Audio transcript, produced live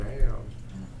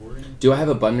Do I have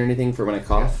a button or anything for when I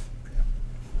cough?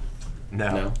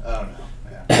 No. Oh, no.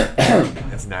 Yeah.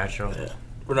 It's natural. Yeah.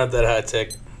 We're not that high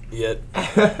tech yet.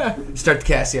 Start the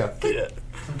Casio. Yeah.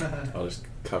 I'll just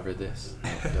cover this.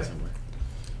 No, it doesn't work.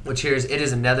 Well, cheers. It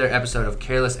is another episode of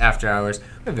Careless After Hours. We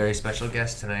have a very special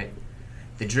guest tonight.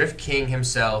 The Drift King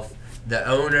himself, the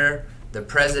owner, the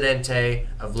presidente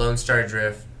of Lone Star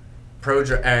Drift, pro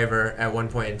driver at one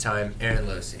point in time, Aaron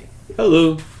Losey.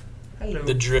 Hello. Hello.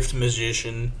 The drift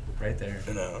magician, Right there.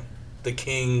 you know, the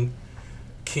King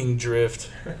Drift,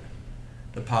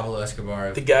 The Pablo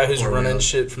Escobar. the guy who's Or running real.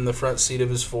 shit from the front seat of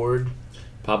his Ford.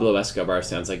 Pablo Escobar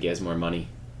sounds like he has more money.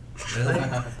 Really?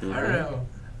 I don't know.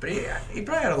 But he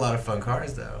probably had a lot of fun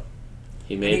cars, though.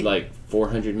 He made like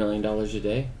 $400 million a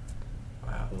day.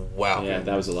 Wow. Wow. Yeah,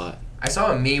 that was a lot. I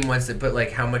saw a meme once that put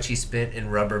like how much he spent in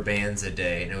rubber bands a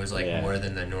day, and it was like Yeah. more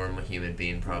than the normal human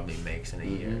being probably makes in a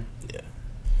year. Yeah.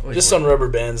 Always Just on rubber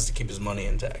bands to keep his money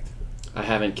intact. I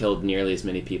haven't killed nearly as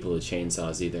many people with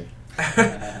chainsaws either.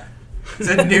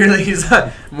 So nearly he's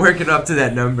not working up to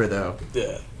that number though.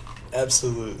 Yeah.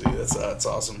 Absolutely. That's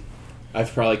awesome.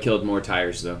 I've probably killed more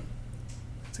tires though.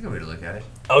 That's a good way to look at it.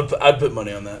 I'd put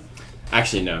money on that.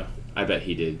 Actually, no. I bet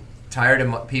he did. Tire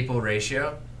to people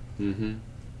ratio? Mm-hmm.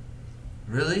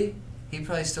 Really? He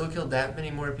probably still killed that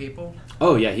many more people?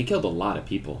 Oh yeah, he killed a lot of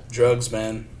people. Drugs,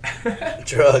 man.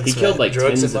 Drugs. He killed man. like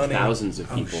Drugs tens and of money. thousands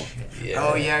of people. shit. Yeah.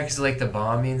 Oh yeah, because like the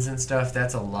bombings and stuff,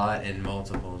 that's a lot in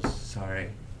multiples. Sorry.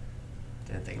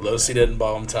 Didn't think about Losey that. didn't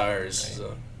bomb tires. Right.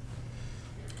 So.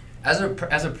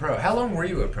 As a pro, how long were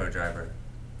you a pro driver?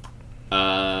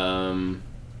 I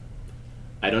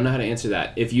don't know how to answer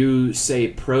that. If you say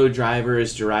pro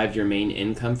drivers derived your main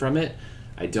income from it,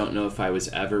 I don't know if I was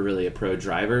ever really a pro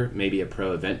driver, maybe a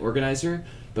pro event organizer.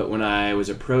 But when I was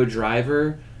a pro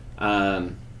driver,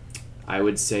 I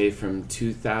would say from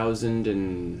 2000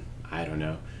 and I don't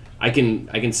know. I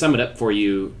can sum it up for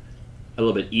you a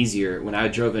little bit easier. When I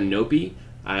drove a Nopi,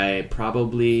 I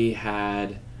probably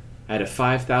had a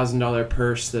 $5,000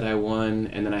 purse that I won,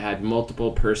 and then I had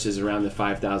multiple purses around the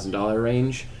 $5,000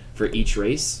 range for each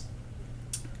race.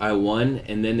 I won,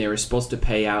 and then they were supposed to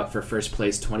pay out for first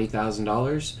place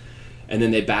 $20,000, and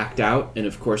then they backed out, and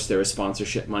of course there was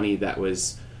sponsorship money that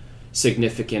was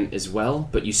significant as well,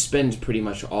 but you spend pretty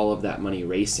much all of that money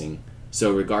racing.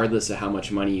 So regardless of how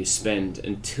much money you spend,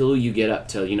 until you get up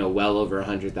to, well over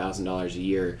 $100,000 a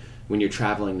year, when you're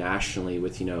traveling nationally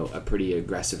with, a pretty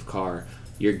aggressive car,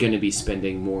 you're going to be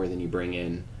spending more than you bring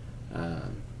in.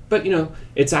 But,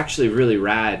 it's actually really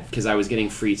rad because I was getting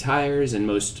free tires and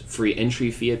most free entry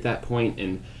fee at that point,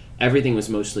 and everything was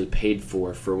mostly paid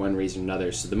for one reason or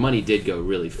another. So the money did go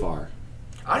really far.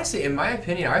 Honestly, in my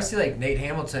opinion, I see like Nate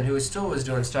Hamilton, who still was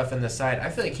doing stuff on the side. I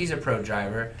feel like he's a pro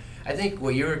driver. I think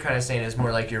what you were kind of saying is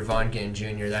more like your Von Gittin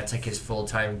Jr. That's like his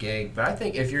full-time gig. But I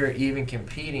think if you're even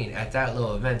competing at that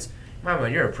little events, mama,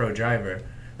 you're a pro driver.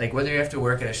 Like, whether you have to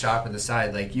work at a shop on the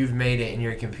side, like, you've made it and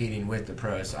you're competing with the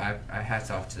pros. So I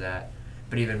hats off to that.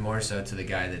 But even more so to the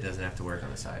guy that doesn't have to work on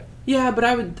the side. Yeah, but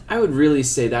I would really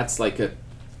say that's like a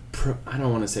I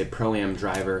don't want to say pro-am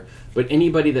driver, but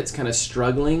anybody that's kind of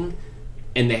struggling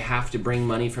and they have to bring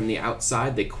money from the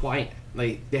outside, they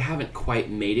haven't quite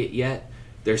made it yet.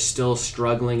 They're still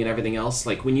struggling and everything else.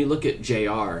 Like, when you look at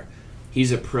JR,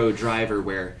 he's a pro driver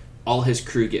where all his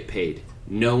crew get paid.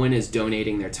 No one is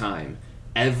donating their time.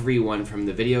 Everyone from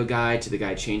the video guy to the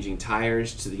guy changing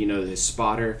tires to the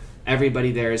spotter,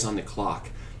 everybody there is on the clock.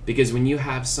 Because when you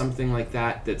have something like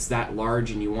that that's that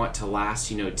large and you want to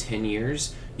last 10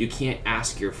 years, you can't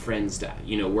ask your friends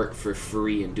to work for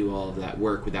free and do all of that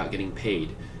work without getting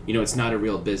paid. It's not a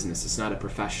real business. It's not a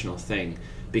professional thing,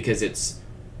 because it's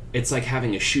like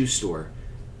having a shoe store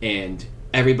and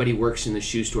everybody works in the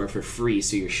shoe store for free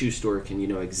so your shoe store can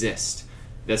exist.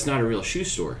 That's not a real shoe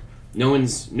store. No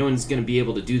one's going to be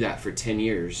able to do that for 10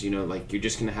 years. Like, you're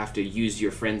just going to have to use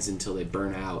your friends until they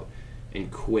burn out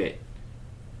and quit.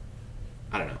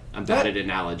 I don't know. I'm bad at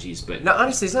analogies, but... No,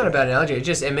 honestly, it's not a bad analogy.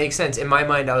 It makes sense. In my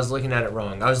mind, I was looking at it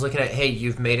wrong. I was looking at, hey,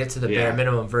 you've made it to the bare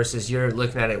minimum, versus you're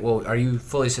looking at it, well, are you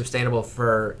fully sustainable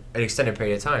for an extended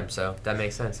period of time? So that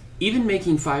makes sense. Even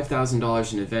making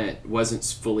 $5,000 an event wasn't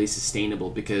fully sustainable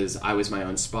because I was my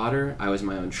own spotter, I was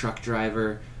my own truck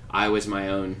driver, I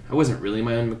wasn't really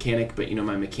my own mechanic, but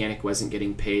my mechanic wasn't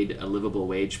getting paid a livable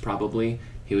wage probably.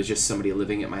 He was just somebody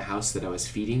living at my house that I was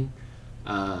feeding.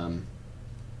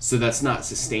 So that's not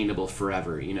sustainable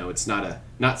forever. It's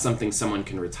not something someone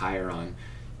can retire on.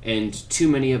 And too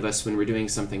many of us, when we're doing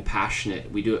something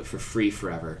passionate, we do it for free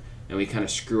forever, and we kind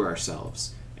of screw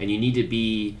ourselves. And you need to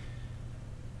be,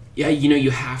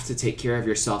 you have to take care of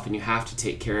yourself, and you have to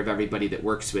take care of everybody that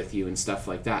works with you and stuff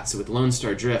like that. So with Lone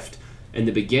Star Drift, In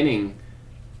the beginning,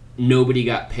 nobody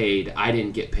got paid. I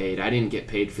didn't get paid. I didn't get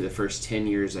paid for the first 10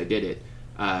 years I did it.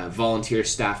 Volunteer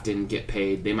staff didn't get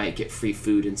paid. They might get free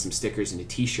food and some stickers and a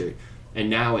t-shirt. And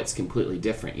now it's completely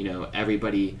different. You know,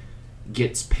 everybody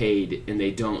gets paid and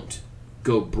they don't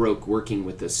go broke working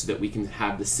with us, so that we can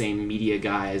have the same media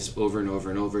guys over and over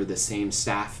and over, the same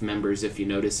staff members. If you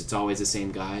notice, it's always the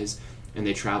same guys, and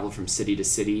they travel from city to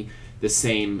city. The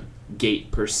same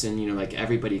gate person, you know, like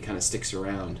everybody kind of sticks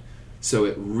around. So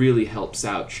it really helps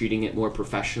out treating it more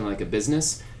professional, like a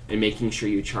business, and making sure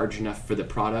you charge enough for the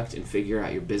product and figure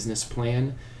out your business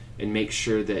plan and make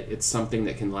sure that it's something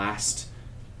that can last,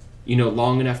 you know,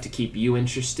 long enough to keep you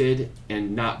interested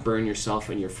and not burn yourself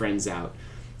and your friends out.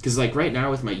 Because like right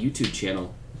now with my YouTube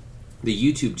channel, the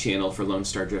YouTube channel for Lone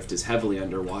Star Drift is heavily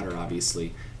underwater,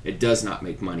 obviously. It does not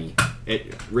make money.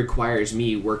 It requires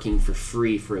me working for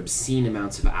free for obscene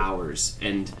amounts of hours.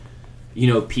 And, you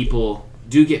know, people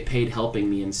do get paid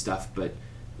helping me and stuff, but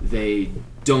they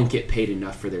don't get paid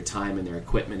enough for their time and their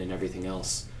equipment and everything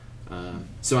else.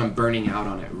 So I'm burning out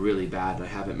on it really bad. I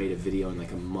haven't made a video in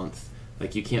like a month.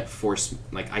 Like I can't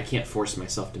force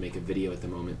myself to make a video at the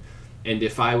moment. And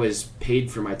if I was paid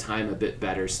for my time a bit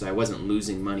better so that I wasn't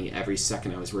losing money every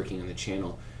second I was working on the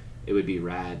channel, it would be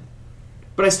rad.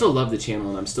 But I still love the channel,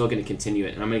 and I'm still going to continue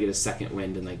it, and I'm going to get a second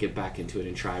wind and like get back into it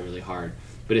and try really hard.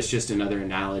 But it's just another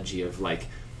analogy of like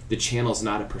the channel's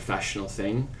not a professional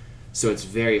thing, so it's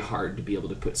very hard to be able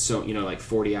to put like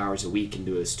 40 hours a week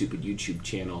into a stupid YouTube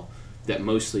channel that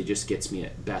mostly just gets me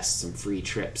at best some free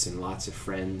trips and lots of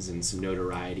friends and some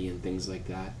notoriety and things like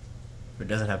that. But it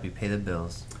doesn't help you pay the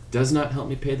bills. Does not help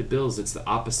me pay the bills. It's the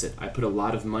opposite. I put a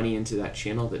lot of money into that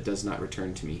channel that does not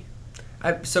return to me.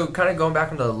 So kind of going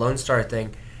back into the Lone Star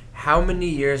thing, how many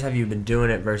years have you been doing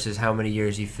it versus how many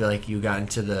years you feel like you got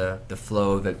into the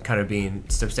flow of it kind of being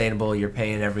sustainable, you're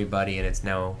paying everybody, and it's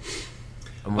now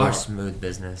a more smooth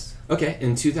business? Okay,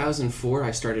 in 2004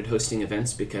 I started hosting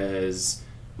events because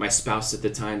my spouse at the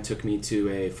time took me to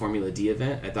a Formula D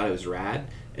event. I thought it was rad,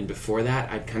 and before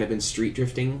that I'd kind of been street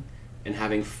drifting and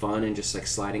having fun and just like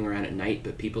sliding around at night,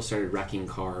 but people started wrecking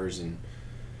cars and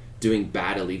doing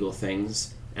bad illegal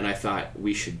things. And I thought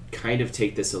we should kind of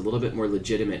take this a little bit more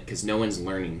legitimate because no one's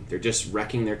learning. They're just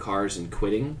wrecking their cars and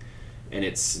quitting, and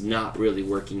it's not really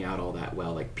working out all that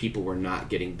well. Like, people were not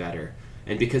getting better.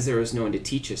 And because there was no one to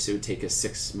teach us, it would take us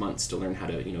 6 months to learn how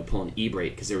to, pull an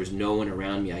e-brake because there was no one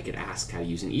around me I could ask how to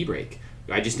use an e-brake.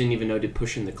 I just didn't even know to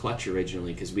push in the clutch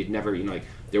originally because we'd never,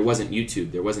 there wasn't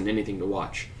YouTube. There wasn't anything to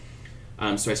watch.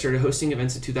 So I started hosting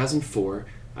events in 2004.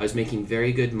 I was making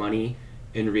very good money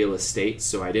in real estate,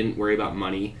 so I didn't worry about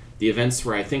money. The events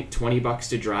were, I think, $20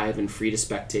 to drive and free to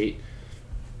spectate.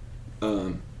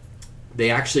 They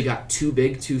actually got too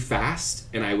big too fast,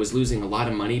 and I was losing a lot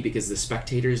of money because the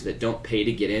spectators that don't pay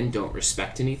to get in don't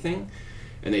respect anything,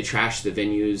 and they trash the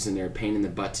venues, and they're a pain in the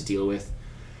butt to deal with.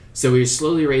 So we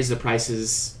slowly raised the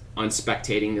prices on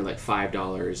spectating to like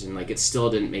 $5, and it still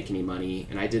didn't make any money,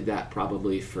 and I did that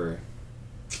probably for,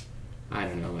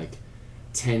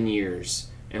 10 years.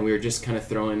 And we were just kind of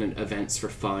throwing in events for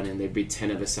fun, and there'd be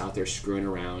 10 of us out there screwing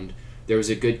around. There was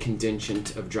a good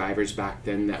contingent of drivers back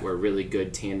then that were really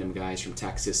good tandem guys from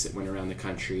Texas that went around the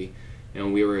country,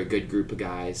 and we were a good group of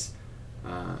guys.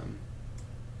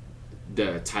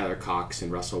 The Tyler Cox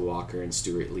and Russell Walker and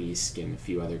Stuart Leask and a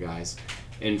few other guys.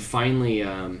 And finally,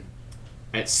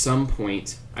 at some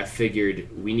point, I figured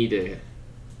we need to...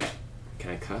 Can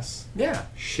I cuss? Yeah.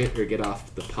 Shit or get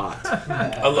off the pot.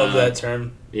 I love that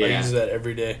term. Yeah. I use that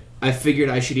every day. I figured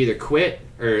I should either quit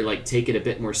or take it a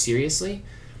bit more seriously.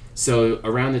 So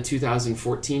around the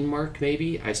 2014 mark,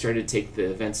 maybe, I started to take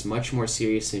the events much more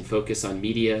seriously and focus on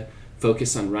media,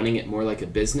 focus on running it more like a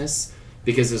business.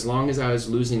 Because as long as I was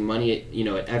losing money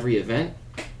at every event,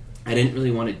 I didn't really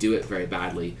want to do it very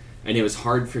badly. And it was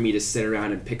hard for me to sit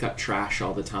around and pick up trash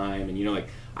all the time. And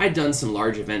I'd done some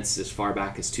large events as far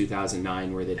back as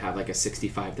 2009 where they'd have a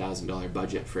 $65,000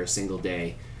 budget for a single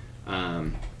day.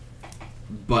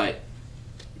 But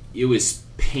it was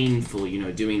painful,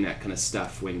 doing that kind of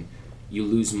stuff when you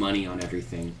lose money on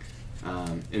everything.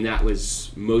 And that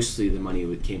was mostly the money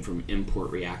that came from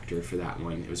Import Reactor for that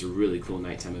one. It was a really cool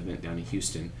nighttime event down in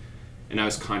Houston. And I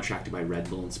was contracted by Red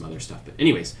Bull and some other stuff. But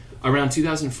anyways, around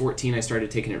 2014, I started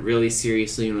taking it really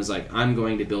seriously and was like, I'm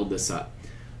going to build this up.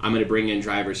 I'm going to bring in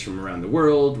drivers from around the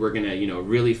world. We're going to,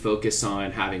 really focus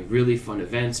on having really fun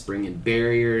events, bring in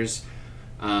barriers,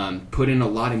 put in a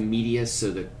lot of media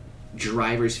so that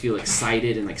drivers feel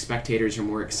excited and spectators are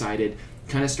more excited,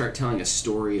 kind of start telling a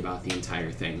story about the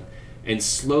entire thing. And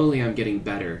slowly I'm getting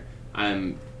better.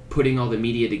 I'm putting all the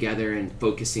media together and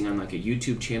focusing on like a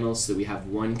YouTube channel so that we have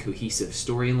one cohesive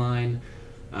storyline.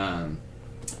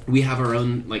 We have our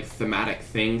own like thematic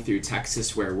thing through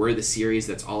Texas where we're the series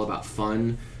that's all about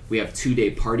fun. We have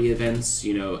 2-day party events,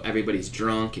 everybody's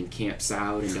drunk and camps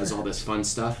out and does all this fun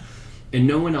stuff. And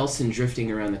no one else in drifting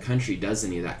around the country does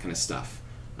any of that kind of stuff.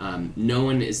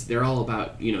 They're all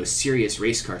about, serious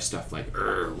race car stuff like,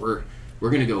 we're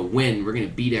going to go win, we're going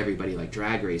to beat everybody like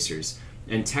drag racers.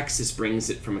 And Texas brings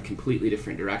it from a completely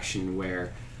different direction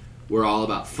where we're all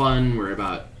about fun, we're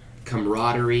about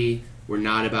camaraderie, we're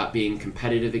not about being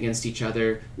competitive against each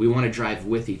other. We want to drive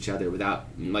with each other without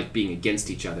like being against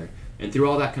each other. And through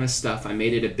all that kind of stuff, I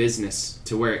made it a business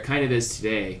to where it kind of is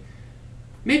today.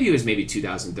 Maybe it was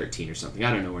 2013 or something.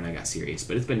 I don't know when I got serious,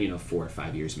 but it's been, 4 or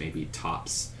 5 years maybe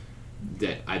tops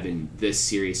that I've been this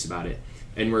serious about it.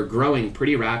 And we're growing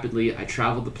pretty rapidly. I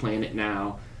traveled the planet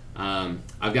now.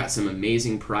 I've got some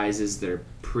amazing prizes that are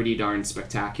pretty darn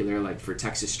spectacular. Like for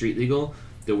Texas Street Legal,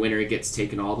 the winner gets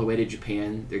taken all the way to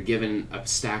Japan. They're given a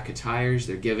stack of tires.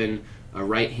 They're given a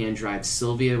right-hand drive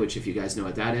Silvia, which if you guys know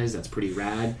what that is, that's pretty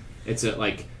rad. It's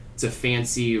a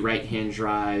fancy right-hand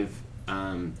drive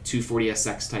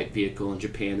 240SX type vehicle in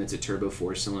Japan that's a turbo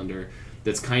 4-cylinder.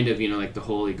 That's kind of like the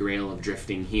holy grail of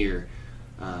drifting here.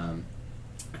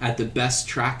 At the best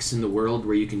tracks in the world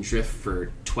where you can drift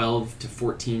for 12 to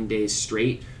 14 days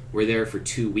straight, we're there for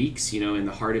 2 weeks. In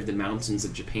the heart of the mountains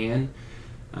of Japan.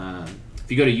 If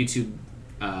you go to YouTube,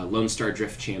 Lone Star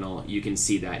Drift channel, you can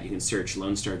see that. You can search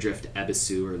Lone Star Drift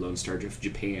Ebisu or Lone Star Drift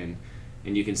Japan,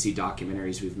 and you can see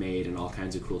documentaries we've made and all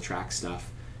kinds of cool track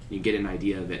stuff. You get an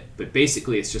idea of it. But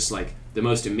basically, it's just like the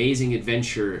most amazing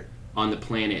adventure on the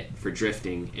planet for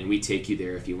drifting, and we take you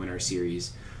there if you win our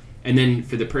series. And then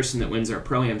for the person that wins our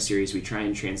Pro-Am series, we try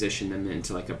and transition them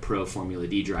into like a Pro Formula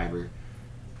D driver.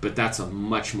 But that's a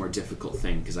much more difficult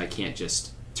thing because I can't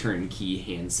just turnkey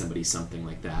hand somebody something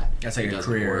like that. That's like a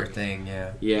career thing,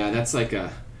 yeah. Yeah, that's like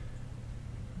a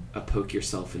poke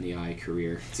yourself in the eye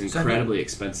career. It's incredibly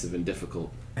expensive and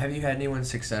difficult. Have you had anyone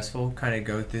successful kind of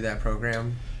go through that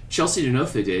program? Chelsea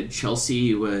Denofa did.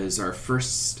 Chelsea was our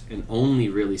first and only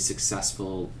really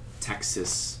successful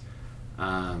Texas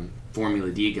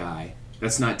Formula D guy.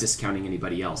 That's not discounting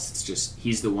anybody else. It's just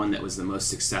he's the one that was the most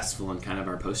successful and kind of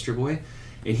our poster boy.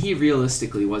 And he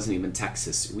realistically wasn't even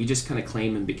Texas. We just kind of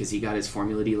claim him because he got his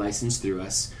Formula D license through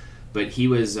us. But he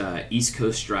was an East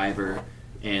Coast driver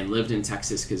and lived in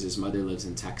Texas because his mother lives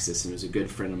in Texas and was a good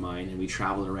friend of mine. And we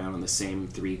traveled around on the same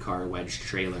 3-car wedge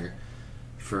trailer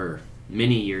for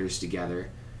many years together.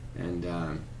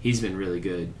 And he's been really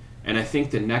good. And I think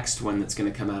the next one that's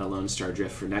going to come out of Lone Star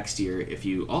Drift for next year, if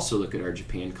you also look at our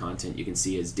Japan content, you can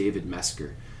see is David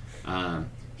Mesker.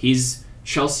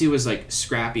 Chelsea was like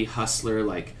scrappy hustler,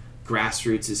 like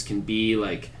grassroots as can be,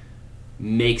 like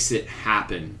makes it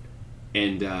happen.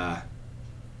 And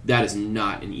that is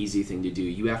not an easy thing to do.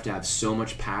 You have to have so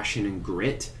much passion and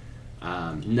grit.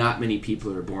 Not many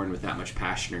people are born with that much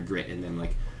passion or grit in them.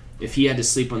 Like if he had to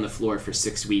sleep on the floor for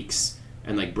 6 weeks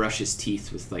and like brush his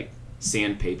teeth with like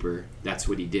sandpaper, that's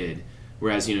what he did.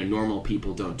 Whereas, normal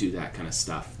people don't do that kind of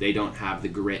stuff. They don't have the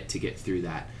grit to get through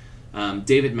that.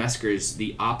 David Mesker is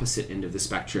the opposite end of the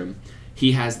spectrum.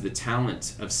 He has the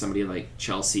talent of somebody like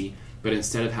Chelsea, but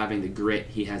instead of having the grit,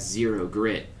 he has zero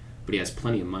grit, but he has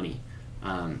plenty of money.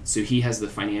 So he has the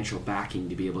financial backing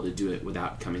to be able to do it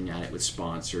without coming at it with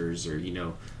sponsors or,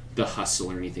 the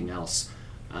hustle or anything else.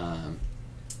 And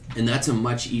that's a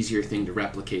much easier thing to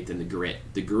replicate than the grit.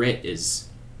 The grit is,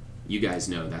 you guys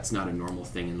know, that's not a normal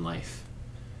thing in life.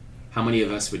 How many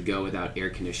of us would go without air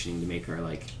conditioning to make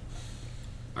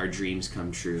our dreams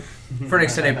come true? For an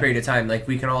extended period of time. Like,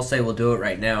 we can all say we'll do it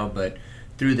right now, but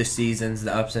through the seasons,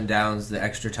 the ups and downs, the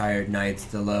extra tired nights,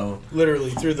 the low... Literally,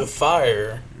 through the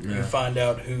fire, you find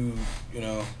out who,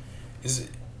 is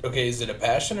it a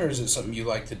passion or is it something you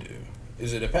like to do?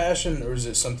 Is it a passion or is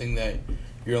it something that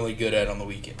you're only good at on the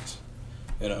weekends?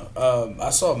 I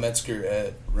saw Metzger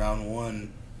at round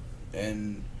 1,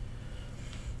 and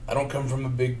I don't come from a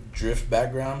big drift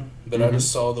background, but I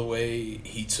just saw the way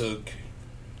he took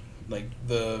like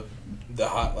the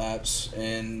hot laps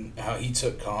and how he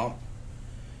took comp,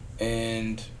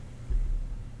 and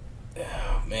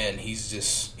man, he's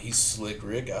slick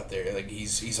Rick out there. Like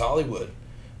he's Hollywood.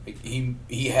 Like,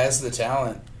 he has the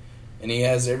talent and he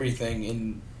has everything,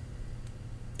 and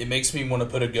it makes me want to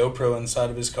put a GoPro inside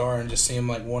of his car and just see him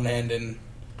like one-handing,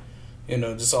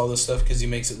 just all this stuff because he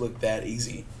makes it look that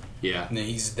easy. Yeah. And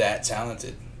he's that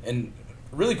talented and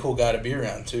a really cool guy to be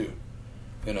around too,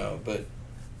 but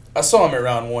I saw him at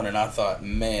round 1 and I thought,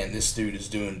 man, this dude is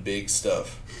doing big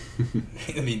stuff.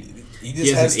 I mean, he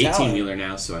just has an talent. 18-wheeler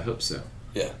now, so I hope so.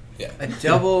 Yeah. A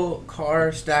double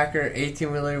car stacker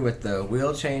 18-wheeler with the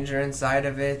wheel changer inside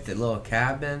of it, the little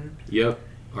cabin. Yep.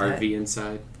 RV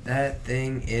inside. That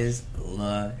thing is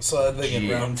legit. Saw that thing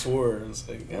in round 4. It was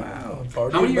like, Wow.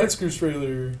 Party How many Metzger's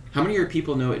trailer. How many of your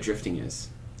people know what drifting is?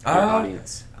 Our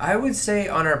audience. I would say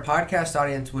on our podcast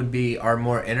audience would be our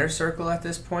more inner circle at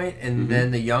this point, and then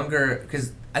the younger,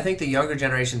 because I think the younger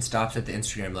generation stops at the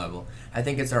Instagram level. I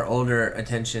think it's our older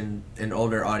attention and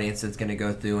older audience that's going to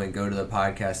go through and go to the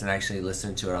podcast and actually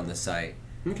listen to it on the site.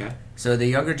 Okay. So the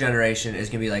younger generation is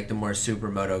going to be like the more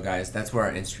supermoto guys. That's where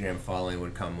our Instagram following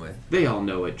would come with. They all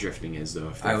know what drifting is, though.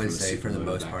 If I they're would from say for the supermoto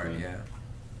most part, background.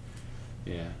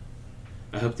 yeah. Yeah.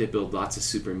 I hope they build lots of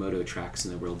supermoto tracks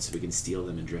in the world so we can steal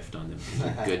them and drift on them.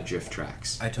 They're good drift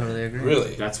tracks. I totally agree.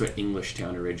 Really? That's what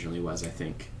Englishtown originally was, I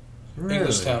think. Really?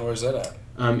 Englishtown, where's that at?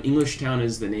 Englishtown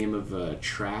is the name of a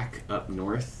track up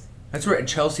north. That's where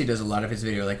Chelsea does a lot of his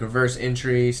video, like reverse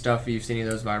entry stuff. You've seen any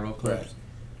of those viral clips? Right.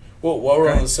 Well, while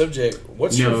we're on the subject,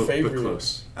 what's your favorite? But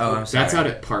close. Oh, I'm sorry. That's out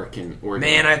at Park in Oregon.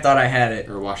 Man, I thought I had it.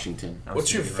 Or Washington.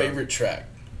 What's your favorite track?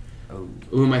 Oh.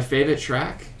 Ooh, my favorite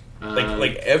track?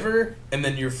 Like ever, and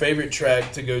then your favorite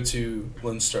track to go to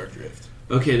Lone Star Drift.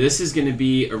 Okay, this is going to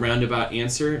be a roundabout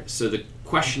answer. So the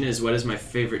question is, what is my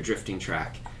favorite drifting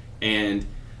track? And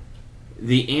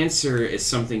the answer is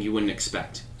something you wouldn't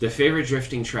expect. The favorite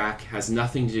drifting track has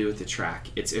nothing to do with the track.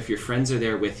 It's if your friends are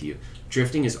there with you.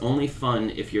 Drifting is only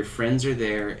fun if your friends are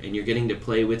there and you're getting to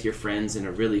play with your friends in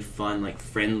a really fun, like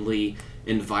friendly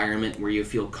environment where you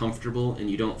feel comfortable and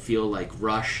you don't feel like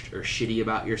rushed or shitty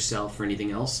about yourself or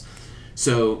anything else.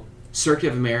 So Circuit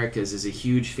of Americas is a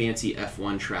huge fancy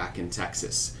F1 track in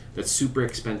Texas that's super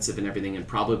expensive and everything, and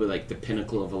probably like the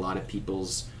pinnacle of a lot of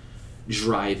people's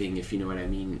driving, if you know what I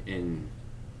mean, in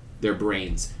their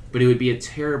brains. But it would be a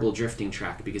terrible drifting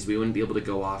track because we wouldn't be able to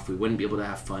go off, we wouldn't be able to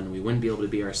have fun, we wouldn't be able to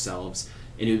be ourselves,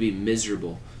 and it would be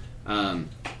miserable.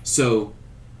 So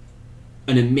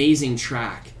an amazing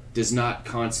track does not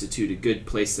constitute a good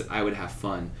place that I would have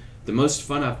fun. The most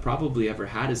fun I've probably ever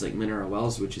had is like Mineral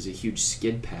Wells, which is a huge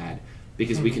skid pad,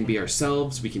 because we can be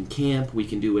ourselves, we can camp, we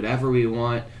can do whatever we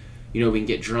want. You know, we can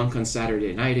get drunk on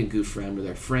Saturday night and goof around with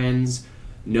our friends.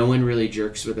 No one really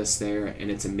jerks with us there, and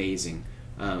it's amazing.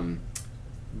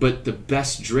 But the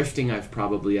best drifting I've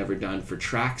probably ever done for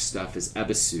track stuff is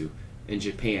Ebisu in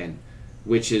Japan,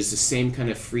 which is the same kind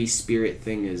of free spirit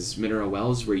thing as Mineral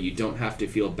Wells, where you don't have to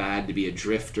feel bad to be a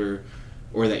drifter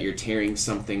or that you're tearing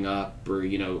something up or,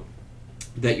 you know,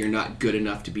 that you're not good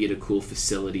enough to be at a cool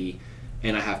facility.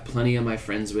 And I have plenty of my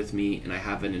friends with me, and I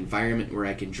have an environment where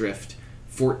I can drift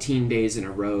 14 days in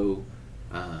a row.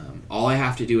 All I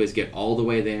have to do is get all the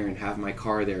way there and have my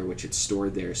car there, which it's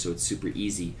stored there, so it's super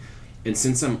easy. And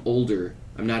since I'm older,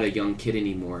 I'm not a young kid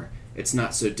anymore, it's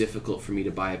not so difficult for me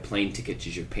to buy a plane ticket to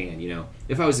Japan, you know.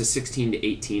 If I was a 16 to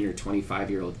 18 or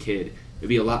 25-year-old kid, it'd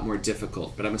be a lot more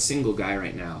difficult. But I'm a single guy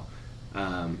right now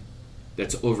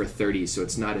that's over 30, so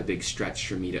it's not a big stretch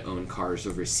for me to own cars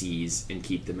overseas and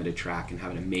keep them at a track and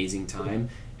have an amazing time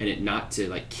and it not to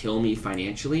like kill me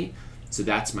financially. So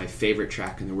that's my favorite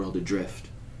track in the world to drift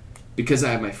because I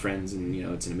have my friends and, you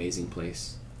know, it's an amazing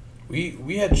place.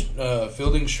 We had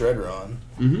Fielding Shredder on,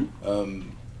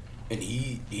 and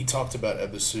he talked about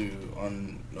Ebisu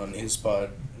on his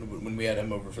pod when we had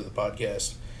him over for the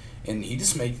podcast, and he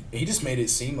just made it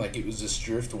seem like it was this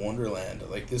drift wonderland,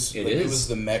 like this. It was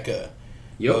the mecca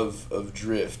of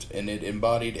drift, and it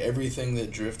embodied everything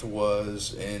that drift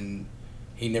was, and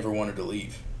he never wanted to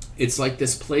leave. It's like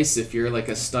this place if you're like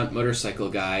a stunt motorcycle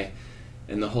guy,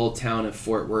 and the whole town of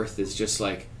Fort Worth is just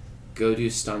like, go do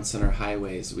stunts on our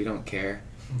highways. We don't care.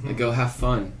 Like, go have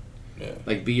fun. Yeah.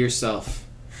 Like, be yourself.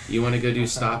 You want to go do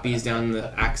stoppies down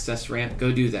the access ramp?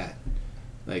 Go do that.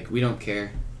 Like, we don't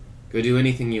care. Go do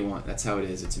anything you want. That's how it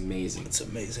is. It's amazing. It's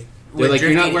amazing. They're like,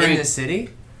 you're not wearing in the city?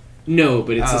 No,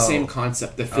 but it's the same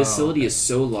concept. The facility is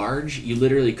so large, you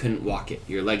literally couldn't walk it.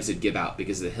 Your legs would give out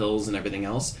because of the hills and everything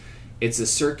else. It's a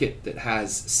circuit that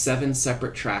has 7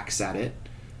 separate tracks at it.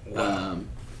 Wow.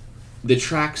 The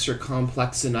tracks are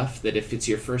complex enough that if it's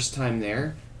your first time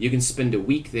there, you can spend a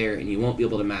week there and you won't be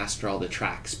able to master all the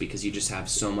tracks because you just have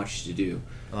so much to do.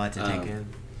 A lot to take in.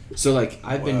 So, like,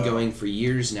 I've been going for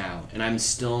years now, and I'm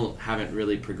still haven't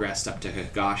really progressed up to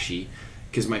Higashi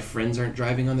because my friends aren't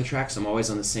driving on the tracks. I'm always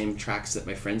on the same tracks that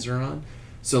my friends are on.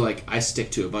 So, like, I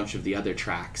stick to a bunch of the other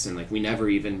tracks, and, like, we never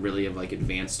even really have, like,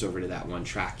 advanced over to that one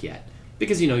track yet.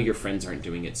 Because, you know, your friends aren't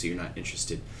doing it, so you're not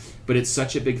interested. But it's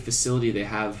such a big facility. They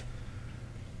have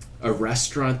a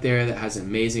restaurant there that has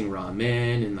amazing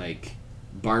ramen and like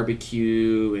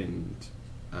barbecue and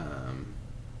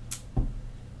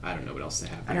I don't know what else they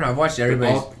have. I don't know. I've watched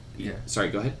everybody's Yeah. Sorry,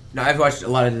 go ahead. No, I've watched a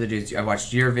lot of the dudes. I've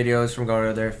watched your videos from going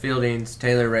over there, Fielding's,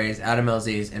 Taylor Ray's, Adam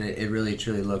LZ's, and it really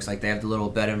truly looks like they have the little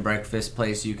bed and breakfast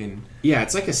place you can. Yeah,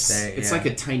 it's like yeah. like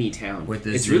a tiny town. With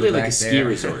the it's zoo really like back a ski there.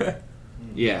 resort.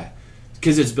 Yeah,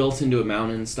 because it's built into a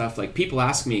mountain and stuff. Like people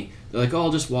ask me, they're like, "Oh,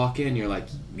 I'll just walk in." You're like,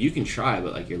 you can try,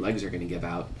 but like your legs are gonna give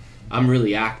out. I'm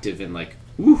really active and like,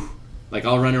 woo, like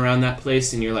I'll run around that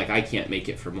place, and you're like, I can't make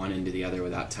it from one end to the other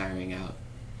without tiring out.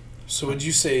 So would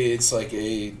you say it's like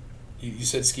a? You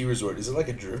said ski resort. Is it like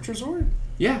a drift resort?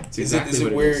 Yeah, it's exactly is it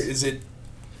what where it is. is it?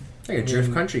 Like a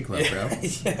drift country club, bro.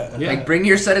 Yeah. Yeah. Like, bring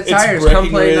your set of It's tires, come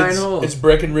play 9 Breckenridge- holes. It's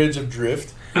Breckenridge of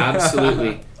drift.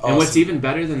 Absolutely. And what's Awesome. even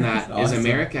better than that is Awesome.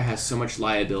 America has so much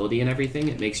liability and everything,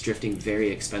 it makes drifting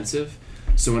very expensive.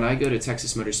 So when I go to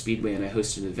Texas Motor Speedway and I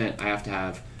host an event, I have to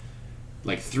have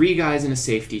like 3 guys in a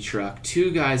safety truck, 2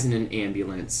 guys in an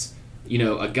ambulance,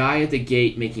 a guy at the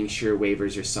gate making sure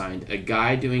waivers are signed, a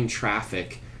guy doing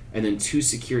traffic, and then 2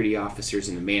 security officers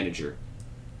and a manager.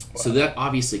 So that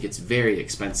obviously gets very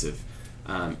expensive.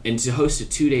 And to host a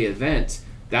 2-day event,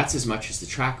 that's as much as the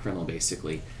track rental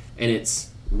basically. And it's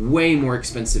way more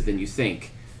expensive than you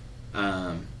think.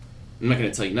 I'm not going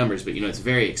to tell you numbers, but it's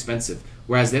very expensive.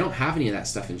 Whereas they don't have any of that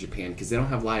stuff in Japan because they don't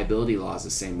have liability laws the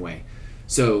same way.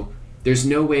 So there's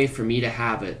no way for me to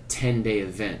have a 10-day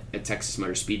event at Texas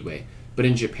Motor Speedway. But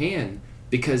in Japan,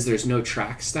 because there's no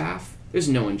track staff, there's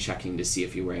no one checking to see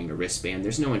if you're wearing a wristband.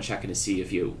 There's no one checking to see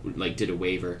if you did a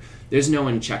waiver. There's no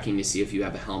one checking to see if you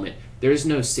have a helmet. There's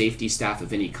no safety staff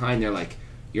of any kind. They're like,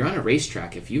 you're on a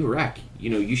racetrack. If you wreck,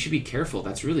 you should be careful.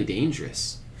 That's really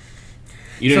dangerous.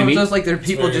 You know what I mean? Sounds like their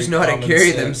people very just know how to common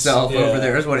carry sense. themselves Yeah. over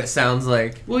there, is what it sounds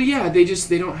like. Well, yeah, they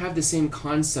don't have the same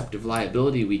concept of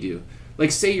liability we do.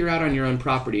 Like, say you're out on your own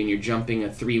property and you're jumping a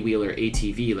 3-wheeler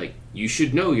ATV, like, you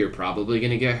should know you're probably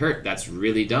going to get hurt. That's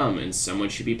really dumb, and someone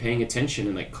should be paying attention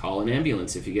and, like, call an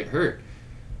ambulance if you get hurt.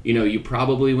 You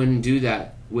probably wouldn't do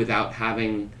that without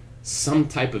having some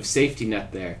type of safety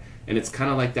net there. And it's kind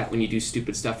of like that when you do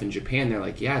stupid stuff in Japan. They're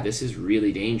like, yeah, this is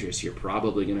really dangerous. You're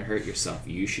probably going to hurt yourself.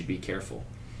 You should be careful.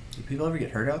 Do people ever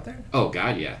get hurt out there? Oh,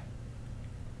 God, yeah.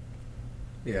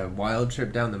 Yeah, wild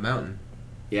trip down the mountain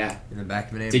Yeah. in the back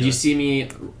of an ambulance. Did you see me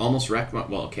almost wreck my...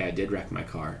 Well, okay, I did wreck my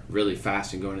car really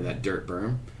fast and go into that dirt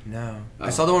berm. No. Oh. I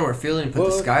saw the one where Fielding put the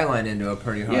What? Skyline into a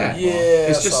pretty hard Yeah. wall. Yeah,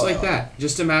 It's I just saw like that.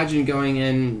 Just imagine going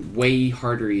in way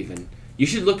harder even. You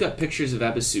should look up pictures of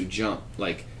Ebisu jump.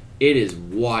 Like, it is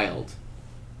wild.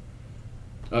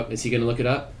 Oh, is he going to look it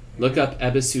up? Look up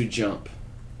Ebisu jump.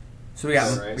 So we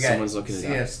got, Right. we got Someone's looking it see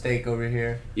up. a steak over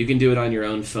here. You can do it on your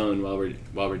own phone while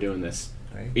we're doing this.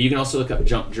 Right. You can also look up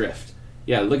jump drift.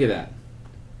 Yeah, look at that.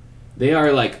 They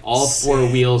are like all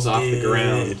 4 wheels off the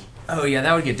ground. Oh yeah,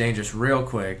 that would get dangerous real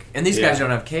quick. And these Yeah. guys don't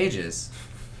have cages.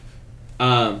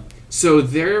 So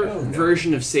their Oh, no.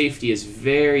 version of safety is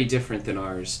very different than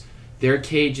ours. Their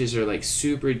cages are like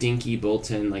super dinky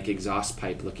Bolton, like exhaust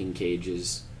pipe looking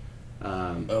cages.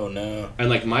 Oh no. And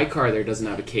like my car there doesn't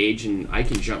have a cage, and I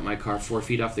can jump my car 4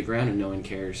 feet off the ground and no one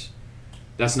cares.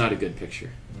 That's not a good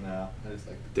picture. No, there's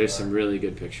like. There's some really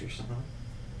good pictures.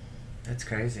 That's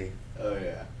crazy. Oh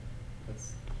yeah,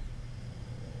 that's.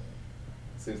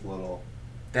 Seems a little.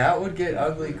 That would get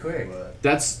ugly quick. But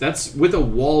That's with a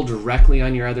wall directly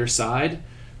on your other side.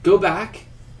 Go back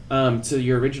to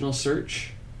your original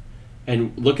search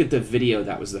and look at the video.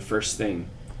 That was the first thing.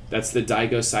 That's the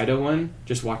Daigo Saito one.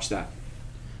 Just watch that.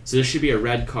 So there should be a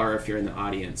red car if you're in the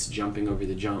audience jumping over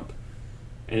the jump.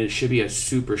 And it should be a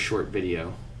super short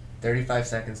video. 35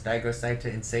 seconds. Daigo Saito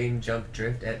insane jump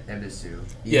drift at Ebisu.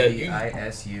 Yeah,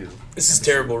 EBISU. This is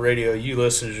terrible radio. You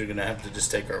listeners are gonna have to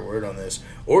just take our word on this,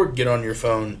 or get on your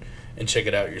phone and check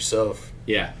it out yourself.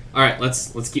 Yeah. All right,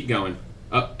 let's keep going.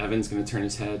 Oh, Evan's going to turn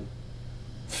his head.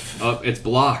 Oh, it's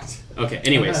blocked. Okay,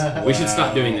 anyways, we should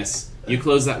stop doing this. You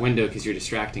close that window because you're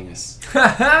distracting us.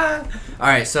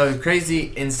 Alright, so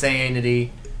crazy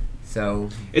insanity. So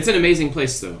It's an amazing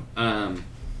place, though.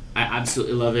 I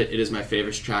absolutely love it. It is my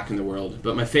favorite track in the world.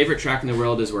 But my favorite track in the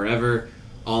world is wherever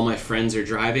all my friends are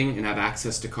driving and have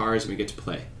access to cars and we get to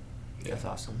play. that's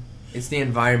awesome. It's the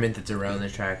environment that's around the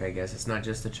track, I guess. It's not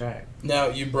just the track. Now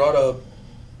you brought up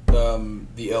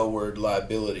the L word,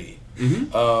 liability.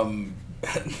 Mm-hmm.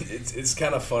 It's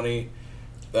kind of funny.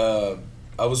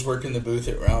 I was working the booth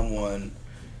at round 1,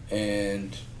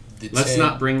 and Let's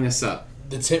not bring this up.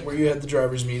 the tent where you had the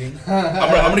drivers meeting.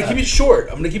 I'm gonna keep it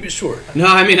short. No,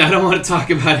 I mean, I don't want to talk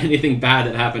about anything bad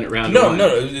that happened at round one.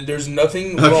 No. There's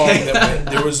nothing Okay. wrong.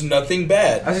 There was nothing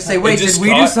bad. I was gonna say, wait, It just did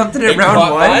we do something at round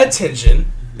caught one? my attention.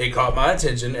 It caught my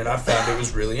attention, and I found it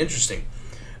was really interesting.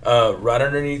 Right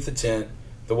underneath the tent,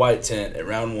 the white tent at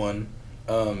round 1,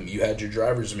 you had your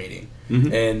driver's meeting.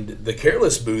 Mm-hmm. And the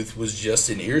Careless booth was just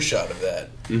an earshot of that.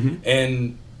 Mm-hmm.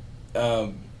 And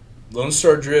Lone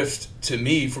Star Drift, to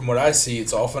me, from what I see,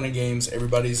 it's all fun and games.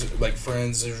 Everybody's like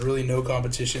friends. There's really no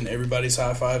competition. Everybody's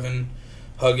high-fiving,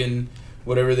 hugging,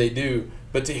 whatever they do.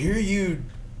 But to hear you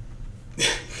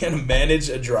kind of manage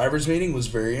a driver's meeting was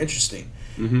very interesting.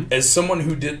 Mm-hmm. As someone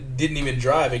who didn't even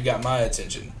drive, it got my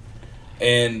attention.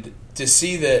 And to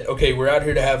see that, okay, we're out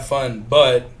here to have fun,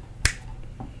 but,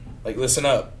 like, listen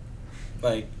up.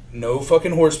 Like, no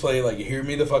fucking horseplay. Like, hear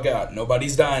me the fuck out.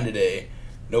 Nobody's dying today.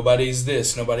 Nobody's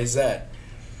this. Nobody's that.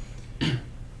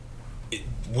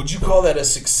 Would you call that a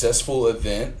successful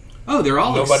event? Oh, they're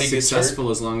all Nobody gets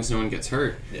successful as long as no one gets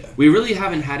hurt. Yeah. We really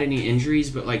haven't had any injuries,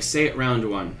 but like say at round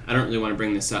one, I don't really want to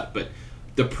bring this up, but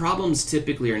the problems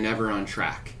typically are never on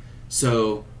track.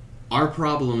 So our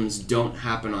problems don't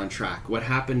happen on track. What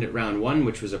happened at round one,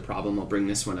 which was a problem, I'll bring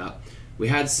this one up. We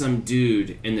had some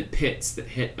dude in the pits that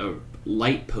hit a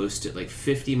light post at like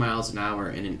 50 miles an hour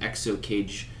in an exo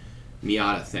cage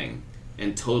Miata thing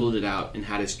and totaled it out and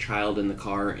had his child in the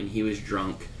car, and he was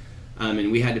drunk.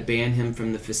 And we had to ban him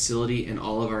from the facility and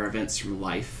all of our events from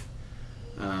life.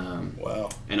 Wow.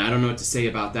 And I don't know what to say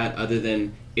about that other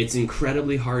than it's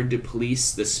incredibly hard to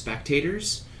police the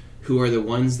spectators who are the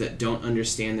ones that don't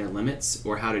understand their limits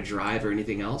or how to drive or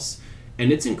anything else.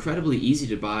 And it's incredibly easy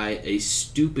to buy a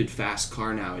stupid fast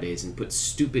car nowadays and put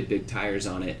stupid big tires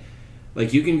on it.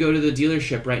 Like, you can go to the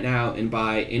dealership right now and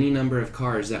buy any number of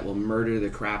cars that will murder the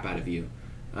crap out of you.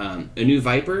 A new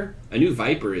Viper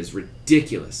is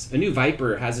ridiculous. A new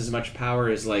Viper has as much power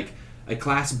as like a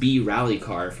Class B rally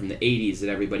car from the 80s that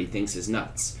everybody thinks is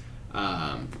nuts.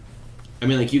 I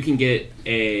mean, like, you can get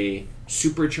a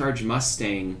supercharged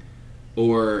Mustang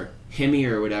or Hemi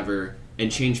or whatever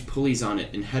and change pulleys on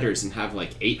it and headers and have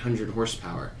like 800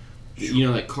 horsepower. You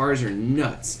know, like, cars are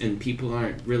nuts and people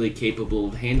aren't really capable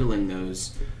of handling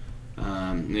those.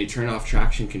 And they turn off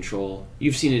traction control.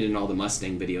 You've seen it in all the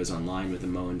Mustang videos online with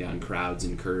them mowing down crowds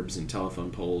and curbs and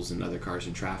telephone poles and other cars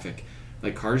in traffic.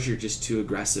 Like, cars are just too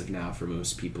aggressive now for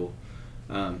most people.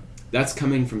 That's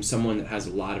coming from someone that has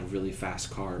a lot of really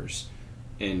fast cars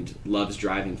and loves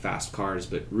driving fast cars.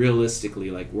 But realistically,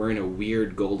 like, we're in a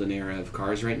weird golden era of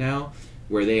cars right now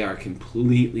where they are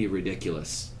completely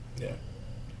ridiculous. Yeah.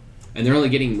 And they're only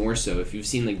getting more so. If you've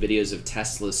seen like videos of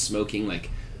Teslas smoking like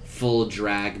full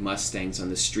drag Mustangs on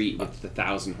the street with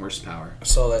 1,000 horsepower. I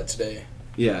saw that today.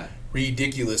 Yeah.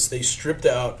 Ridiculous. They stripped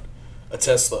out a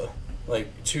Tesla,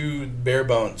 like, to bare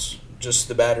bones, just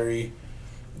the battery,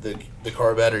 the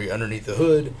car battery underneath the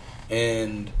hood,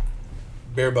 and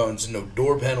bare bones, no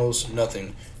door panels,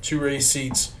 nothing. 2 race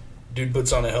seats, dude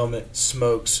puts on a helmet,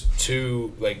 smokes,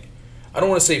 2, like, I don't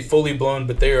want to say fully blown,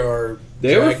 but they are.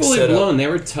 They were fully blown. They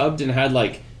were tubbed and had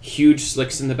like huge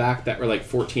slicks in the back that were like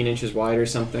 14 inches wide or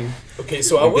something. Okay,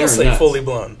 so like, I will say nuts. Fully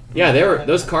blown. Yeah, they were.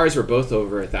 Those cars were both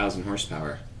over 1,000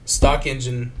 horsepower. Stock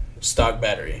engine, stock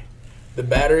battery. The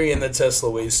battery in the Tesla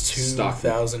weighs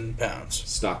 2,000 pounds.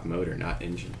 Stock motor, not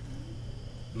engine.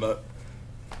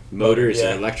 Motors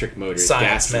yeah. and electric motors.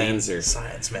 Science,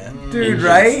 Science, man. Dude,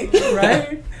 right?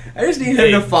 Right? I just need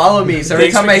him to follow me. So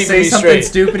every time I say something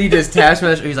stupid, he just taps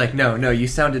me. He's like, no, you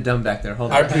sounded dumb back there.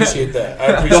 Hold on. I appreciate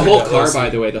that. The whole car, by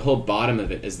the way, the whole bottom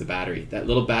of it is the battery. That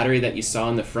little battery that you saw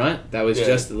in the front, that was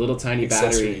just a little tiny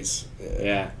battery.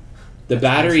 Yeah. The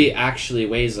battery actually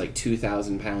weighs like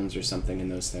 2,000 pounds or something in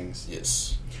those things.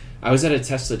 Yes. I was at a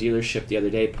Tesla dealership the other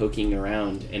day poking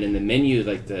around, and in the menu,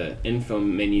 like the info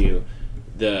menu,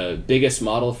 the biggest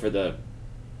model for the,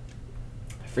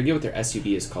 I forget what their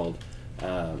SUV is called.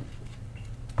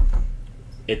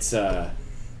 It's a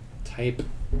type,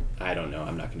 I don't know,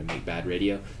 I'm not going to make bad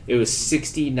radio. It was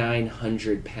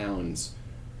 6,900 pounds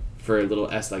for a little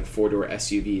like 4-door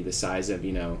SUV the size of,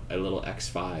 you know, a little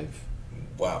X5.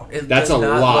 Wow. That's a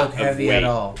lot of heavy weight. At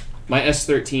all. My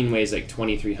S13 weighs like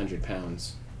 2,300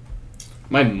 pounds.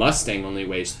 My Mustang only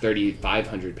weighs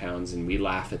 3,500 pounds, and we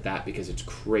laugh at that because it's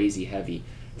crazy heavy.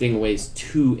 Thing weighs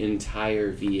 2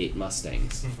 entire V8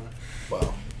 Mustangs.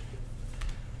 Wow.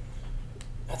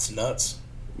 That's nuts.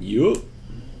 Yup.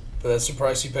 But that's the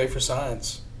price you pay for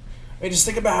science. I mean, just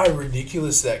think about how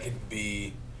ridiculous that could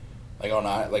be, like on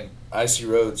icy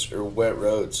roads or wet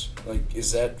roads. Like,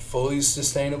 is that fully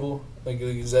sustainable? Like,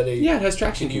 is that a... Yeah, it has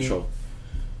traction control.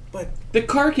 But... The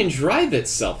car can drive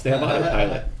itself. They have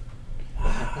autopilot.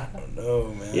 I don't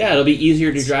know, man. Yeah, it'll be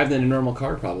easier to drive than a normal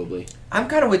car, probably. I'm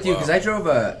kind of with you, because I drove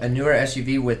a newer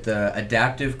SUV with the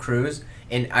adaptive cruise,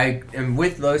 and I am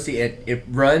with Losi. It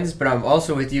runs, but I'm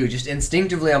also with you. Just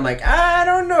instinctively, I'm like, I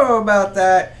don't know about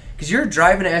that. Because you're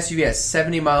driving an SUV at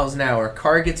 70 miles an hour,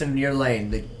 car gets in your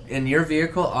lane, in your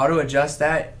vehicle auto adjust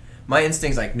that, my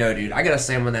instinct's like, no, dude, I gotta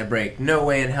slam on that brake. No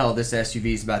way in hell this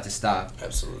SUV is about to stop.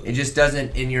 Absolutely. It just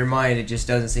doesn't, in your mind, it just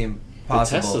doesn't seem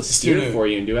possible. The Tesla steer for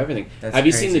you and do everything. That's have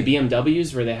you crazy. seen the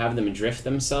BMWs where they have them drift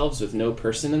themselves with no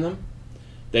person in them?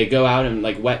 They go out and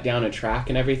like wet down a track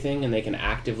and everything, and they can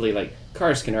actively like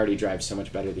cars can already drive so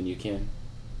much better than you can.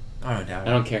 I don't doubt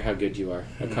I it. don't care how good you are.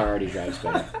 A car already drives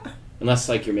better, unless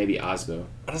like you're maybe Osbo.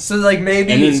 So like And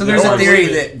maybe, then so there's I a don't theory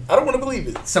believe that it. I don't want to believe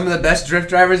it. some of the best drift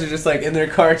drivers are just like in their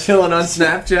car chilling on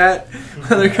Snapchat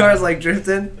while their car's like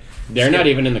drifting. They're not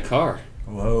even in the car.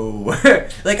 Whoa.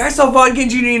 Like, I saw Vaughn Ginn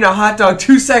Jr. eating a hot dog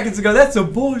 2 seconds ago. That's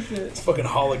some bullshit. It's a fucking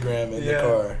hologram in the Yeah.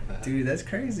 car. Dude, that's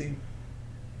crazy.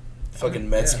 Fucking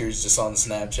Metzger's just on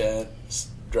Snapchat, just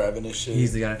driving his shit.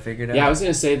 Easily got it figured out. Yeah, I was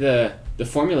gonna say the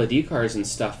Formula D cars and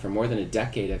stuff for more than a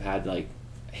decade have had like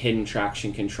hidden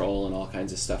traction control and all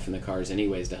kinds of stuff in the cars,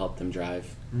 anyways, to help them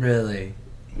drive. Really?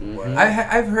 Mhm.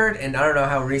 I've heard, and I don't know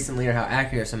how recently or how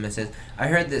accurate some of this is, I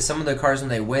heard that some of the cars, when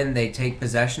they win, they take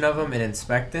possession of them and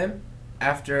inspect them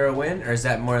after a win? Or is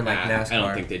that more in like NASCAR? I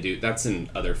don't think they do. That's in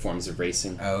other forms of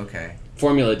racing. Oh, okay.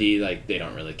 Formula D, like they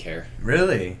don't really care.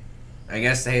 Really? I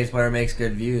guess hey, it's whatever makes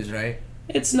good views, right?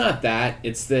 It's not that.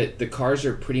 It's that the cars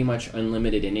are pretty much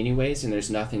unlimited in anyways, and there's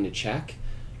nothing to check.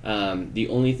 The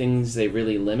only things they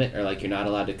really limit are like you're not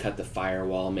allowed to cut the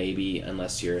firewall maybe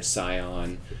unless you're a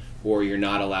Scion, or you're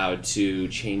not allowed to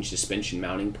change suspension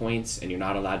mounting points, and you're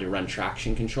not allowed to run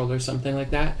traction control or something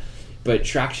like that. But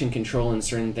traction control and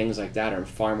certain things like that are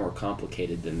far more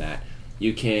complicated than that.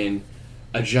 You can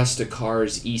adjust a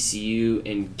car's ECU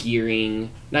and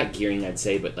gearing, not gearing I'd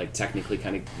say, but like technically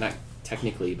kind of, not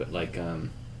technically, but like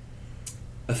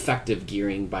effective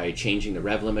gearing by changing the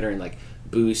rev limiter and like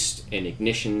boost and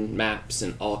ignition maps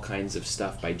and all kinds of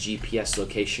stuff by GPS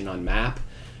location on map,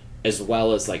 as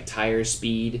well as like tire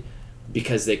speed,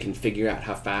 because they can figure out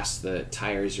how fast the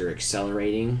tires are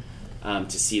accelerating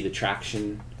to see the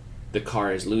traction the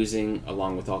car is losing,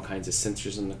 along with all kinds of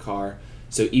sensors in the car.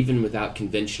 So even without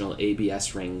conventional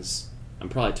ABS rings, I'm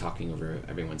probably talking over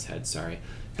everyone's head, sorry,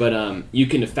 but you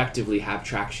can effectively have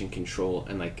traction control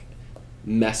and like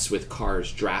mess with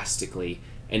cars drastically,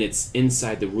 and it's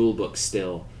inside the rule book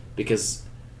still, because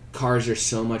cars are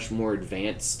so much more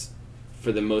advanced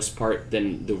for the most part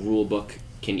than the rule book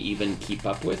can even keep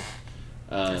up with.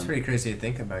 That's pretty crazy to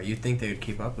think about. You'd think they would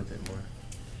keep up with it more.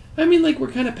 I mean, like, we're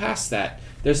kind of past that.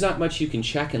 There's not much you can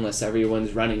check unless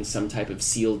everyone's running some type of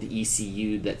sealed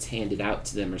ECU that's handed out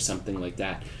to them or something like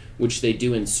that, which they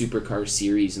do in Supercar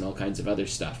Series and all kinds of other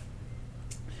stuff.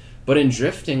 But in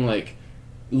drifting, like,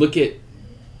 look at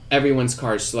everyone's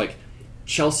cars. So, like,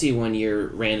 Chelsea one year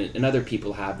ran, and other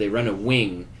people have, they run a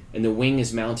wing, and the wing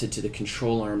is mounted to the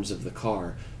control arms of the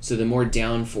car. So the more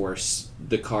downforce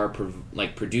the car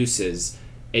produces,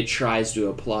 it tries to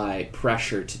apply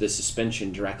pressure to the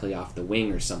suspension directly off the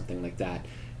wing or something like that.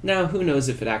 Now, who knows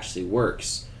if it actually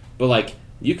works? But, like,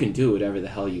 you can do whatever the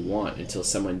hell you want until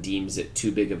someone deems it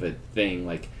too big of a thing.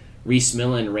 Like, Reese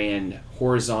Millen ran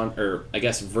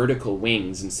vertical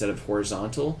wings instead of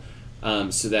horizontal,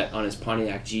 so that on his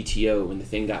Pontiac GTO, when the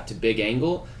thing got to big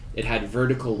angle, it had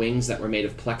vertical wings that were made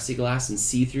of plexiglass and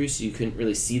see-through, so you couldn't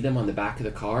really see them on the back of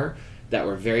the car, that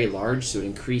were very large, so it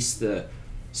increased the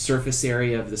surface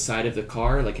area of the side of the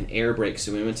car like an air brake.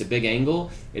 So when it went to big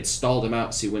angle, it stalled him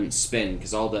out so he wouldn't spin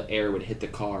because all the air would hit the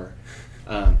car.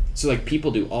 So like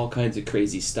people do all kinds of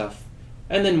crazy stuff,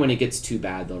 and then when it gets too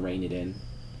bad, they'll rein it in.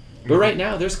 But right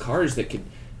now, there's cars that could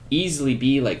easily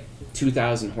be like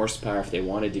 2,000 horsepower if they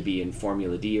wanted to be in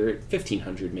Formula D, or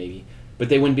 1,500 maybe, but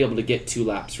they wouldn't be able to get 2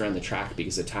 laps around the track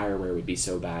because the tire wear would be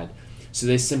so bad. So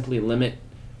they simply limit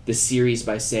the series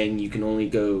by saying you can only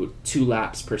go 2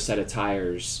 laps per set of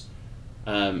tires,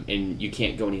 and you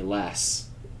can't go any less,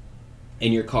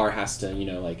 and your car has to,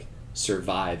 like,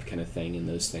 survive kind of thing, and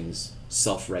those things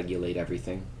self-regulate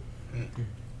everything.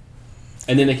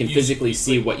 And then they can physically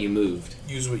see what you moved.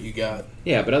 Use what you got.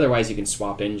 Yeah, but otherwise you can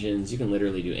swap engines. You can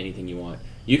literally do anything you want.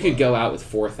 You could go out with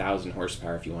 4,000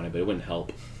 horsepower if you wanted, but it wouldn't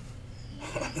help.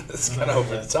 That's kind of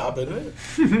over the top, isn't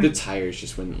it? The tires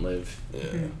just wouldn't live.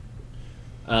 Yeah.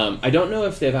 I don't know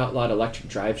if they've outlawed electric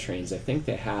drivetrains. I think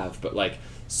they have, but like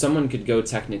someone could go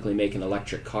technically make an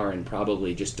electric car and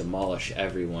probably just demolish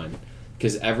everyone,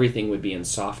 because everything would be in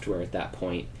software at that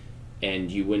point,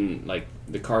 and you wouldn't, like,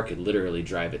 the car could literally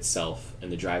drive itself,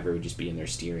 and the driver would just be in their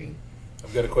steering.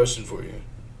 I've got a question for you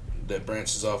that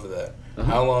branches off of that. Uh-huh.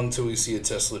 How long till we see a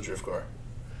Tesla drift car?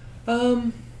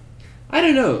 I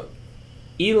don't know.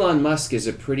 Elon Musk is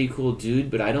a pretty cool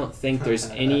dude, but I don't think there's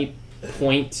any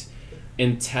point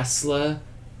in Tesla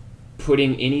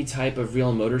putting any type of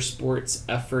real motorsports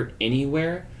effort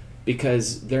anywhere,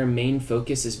 because their main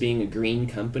focus is being a green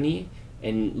company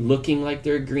and looking like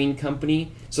they're a green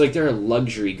company. So like they're a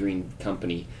luxury green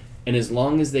company. And as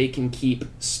long as they can keep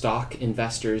stock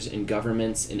investors and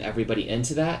governments and everybody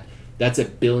into that, that's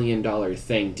 $1 billion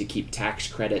thing to keep tax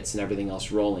credits and everything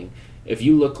else rolling. If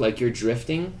you look like you're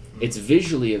drifting, it's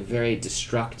visually a very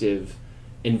destructive,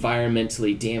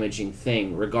 environmentally damaging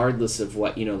thing, regardless of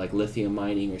what, like lithium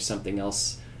mining or something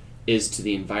else is to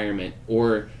the environment,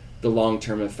 or the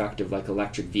long-term effect of like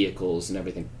electric vehicles and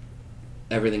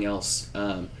everything else.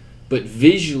 But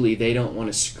visually, they don't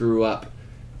want to screw up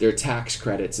their tax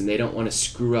credits, and they don't want to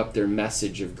screw up their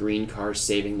message of green cars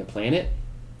saving the planet.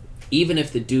 Even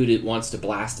if the dude wants to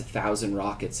blast 1,000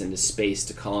 rockets into space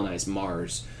to colonize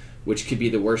Mars, which could be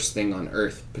the worst thing on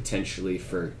Earth potentially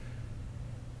for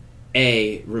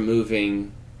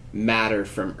removing matter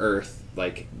from Earth,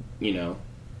 like,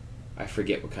 I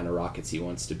forget what kind of rockets he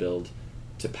wants to build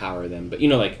to power them, but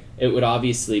it would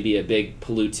obviously be a big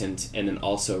pollutant, and then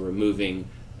also removing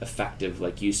effective,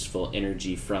 like, useful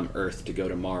energy from Earth to go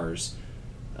to Mars.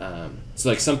 So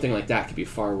like something like that could be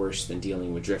far worse than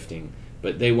dealing with drifting,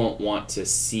 but they won't want to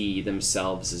see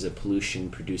themselves as a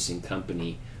pollution producing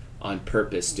company on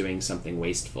purpose doing something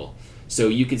wasteful. So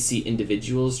you could see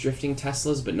individuals drifting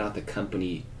Teslas, but not the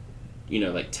company,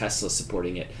 like Tesla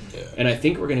supporting it. Yeah. And I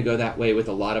think we're going to go that way with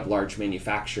a lot of large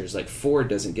manufacturers. Like Ford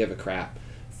doesn't give a crap.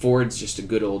 Ford's just a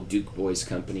good old Duke Boys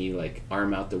company, like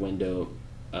arm out the window,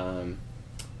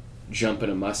 jump in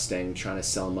a Mustang, trying to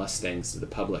sell Mustangs to the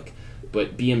public.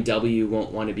 But BMW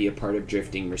won't want to be a part of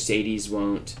drifting. Mercedes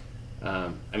won't.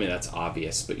 That's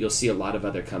obvious, but you'll see a lot of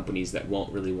other companies that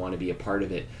won't really want to be a part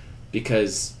of it,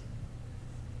 because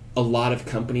a lot of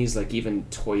companies, like even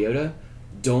Toyota,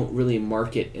 don't really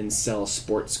market and sell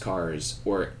sports cars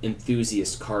or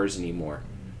enthusiast cars anymore.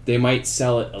 They might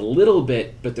sell it a little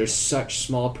bit, but there's such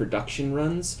small production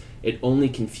runs, it only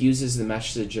confuses the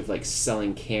message of like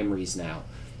selling Camrys now.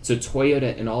 So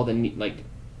Toyota and all the like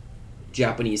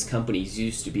Japanese companies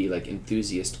used to be like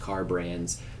enthusiast car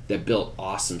brands that built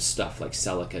awesome stuff like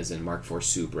Celicas and Mark IV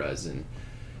Supras and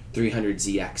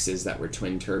 300ZXs that were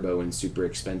twin turbo and super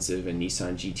expensive, and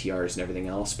Nissan GTRs and everything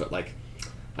else. But like,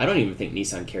 I don't even think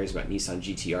Nissan cares about Nissan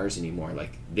GTRs anymore.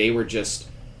 Like, they were just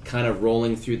kind of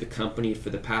rolling through the company for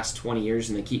the past 20 years,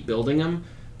 and they keep building them,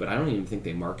 but I don't even think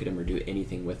they market them or do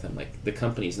anything with them. Like, the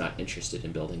company's not interested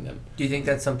in building them. Do you think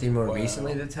that's something more Wow.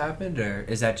 recently that's happened, or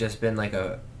is that just been like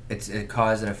it's a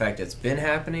cause and effect that's been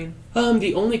happening?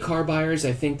 The only car buyers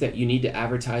I think that you need to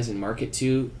advertise and market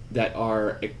to that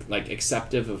are like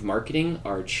acceptive of marketing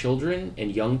are children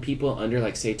and young people under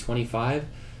like say 25.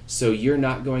 So you're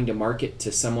not going to market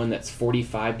to someone that's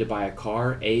 45 to buy a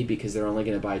car, because they're only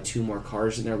going to buy 2 more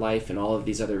cars in their life and all of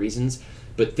these other reasons.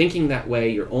 But thinking that way,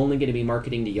 you're only going to be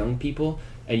marketing to young people,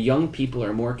 and young people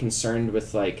are more concerned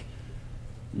with like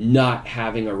not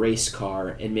having a race car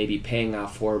and maybe paying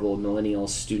off horrible millennial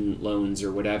student loans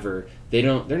or whatever. They're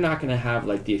not going to have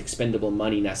like the expendable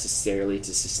money necessarily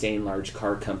to sustain large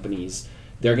car companies.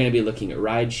 They're going to be looking at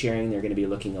ride sharing, they're going to be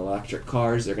looking at electric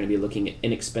cars, they're going to be looking at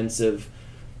inexpensive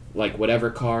like whatever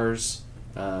cars.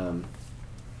 I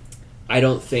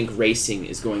don't think racing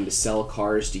is going to sell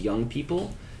cars to young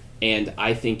people, and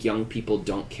I think young people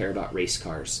don't care about race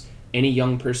cars. Any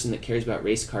young person that cares about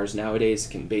race cars nowadays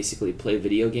can basically play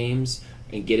video games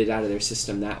and get it out of their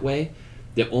system that way.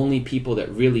 The only people that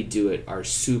really do it are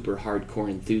super hardcore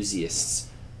enthusiasts.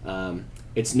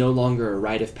 It's no longer a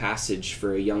rite of passage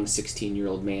for a young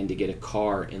 16-year-old man to get a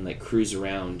car and like cruise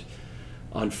around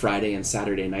on Friday and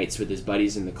Saturday nights with his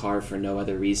buddies in the car for no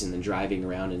other reason than driving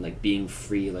around and like being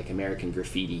free like American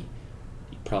Graffiti.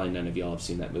 Probably none of y'all have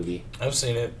seen that movie. I've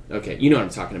seen it. Okay, you know what I'm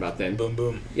talking about then. Boom,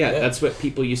 boom. Yeah, that's what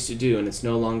people used to do, and it's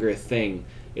no longer a thing.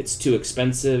 It's too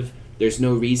expensive. There's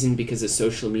no reason, because of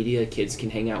social media, kids can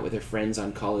hang out with their friends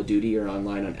on Call of Duty or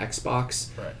online on Xbox.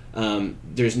 Right.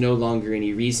 There's no longer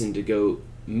any reason to go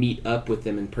meet up with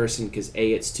them in person, because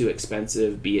A, it's too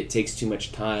expensive, B, it takes too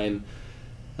much time.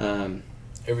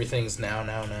 Everything's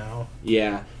now.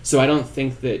 Yeah, so I don't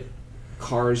think that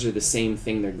cars are the same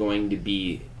thing they're going to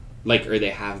be, like, or they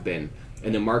have been,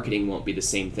 and the marketing won't be the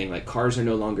same thing. Like, cars are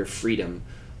no longer freedom.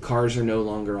 Cars are no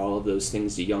longer all of those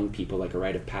things to young people, like a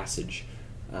rite of passage.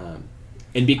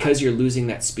 And because you're losing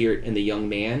that spirit in the young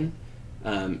man,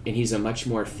 and he's a much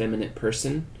more effeminate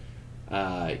person,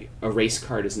 a race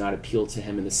car does not appeal to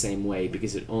him in the same way,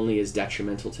 because it only is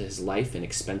detrimental to his life and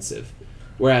expensive.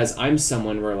 Whereas I'm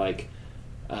someone where, like,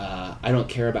 I don't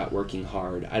care about working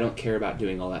hard. I don't care about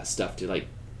doing all that stuff to, like,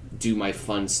 do my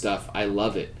fun stuff. I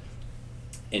love it.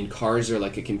 And cars are,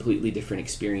 like, a completely different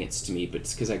experience to me, but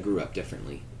it's because I grew up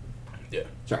differently.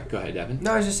 Sorry, go ahead, Devin.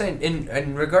 No, I was just saying,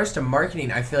 in regards to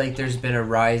marketing, I feel like there's been a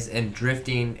rise in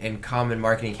drifting and common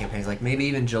marketing campaigns, like maybe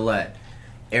even Gillette,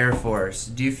 Air Force.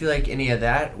 Do you feel like any of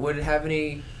that would have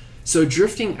any... So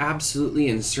drifting, absolutely,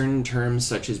 in certain terms,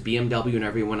 such as BMW and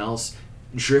everyone else,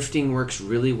 drifting works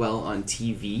really well on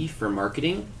TV for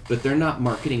marketing, but they're not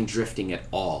marketing drifting at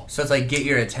all. So it's like get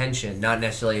your attention, not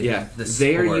necessarily the sport.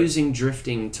 They're using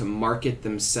drifting to market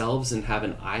themselves and have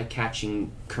an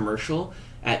eye-catching commercial.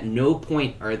 At no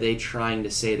point are they trying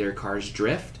to say their cars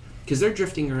drift, because they're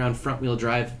drifting around front-wheel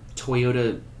drive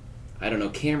Toyota,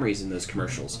 Camrys in those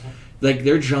commercials. Like,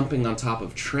 they're jumping on top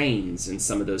of trains and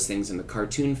some of those things in the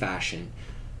cartoon fashion.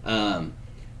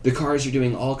 The cars are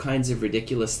doing all kinds of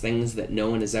ridiculous things that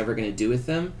no one is ever going to do with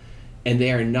them, and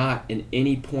they are not at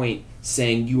any point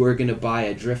saying you are going to buy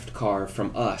a drift car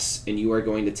from us and you are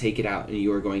going to take it out and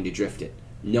you are going to drift it.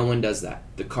 No one does that.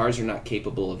 The cars are not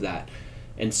capable of that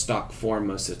in stock form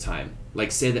most of the time.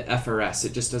 Like, say the FRS,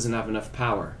 it just doesn't have enough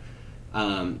power.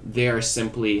 They are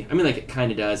simply, it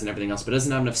kind of does and everything else, but it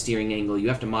doesn't have enough steering angle. You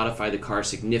have to modify the car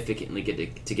significantly to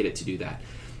get it to do that.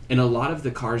 And a lot of the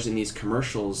cars in these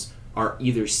commercials are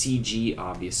either CG,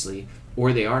 obviously,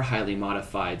 or they are highly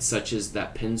modified, such as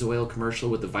that Pennzoil commercial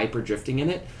with the Viper drifting in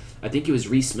it. I think it was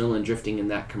Reese Millen drifting in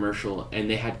that commercial, and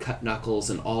they had cut knuckles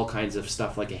and all kinds of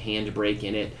stuff like a handbrake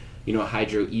in it, a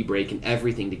hydro e-brake and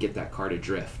everything to get that car to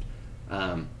drift.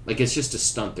 It's just a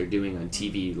stunt they're doing on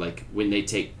TV, like when they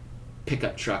take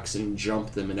pickup trucks and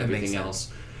jump them and everything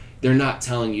else. They're not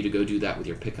telling you to go do that with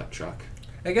your pickup truck.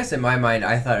 I guess in my mind,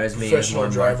 I thought it was me. Professional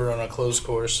driver on a closed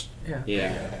course.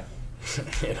 Yeah.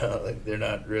 They're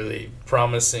not really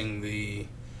promising you're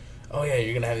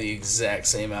going to have the exact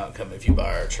same outcome if you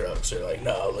buy our trucks. They're like,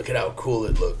 no, look at how cool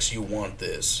it looks. You want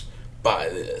this. Buy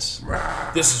this.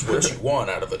 This is what you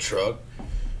want out of a truck.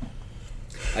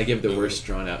 I give the worst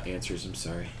drawn out answers, I'm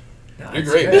sorry. No, you're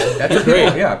great, good. man. That's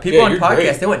great. Yeah, people on podcasts,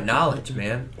 great. they want knowledge,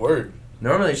 man. Word.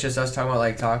 Normally it's just us talking about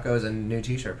like tacos and new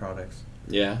t-shirt products.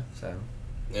 Yeah. So.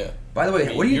 Yeah. By the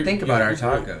way, what do you think about our great.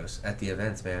 tacos at the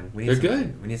events, man? They're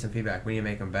good. We need some feedback. We need to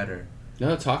make them better.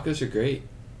 No, tacos are great.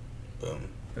 Boom.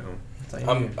 That's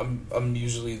all you need. I'm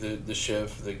usually the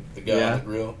chef, the guy on the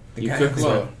grill. You cook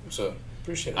well. So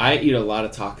appreciate it. I eat a lot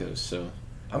of tacos, so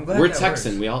I'm glad we're that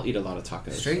Texan. works. We all eat a lot of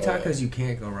tacos. Straight tacos, you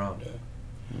can't go wrong. Yeah.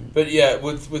 But yeah,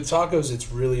 with tacos, it's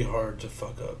really hard to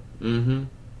fuck up. Mm-hmm.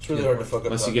 It's really hard to fuck up.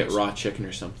 Unless tacos. you get raw chicken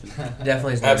or something.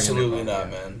 Definitely is never Absolutely gonna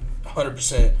not, go wrong. man.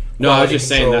 100%. No, I was just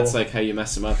saying control. that's like how you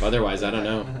mess them up. Otherwise, I don't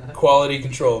know. Quality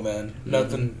control, man.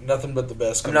 Nothing but the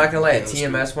best. I'm not gonna lie. At coming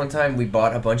from TMS one time, we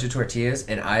bought a bunch of tortillas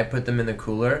and I put them in the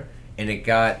cooler, and it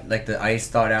got like the ice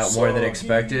thawed out more than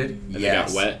expected. And they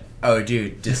got wet. Oh,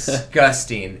 dude,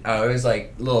 disgusting. Oh, it was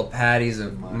like little patties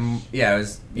of. It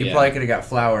was. You Yeah. probably could have got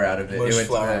flour out of it. Mush It went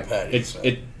flour to patties.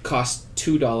 It cost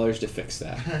 $2 to fix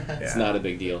that. It's Yeah. not a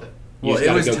big deal. You Well, just it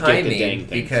gotta was go get the dang timing things.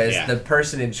 because Yeah. the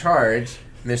person in charge,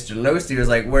 Mr. Losty, was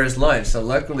like, "Where's lunch?" So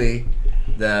luckily,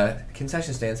 the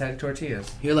concession stands had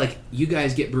tortillas. You're like, you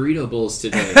guys get burrito bowls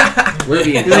today. We're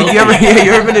being You're like, healthy.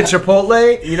 you ever been to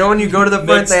Chipotle? You know when you go to the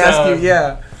front, they ask you,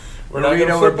 We're not burrito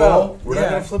gonna or flip bowl? out. We're not Yeah.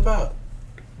 gonna flip out.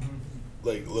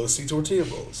 Like low-C tortilla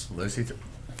bowls. Losty. We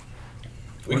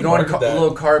We're can going market that. a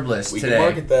little carbless We today. can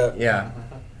market that. Yeah.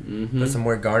 Mm-hmm. Put some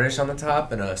more garnish on the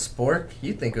top and a spork.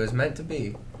 You'd think it was meant to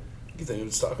be. You think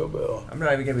it's Taco Bell? I'm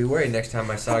not even gonna be worried next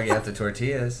time I soggy out the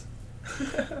tortillas.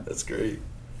 That's great.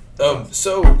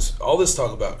 So all this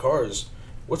talk about cars.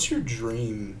 What's your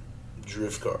dream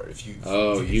drift car? If you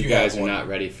You guys have are one? not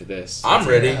ready for this. I'm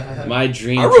ready. My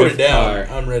dream I wrote drift it down.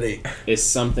 car I'm ready. is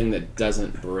something that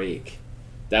doesn't break.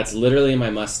 That's literally my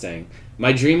Mustang.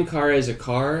 My dream car is a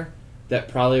car that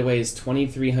probably weighs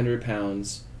 2,300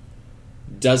 pounds,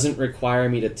 doesn't require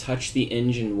me to touch the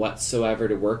engine whatsoever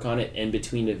to work on it in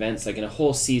between events. Like in a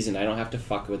whole season, I don't have to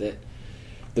fuck with it.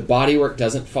 The bodywork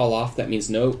doesn't fall off. That means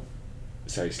no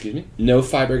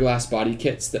fiberglass body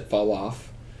kits that fall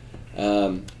off.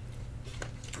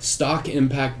 Stock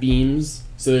impact beams,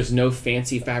 so there's no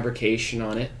fancy fabrication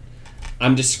on it.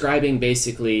 I'm describing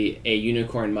basically a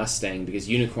unicorn Mustang because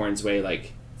unicorns weigh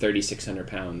like 3,600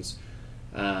 pounds.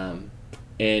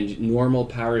 And normal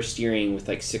power steering with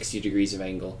like 60 degrees of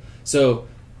angle. So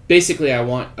basically I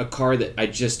want a car that I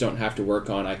just don't have to work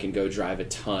on. I can go drive a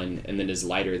ton and then is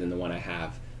lighter than the one I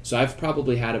have. So I've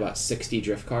probably had about 60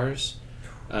 drift cars.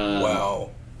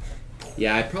 Wow.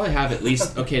 Yeah, I probably have at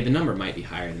least... Okay, the number might be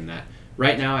higher than that.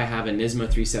 Right now I have a Nismo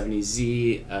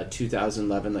 370Z, a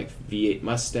 2011 like V8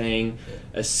 Mustang,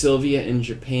 a Silvia in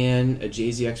Japan, a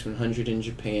JZX 100 in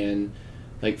Japan,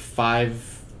 like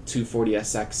 5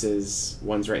 240SXs,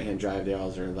 one's right-hand drive, the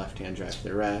others are left-hand drive for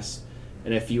the rest,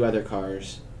 and a few other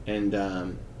cars. and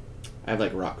I have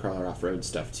like rock crawler off-road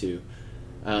stuff too.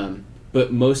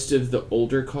 But most of the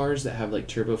older cars that have like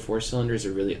turbo 4-cylinders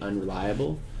are really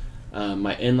unreliable.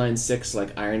 My inline 6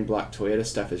 like iron block Toyota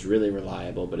stuff is really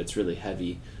reliable, but it's really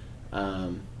heavy.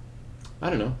 I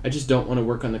don't know. I just don't want to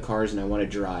work on the cars, and I want to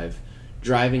drive.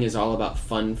 Driving is all about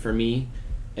fun for me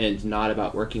and not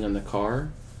about working on the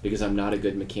car, because I'm not a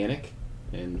good mechanic,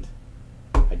 and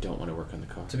I don't want to work on the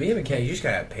car. To be a mechanic, you just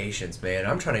gotta have patience, man.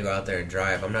 I'm trying to go out there and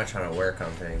drive. I'm not trying to work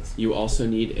on things. You also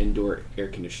need indoor air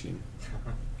conditioning.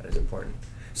 That is important.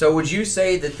 So would you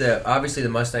say that obviously the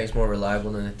Mustang's more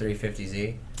reliable than the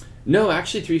 350Z? No,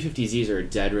 actually 350Zs are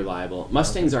dead reliable.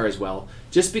 Mustangs are as well,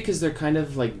 just because they're kind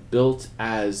of like built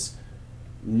as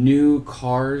new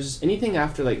cars. Anything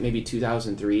after like maybe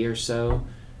 2003 or so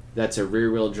that's a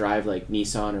rear-wheel drive like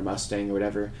Nissan or Mustang or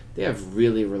whatever, they have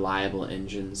really reliable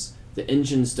engines. The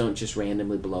engines don't just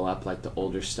randomly blow up like the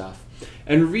older stuff.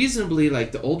 And reasonably,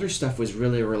 like the older stuff was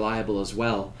really reliable as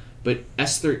well, but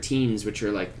S13s, which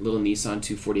are like little Nissan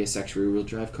 240SX rear-wheel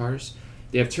drive cars,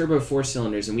 they have turbo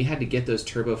 4-cylinders, and we had to get those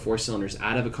turbo 4-cylinders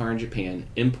out of a car in Japan,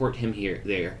 import him here,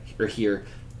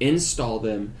 install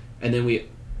them, and then we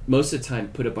most of the time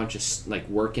put a bunch of like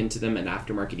work into them, an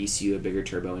aftermarket ECU, a bigger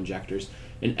turbo injectors.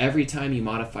 And every time you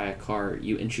modify a car,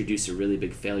 you introduce a really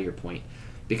big failure point,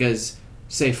 because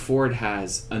say Ford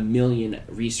has 1 million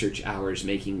research hours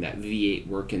making that V8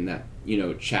 work in that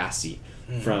chassis,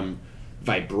 from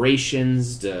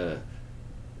vibrations to,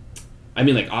 I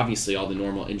mean, like obviously all the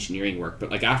normal engineering work, but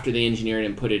like after they engineer it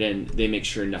and put it in, they make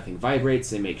sure nothing vibrates,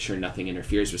 they make sure nothing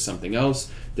interferes with something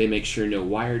else, they make sure no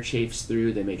wire chafes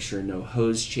through, they make sure no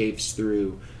hose chafes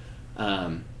through.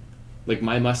 Like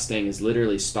my Mustang is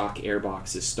literally stock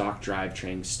airboxes, stock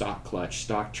drivetrain, stock clutch,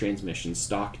 stock transmission,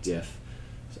 stock diff,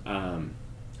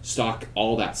 stock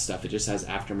all that stuff. It just has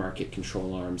aftermarket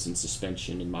control arms and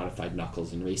suspension and modified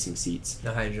knuckles and racing seats.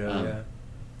 The hydro,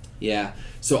 Yeah,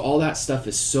 so all that stuff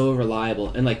is so reliable,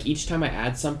 and like each time I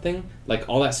add something, like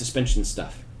all that suspension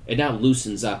stuff, it now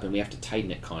loosens up and we have to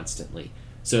tighten it constantly.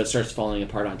 So it starts falling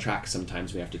apart on track.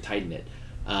 Sometimes we have to tighten it.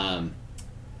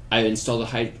 I installed a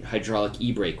hydraulic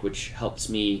e-brake, which helps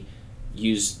me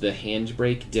use the hand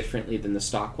brake differently than the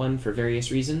stock one for various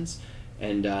reasons,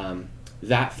 and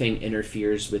that thing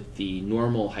interferes with the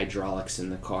normal hydraulics in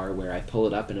the car, where I pull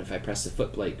it up, and if I press the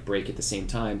foot brake at the same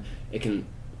time, it can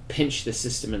pinch the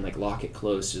system and like lock it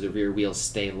closed so the rear wheels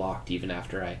stay locked even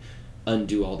after I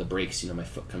undo all the brakes. My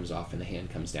foot comes off and the hand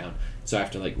comes down, so I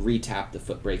have to like re-tap the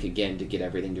foot brake again to get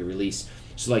everything to release.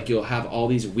 So like you'll have all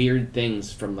these weird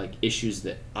things from like issues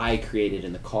that I created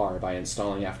in the car by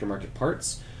installing aftermarket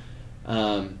parts,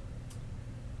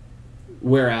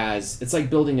 whereas it's like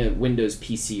building a Windows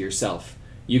PC yourself.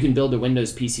 You can build a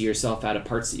Windows PC yourself out of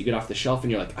parts that you get off the shelf,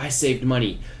 and you're like, I saved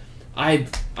money, I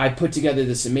put together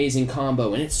this amazing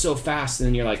combo, and it's so fast. And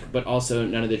then you're like, but also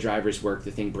none of the drivers work.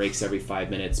 The thing breaks every 5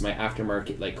 minutes. My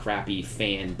aftermarket like crappy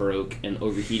fan broke and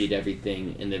overheated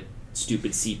everything, and the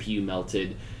stupid CPU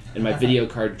melted. And my video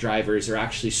card drivers are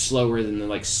actually slower than the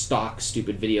like stock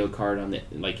stupid video card on the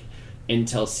like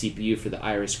Intel CPU for the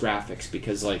Iris graphics,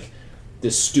 because like the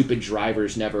stupid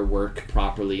drivers never work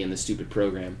properly in the stupid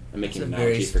program. I'm making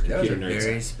analogies for computer nerds.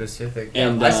 Very specific.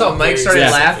 And I saw Mike started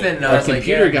laughing, and I was like,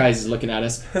 computer guys is looking at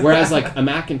us. Whereas like a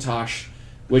Macintosh,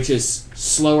 which is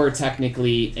slower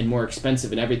technically and more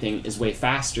expensive and everything, is way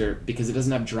faster because it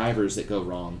doesn't have drivers that go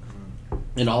wrong.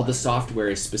 And all the software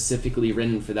is specifically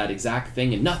written for that exact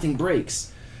thing, and nothing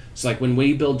breaks. So like when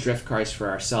we build drift cars for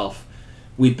ourselves,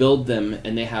 we build them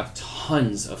and they have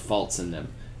tons of faults in them.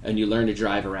 And you learn to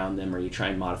drive around them, or you try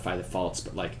and modify the faults.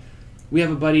 But like, we have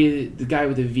a buddy, the guy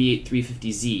with a V8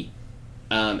 350Z,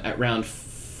 at round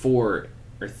 4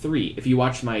 or 3. If you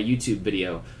watch my YouTube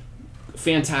video,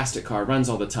 fantastic car, runs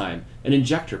all the time. An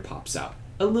injector pops out.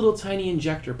 A little tiny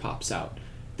injector pops out.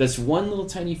 That's one little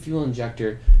tiny fuel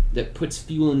injector that puts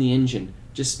fuel in the engine.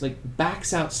 Just like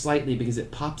backs out slightly because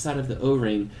it pops out of the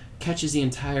O-ring, catches the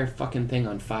entire fucking thing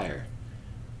on fire.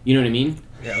 You know what I mean?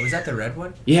 Yeah, was that the red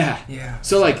one? Yeah. Yeah.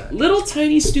 So like little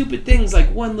tiny stupid things,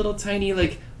 like one little tiny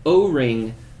like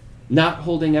O-ring not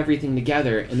holding everything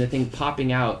together, and the thing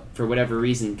popping out for whatever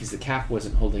reason because the cap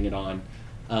wasn't holding it on,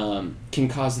 can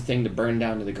cause the thing to burn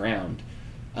down to the ground.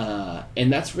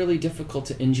 And that's really difficult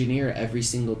to engineer every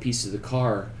single piece of the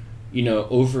car,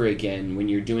 over again when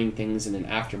you're doing things in an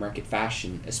aftermarket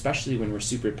fashion, especially when we're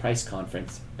super price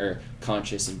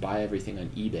conscious and buy everything on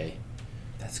eBay.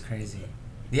 That's crazy.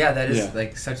 Yeah, that is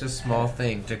like such a small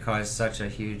thing to cause such a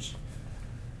huge...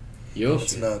 Yup.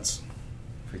 It's nuts.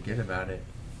 Forget about it.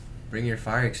 Bring your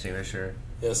fire extinguisher.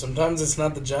 Yeah, sometimes it's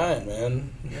not the giant,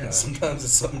 man. Yeah. Sometimes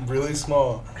it's something really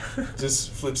small. Just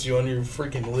flips you on your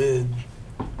freaking lid.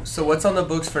 So what's on the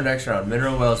books for next round?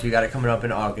 Mineral Wells, we got it coming up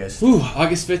in August. Ooh,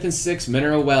 August 5th and 6th,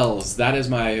 Mineral Wells. That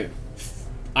is I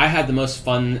had the most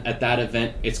fun at that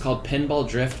event. It's called Pinball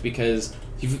Drift because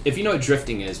if you know what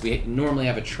drifting is, we normally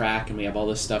have a track and we have all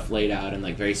this stuff laid out and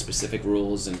like very specific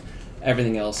rules and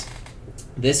everything else.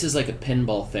 This is like a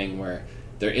pinball thing where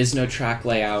there is no track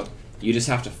layout. You just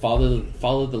have to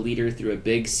follow the leader through a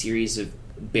big series of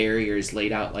barriers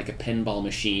laid out like a pinball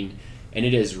machine, and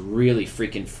it is really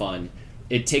freaking fun.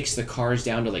 It takes the cars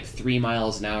down to like 3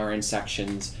 miles an hour in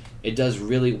sections. It does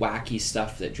really wacky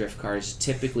stuff that drift cars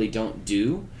typically don't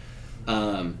do,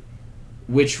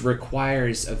 which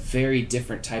requires a very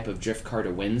different type of drift car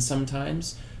to win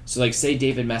sometimes. So like say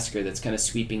David Mesker, that's kind of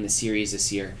sweeping the series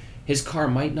this year, his car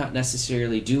might not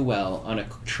necessarily do well on a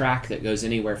track that goes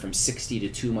anywhere from 60 to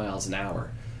 2 miles an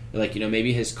hour. Like,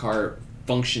 maybe his car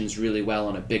functions really well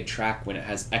on a big track when it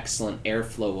has excellent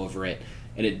airflow over it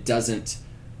and it doesn't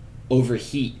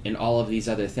overheat and all of these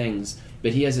other things.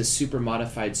 But he has a super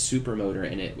modified supermotor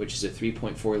in it, which is a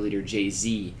 3.4 liter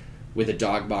JZ with a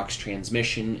dog box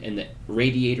transmission, and the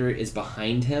radiator is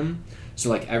behind him. So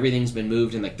like everything's been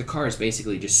moved and like the car is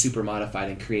basically just super modified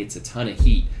and creates a ton of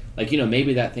heat. Like,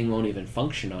 maybe that thing won't even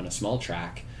function on a small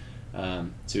track. So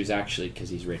he's actually, because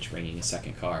he's rich, bringing a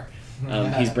second car.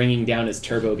 He's bringing down his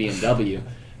turbo BMW.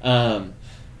 Much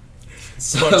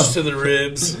to the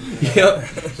ribs.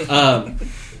 Yep.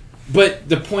 But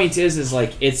the point is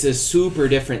like, it's a super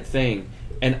different thing.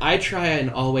 And I try and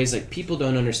always, like, people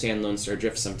don't understand Lone Star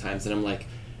Drift sometimes. And I'm like,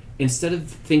 instead of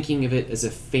thinking of it as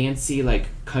a fancy, like,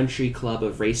 country club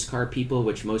of race car people,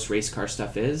 which most race car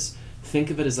stuff is,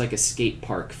 think of it as like a skate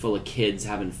park full of kids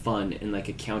having fun in like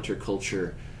a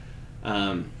counterculture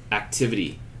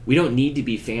activity. We don't need to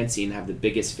be fancy and have the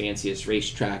biggest, fanciest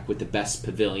racetrack with the best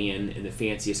pavilion and the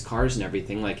fanciest cars and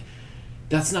everything. Like,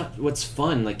 that's not what's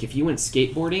fun. Like, if you went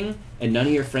skateboarding and none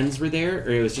of your friends were there, or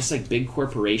it was just like big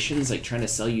corporations like trying to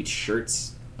sell you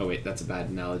shirts. Oh wait, that's a bad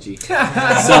analogy.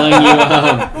 selling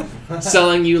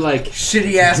you like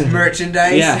shitty ass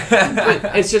merchandise. Yeah,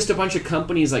 but it's just a bunch of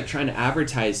companies like trying to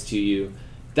advertise to you.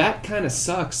 That kind of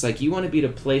sucks. Like, you want to be at a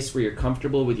place where you're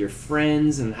comfortable with your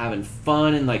friends and having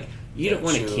fun, and like you don't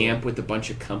want to camp with a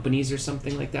bunch of companies or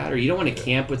something like that, or you don't want to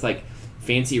camp with like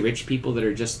fancy rich people that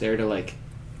are just there to like.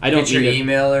 I don't get your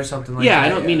email or something like that. Yeah, I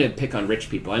don't mean to pick on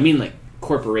rich people. I mean like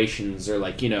corporations or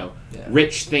like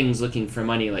rich things looking for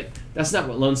money. Like, that's not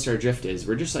what Lone Star Drift is.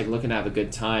 We're just like looking to have a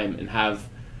good time and have.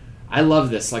 I love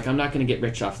this. Like, I'm not going to get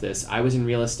rich off this. I was in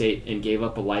real estate and gave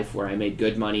up a life where I made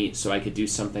good money so I could do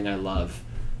something I love,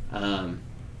 and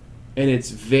it's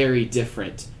very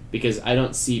different because I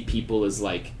don't see people as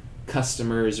like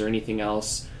customers or anything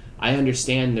else. I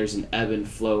understand there's an ebb and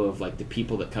flow of like the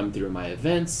people that come through my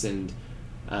events and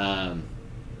the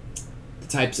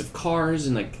types of cars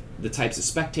and like the types of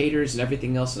spectators and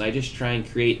everything else, and I just try and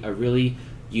create a really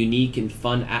unique and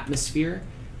fun atmosphere.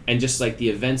 And just like the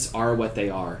events are what they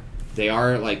are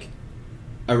like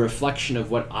a reflection of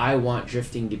what I want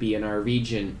drifting to be in our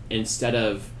region, instead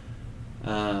of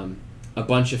a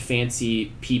bunch of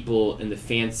fancy people in the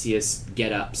fanciest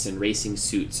get-ups and racing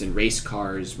suits and race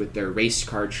cars with their race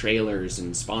car trailers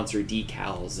and sponsor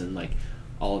decals and like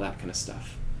all that kind of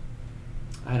stuff.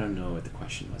 I don't know what the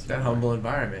question was. That humble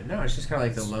environment. No, it's just kind of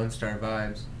like the Lone Star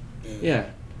vibes. Yeah.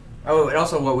 Oh, and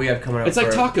also what we have coming up. It's like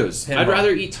tacos. Pinball. I'd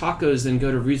rather eat tacos than go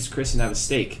to Ruth's Chris and have a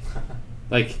steak.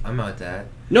 Like, I'm not that.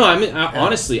 No, I mean,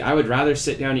 honestly, I would rather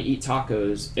sit down and eat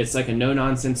tacos. It's like a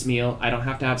no-nonsense meal. I don't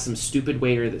have to have some stupid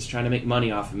waiter that's trying to make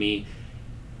money off of me.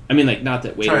 I mean, like, not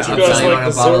that waiters are guys selling like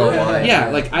a the bottle of syrup? wine. Yeah,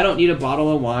 like, I don't need a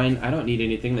bottle of wine. I don't need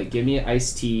anything. Like, give me an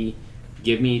iced tea.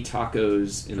 Give me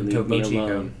tacos and leave me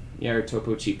alone. Yeah, or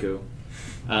Topo Chico.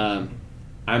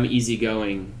 I'm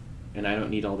easygoing, and I don't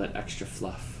need all that extra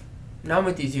fluff. No, I'm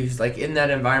with you too. 'Cause, like, in that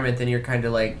environment, then you're kind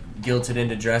of like guilted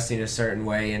into dressing a certain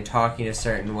way and talking a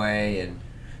certain way and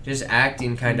just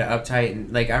acting kind of uptight.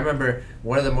 And like, I remember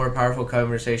one of the more powerful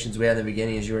conversations we had in the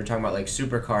beginning is you were talking about like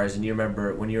supercars, and you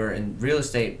remember when you were in real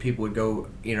estate, people would go,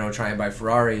 try and buy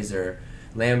Ferraris or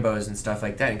Lambos and stuff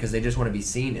like that because they just want to be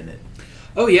seen in it.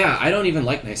 Oh yeah, I don't even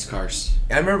like nice cars.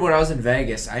 I remember when I was in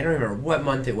Vegas, I don't remember what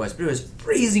month it was, but it was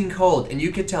freezing cold, and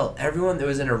you could tell everyone that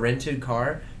was in a rented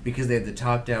car because they had the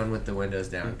top down with the windows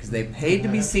down, because they paid to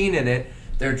be seen in it.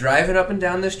 They're driving up and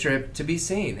down the strip to be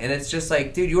seen, and it's just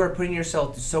like, dude, you are putting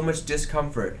yourself through so much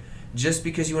discomfort just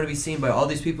because you want to be seen by all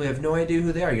these people. You have no idea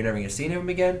who they are. You're never going to see them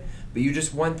again, but you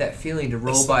just want that feeling to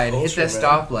roll by and hit that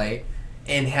stoplight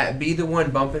and be the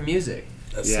one bumping music.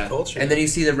 That's Yeah. the culture. And then you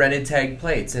see the rented tag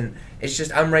plates, and it's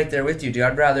just, I'm right there with you, dude.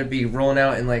 I'd rather be rolling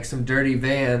out in like some dirty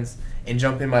vans and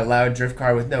jump in my loud drift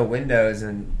car with no windows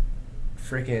and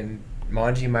freaking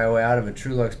mangy my way out of a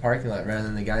Trulux parking lot rather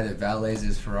than the guy that valets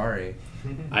his Ferrari.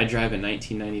 I drive a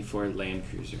 1994 Land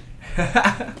Cruiser.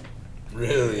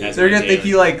 Really? As They're my gonna think daily.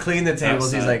 you like clean the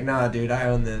tables. He's Outside. like, nah, dude, I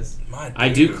own this. My I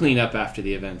do dude. clean up after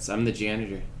the events. I'm the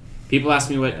janitor. People ask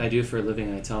me what I do for a living,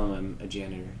 and I tell them I'm a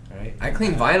janitor. Right? I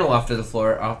clean vinyl off to the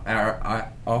floor,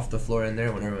 off the floor in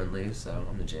there when everyone leaves. So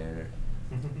I'm the janitor.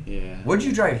 Yeah. What'd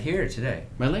you drive here today?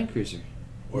 My Land Cruiser.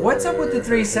 What's up with the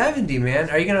 370, man?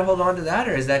 Are you gonna hold on to that,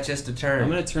 or is that just a turn? I'm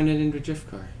gonna turn it into a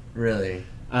drift car. Really?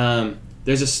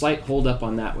 There's a slight hold up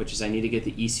on that, which is I need to get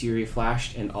the ECU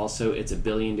reflashed, and also it's 1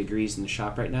 billion degrees in the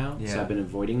shop right now, so Yeah. I've been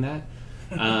avoiding that.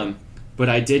 But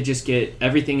I did just get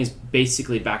everything is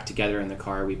basically back together in the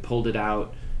car. We pulled it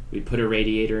out, we put a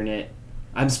radiator in it.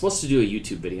 I'm supposed to do a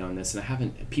YouTube video on this, and I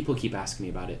haven't. People keep asking me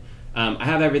about it. I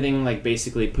have everything like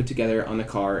basically put together on the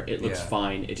car. It looks Yeah.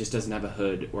 fine. It just doesn't have a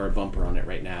hood or a bumper on it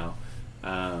right now.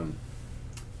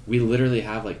 We literally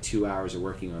have like 2 hours of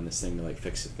working on this thing to like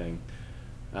fix the thing.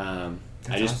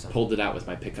 I just awesome. pulled it out with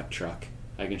my pickup truck.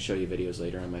 I can show you videos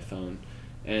later on my phone.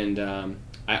 And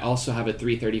I also have a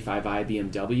 335i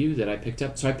BMW that I picked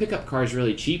up. So I pick up cars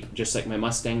really cheap, just like my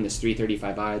Mustang, this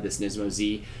 335i, this Nismo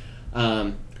Z.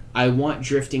 I want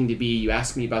drifting to be, you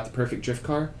asked me about the perfect drift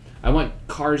car. I want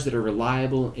cars that are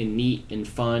reliable and neat and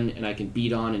fun and I can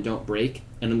beat on and don't break.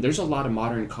 And there's a lot of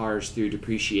modern cars through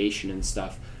depreciation and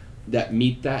stuff that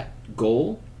meet that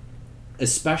goal,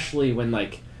 especially when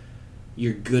like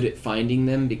you're good at finding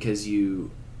them because you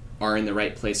are in the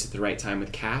right place at the right time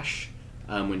with cash.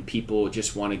 When people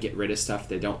just want to get rid of stuff,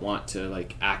 they don't want to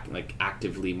like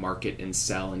actively market and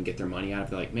sell and get their money out of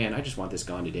it. They're like, man, I just want this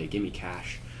gone today. Give me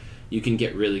cash. You can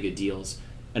get really good deals.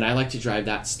 And I like to drive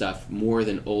that stuff more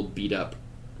than old beat up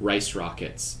Rice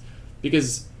Rockets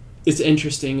because it's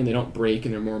interesting and they don't break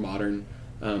and they're more modern.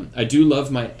 I do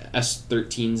love my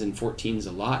S13s and 14s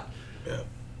a lot. Yeah.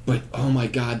 But oh my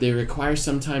god, they require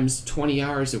sometimes 20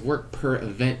 hours of work per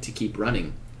event to keep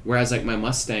running. Whereas like my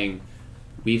Mustang,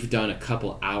 we've done a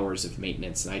couple hours of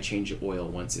maintenance and I change the oil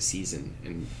once a season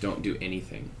and don't do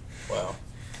anything. Wow.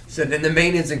 So then the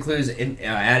maintenance includes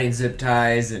adding zip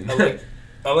ties and.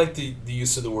 I like the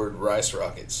use of the word rice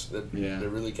rockets. That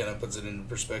really kind of puts it into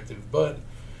perspective. But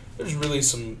there's really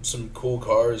some cool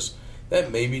cars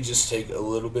that maybe just take a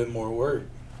little bit more work.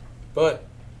 But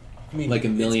I mean, like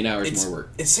 1 million hours more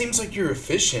work. It seems like you're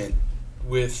efficient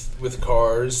with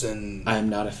cars and. I am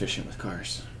not efficient with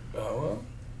cars. Oh well.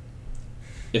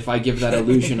 If I give that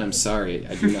illusion, I'm sorry.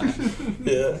 I do not.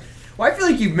 Yeah. Well, I feel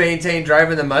like you've maintained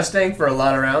driving the Mustang for a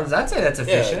lot of rounds. I'd say that's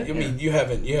efficient. Yeah, I mean, you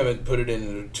haven't put it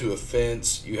into a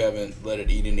fence. You haven't let it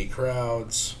eat any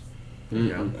crowds.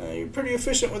 You're pretty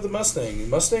efficient with the Mustang.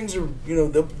 Mustangs are,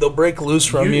 they'll break loose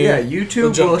from you. Yeah, They'll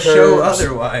YouTube jump will show curves.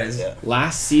 otherwise. Yeah.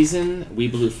 Last season, we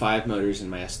blew 5 motors in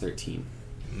my S13.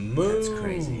 That's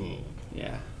crazy.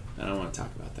 Yeah, I don't want to talk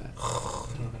about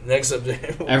that. Next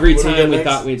subject. Every What do time we got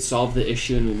thought next? we'd solved the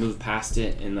issue and we moved past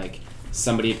it, and like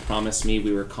somebody had promised me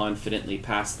we were confidently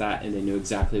past that, and they knew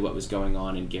exactly what was going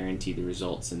on and guaranteed the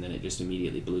results, and then it just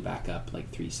immediately blew back up like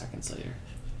 3 seconds later.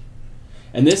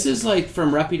 And this is like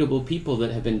from reputable people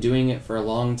that have been doing it for a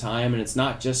long time, and it's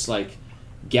not just like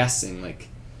guessing. Like,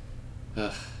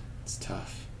 it's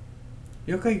tough.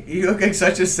 You look like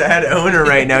such a sad owner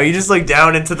right now. You just look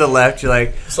down and to the left. You're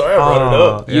like, Sorry I brought it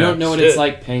up. You don't know what Shit. it's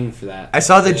like paying for that. I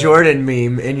saw the Jordan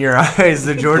meme in your eyes.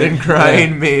 The Jordan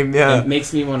crying meme. Yeah. It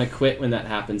makes me want to quit when that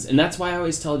happens. And that's why I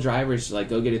always tell drivers to like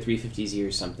go get a 350Z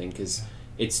or something, because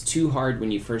it's too hard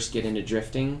when you first get into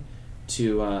drifting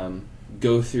to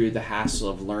go through the hassle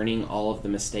of learning all of the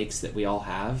mistakes that we all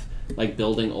have, like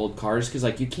building old cars, because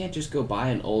like you can't just go buy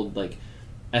an old like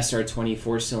SR20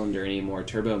 4-cylinder anymore,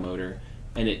 turbo motor,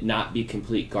 and it not be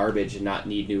complete garbage and not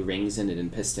need new rings in it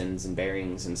and pistons and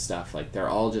bearings and stuff. Like, they're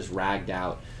all just ragged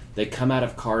out. They come out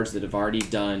of cars that have already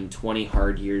done 20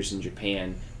 hard years in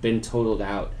Japan, been totaled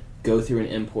out, go through an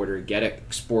importer, get it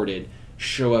exported,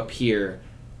 show up here,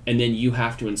 and then you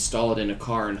have to install it in a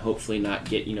car and hopefully not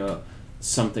get,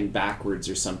 something backwards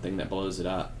or something that blows it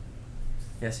up.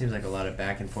 Yeah, it seems like a lot of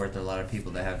back and forth and a lot of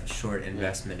people that have short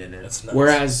investment in it. That's nuts.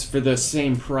 Whereas for the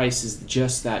same price as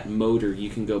just that motor, you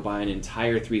can go buy an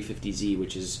entire 350Z,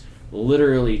 which is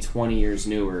literally 20 years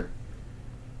newer,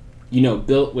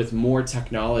 built with more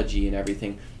technology and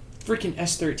everything. Freaking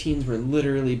S13s were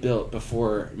literally built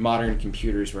before modern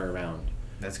computers were around.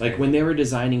 That's like crazy. when they were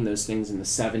designing those things in the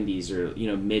 70s or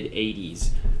mid 80s,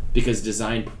 because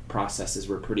design processes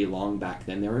were pretty long back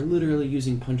then, they were literally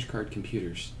using punch card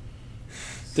computers.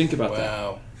 Think about that.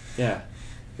 Wow. Yeah.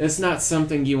 That's not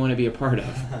something you want to be a part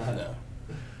of. No.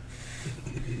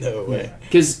 No way.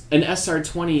 Because an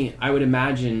SR20, I would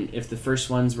imagine if the first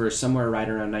ones were somewhere right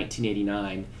around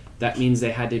 1989, that means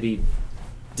they had to be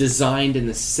designed in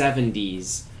the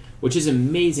 70s, which is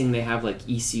amazing they have like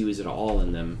ECUs at all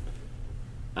in them.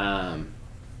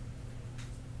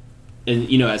 And,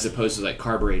 you know, as opposed to like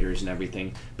carburetors and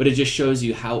everything. But it just shows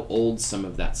you how old some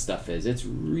of that stuff is. It's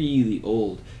really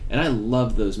old. And I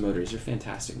love those motors. They're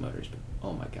fantastic motors, but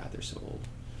oh my god, they're so old.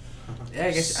 Yeah,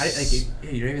 I guess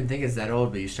you don't even think it's that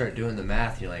old, but you start doing the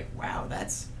math, and you're like, wow,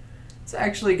 it's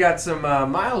actually got some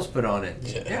miles put on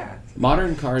it. Yeah.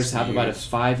 Modern cars have about a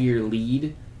 5-year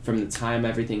lead from the time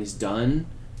everything's done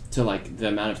to like the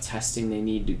amount of testing they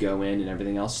need to go in and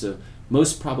everything else. So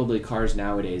most probably cars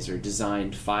nowadays are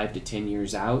designed 5 to 10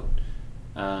 years out,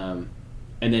 and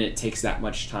then it takes that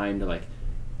much time to like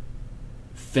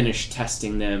finish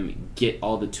testing them, get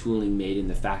all the tooling made in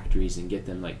the factories, and get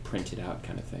them like printed out,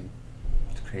 kind of thing.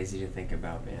 It's crazy to think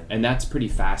about, man. And that's pretty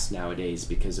fast nowadays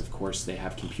because, of course, they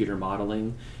have computer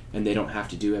modeling and they don't have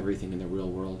to do everything in the real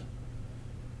world.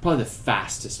 Probably the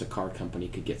fastest a car company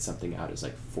could get something out is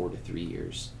like 4 to 3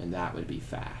 years, and that would be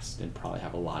fast and probably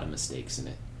have a lot of mistakes in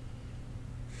it.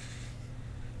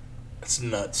 That's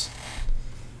nuts.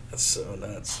 That's so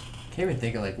nuts. Can't even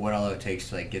think of like what all it takes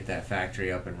to like get that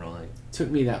factory up and rolling. Took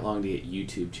me that long to get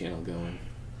YouTube channel going.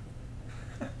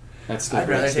 That's still I'd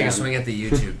rather breaks take a down. swing at the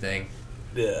YouTube thing.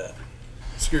 Yeah.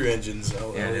 Screw engines.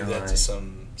 I'll Yeah, leave no, that to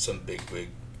some big wig.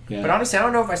 Yeah. But honestly, I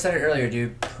don't know if I said it earlier,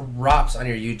 dude. Props on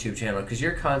your YouTube channel because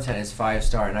your content is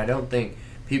 5-star, and I don't think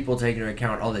people take into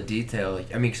account all the detail.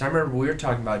 Like, I mean, because I remember we were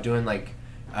talking about doing like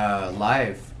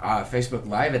Facebook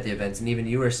Live at the events, and even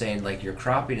you were saying like your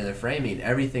cropping and the framing,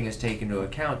 everything is taken into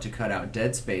account to cut out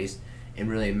dead space and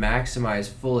really maximize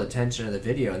full attention of the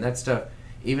video. And that stuff,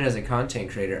 even as a content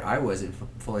creator, I wasn't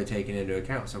fully taken into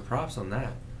account. So props on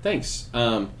that. Thanks.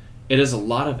 It is a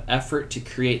lot of effort to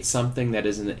create something that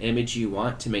is in the image you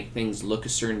want to make things look a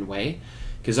certain way.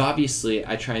 Because obviously,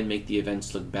 I try and make the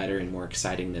events look better and more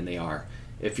exciting than they are.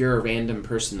 If you're a random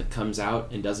person that comes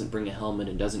out and doesn't bring a helmet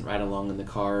and doesn't ride along in the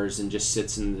cars and just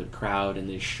sits in the crowd and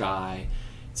is shy,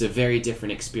 it's a very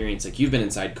different experience. Like, you've been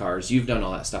inside cars, you've done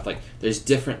all that stuff. Like, there's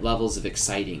different levels of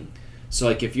exciting. So,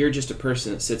 like, if you're just a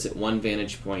person that sits at one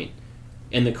vantage point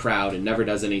in the crowd and never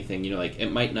does anything, you know, like,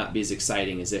 it might not be as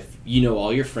exciting as if you know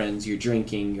all your friends, you're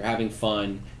drinking, you're having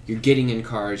fun, you're getting in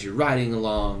cars, you're riding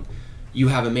along, you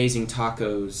have amazing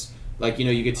tacos, like, you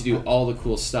know, you get to do all the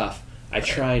cool stuff. I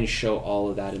try and show all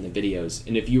of that in the videos.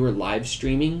 And if you were live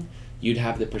streaming, you'd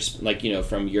have the, like, you know,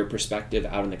 from your perspective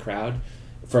out in the crowd,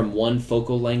 from one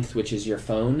focal length, which is your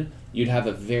phone, you'd have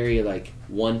a very, like,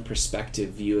 one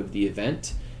perspective view of the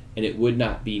event, and it would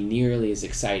not be nearly as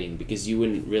exciting because you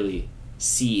wouldn't really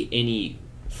see any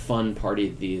fun part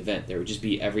of the event. There would just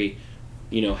be every,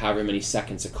 you know, however many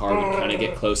seconds a car would kind of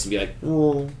get close and be like,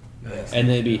 Nice. and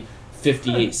then it'd be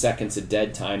 58 seconds of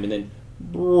dead time, and then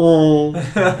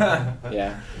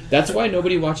yeah. That's why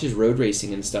nobody watches road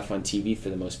racing and stuff on TV for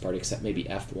the most part, except maybe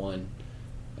F1.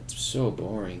 It's so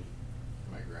boring.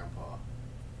 My grandpa.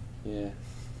 Yeah.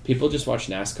 People just watch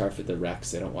NASCAR for the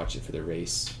wrecks. They don't watch it for the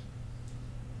race.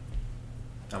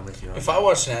 I'm with you on If that. I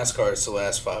watch NASCAR, it's the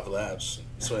last 5 laps.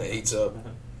 That's when it heats up.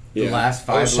 The last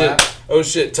Oh 5 shit! laps? Oh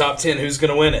shit! Top 10. Who's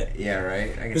gonna win it? Yeah,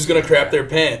 right? I can Who's see gonna that. crap their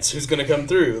pants? Who's gonna come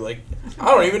through? Like, I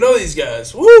don't even know these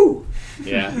guys. Woo!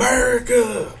 Yeah.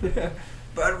 America!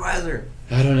 Budweiser.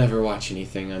 I don't ever watch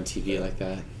anything on TV like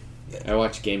that. I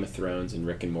watch Game of Thrones and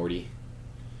Rick and Morty.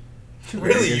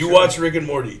 Really? You watch Rick and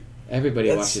Morty? Everybody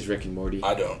That's- watches Rick and Morty.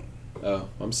 I don't. Oh,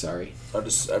 I'm sorry. I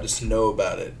just know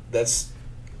about it. That's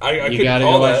I You couldn't gotta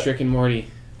call go watch that. Rick and Morty.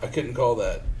 I couldn't call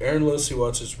that. Aaron Lucy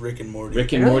watches Rick and Morty.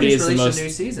 Rick I and know Morty they is just the released most... a new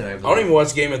season, I I don't even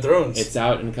watch Game of Thrones. It's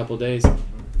out in a couple days.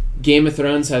 Game of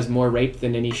Thrones has more rape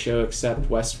than any show except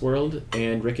Westworld,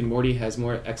 and Rick and Morty has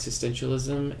more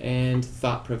existentialism and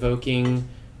thought-provoking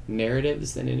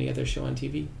narratives than any other show on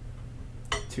TV.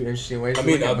 Two interesting ways I to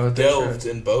mean, look at I've both those delved shows.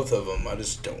 in both of them. I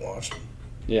just don't watch them.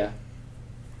 Yeah.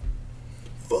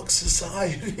 Fuck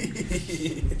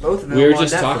society. Both of them We were on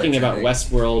just Netflix, talking I about think.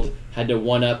 Westworld had to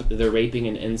one-up the raping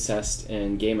and incest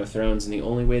in Game of Thrones, and the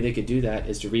only way they could do that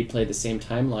is to replay the same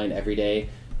timeline every day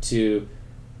to...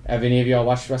 Have any of y'all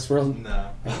watched Westworld? No.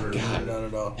 Oh, God. Not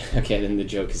at all. Okay, then the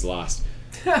joke is lost.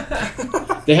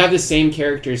 They have the same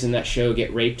characters in that show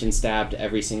get raped and stabbed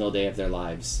every single day of their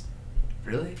lives.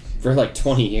 Really? For like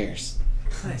 20 years.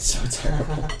 Nice. So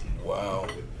terrible. Wow.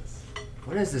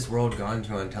 What has this world gone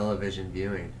to on television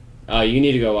viewing? You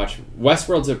need to go watch.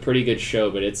 Westworld's a pretty good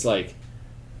show, but it's like,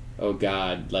 oh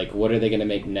god, like what are they gonna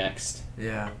make next?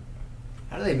 Yeah.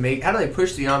 How do they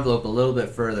push the envelope a little bit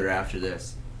further after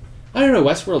this? I don't know.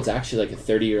 Westworld's actually like a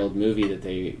 30-year-old movie that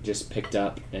they just picked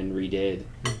up and redid.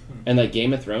 And like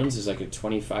Game of Thrones is like a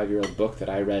 25-year-old book that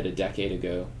I read a decade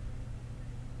ago.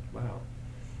 Wow.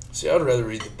 See, I'd rather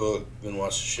read the book than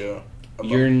watch the show.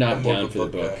 You're not I'm more down of a for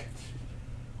the book. guy.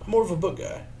 I'm more of a book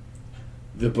guy.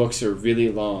 The books are really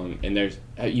long, and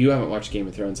you haven't watched Game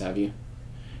of Thrones, have you?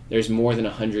 There's more than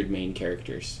 100 main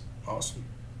characters. Awesome.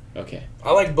 Okay.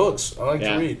 I like books. I like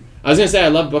to read. I was going to say I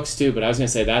love books too, but I was going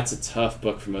to say that's a tough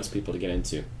book for most people to get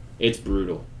into. It's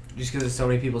brutal. Just because of so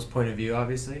many people's point of view,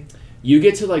 obviously? You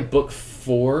get to like book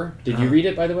 4. Did you read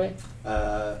it, by the way?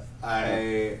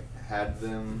 I had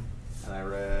them, and I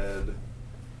read...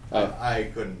 I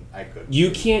couldn't.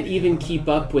 You can't even keep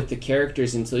up with the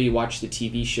characters until you watch the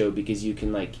TV show because you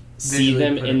can like see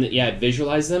them and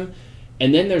visualize them.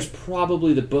 And then there's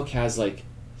probably the book has like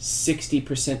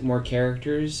 60% more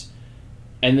characters,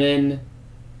 and then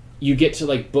you get to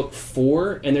like book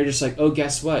 4 and they're just like, oh,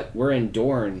 guess what, we're in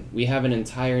Dorne, we have an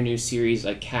entire new series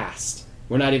like cast,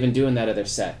 we're not even doing that other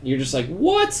set. You're just like,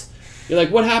 what? You're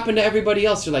like, what happened to everybody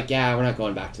else? You're like, yeah, we're not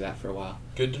going back to that for a while.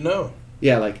 Good to know.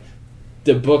 Yeah, like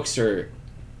the books are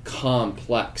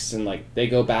complex and like they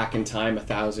go back in time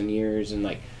 1,000 years, and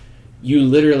like you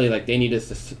literally like they need a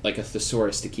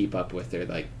thesaurus to keep up with.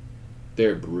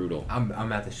 They're brutal.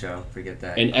 I'm at the show. Forget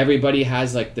that. And everybody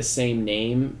has like the same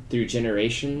name through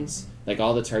generations, like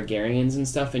all the Targaryens and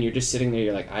stuff. And you're just sitting there.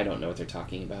 You're like, I don't know what they're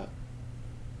talking about.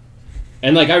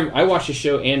 And like I watched the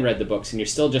show and read the books, and you're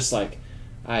still just like,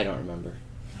 I don't remember.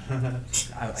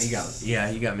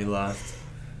 You got me lost.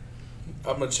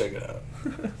 I'm gonna check it out.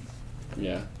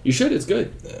 Yeah, you should. It's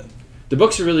good. Yeah. The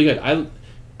books are really good.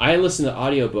 I listen to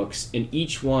audiobooks, and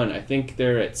each one, I think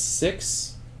they're at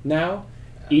 6 now.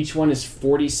 Each one is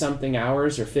 40-something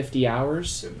hours or 50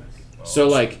 hours. Goodness. So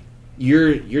like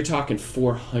you're talking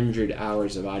 400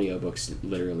 hours of audiobooks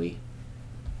literally.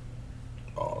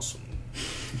 Awesome.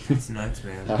 It's nuts,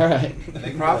 man. All right. I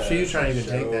think Props for you trying to even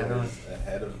show take that on. is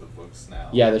ahead of the books now.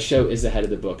 Yeah, the show is ahead of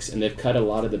the books, and they've cut a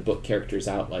lot of the book characters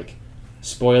out. Like,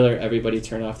 spoiler, everybody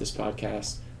turn off this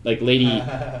podcast. Like Lady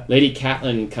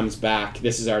Catelyn comes back.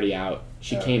 This is already out.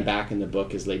 She came back in the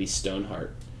book as Lady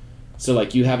Stoneheart. So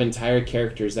like you have entire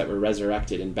characters that were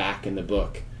resurrected and back in the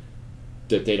book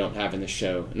that they don't have in the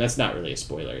show. And that's not really a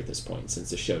spoiler at this point since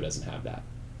the show doesn't have that.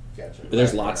 Gotcha. But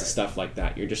there's lots of stuff like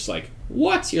that. You're just like,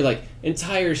 what? You're like,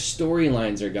 entire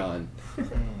storylines are gone.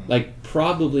 Like,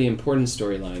 probably important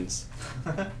storylines.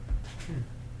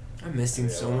 I'm missing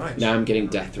so much. Now I'm getting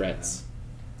death threats.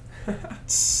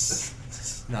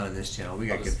 Not on this channel. We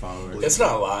got good followers. It's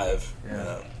not live.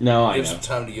 Yeah. No, I You have know. some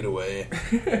time to get away.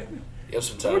 You have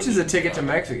some time. How much is a ticket to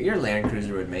Mexico? Your Land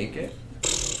Cruiser would make it.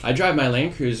 I drive my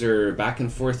Land Cruiser back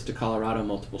and forth to Colorado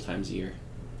multiple times a year.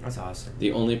 That's awesome.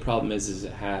 The only problem is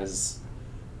it has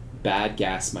bad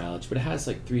gas mileage, but it has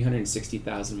like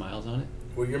 360,000 miles on it.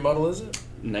 What year model is it?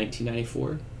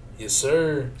 1994. Yes,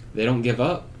 sir. They don't give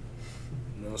up.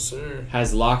 No, sir.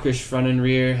 Has lockers front and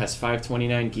rear, has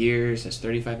 529 gears, has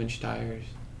 35-inch tires.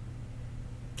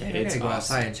 Dang, I It's gotta go awesome.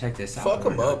 outside and check this out. Fuck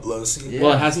them up, Losi. Yeah,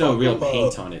 Well, it has no fuck real 'em up.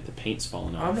 paint on it. The paint's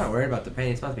falling Oh, off. I'm not worried about the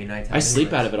paint. It's supposed to be nighttime. I sleep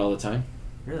anyways. out of it all the time.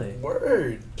 Really?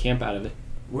 Word. Camp out of it.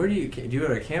 Where do you go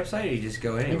to a campsite, or do you just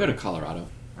go I anywhere? go to Colorado.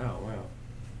 Oh wow.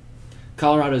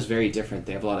 Colorado is very different.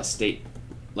 They have a lot of state,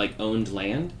 like, owned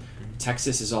land.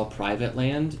 Texas is all private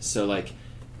land. So, like,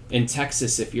 in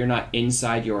Texas, if you're not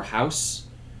inside your house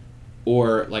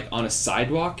or, like, on a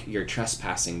sidewalk, you're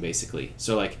trespassing, basically.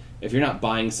 So, like, if you're not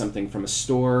buying something from a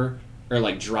store or,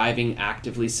 like, driving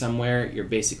actively somewhere, you're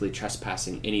basically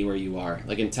trespassing anywhere you are.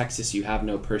 Like, in Texas, you have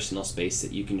no personal space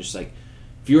that you can just, like,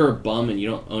 if you're a bum and you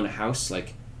don't own a house,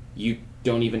 like, you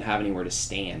don't even have anywhere to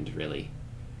stand, really.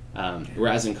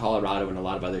 Whereas in Colorado and a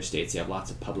lot of other states, you have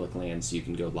lots of public land, so you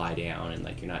can go lie down and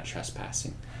like you're not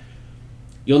trespassing.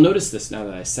 You'll notice this now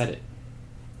that I said it.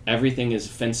 Everything is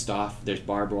fenced off. There's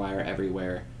barbed wire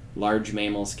everywhere. Large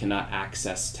mammals cannot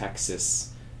access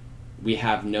Texas. We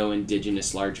have no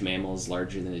indigenous large mammals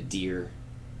larger than a deer.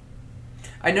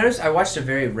 I noticed. I watched a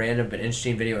very random but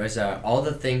interesting video. It was all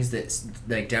the things that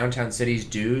like downtown cities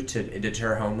do to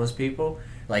deter homeless people,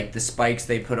 like the spikes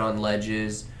they put on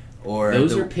ledges, or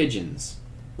Those are pigeons.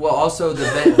 Well, also the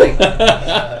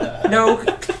no.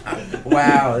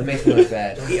 Wow, that makes me look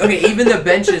bad. Okay, even the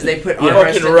benches they put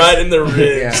armrests. Fucking right in the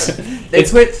ribs. Yeah. They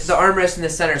put the armrest in the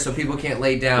center so people can't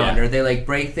lay down, Yeah. or they like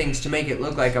break things to make it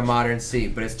look like a modern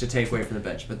seat, but it's to take away from the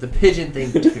bench. But the pigeon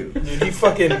thing too. Dude, you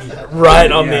fucking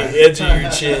right on Yeah. the edge of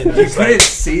your chin. You couldn't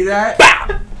see that.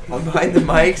 I'm behind the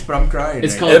mics, but I'm crying.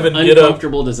 It's right called Evan, get up.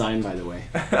 uncomfortable design, by the way.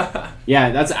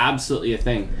 Yeah, that's absolutely a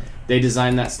thing. They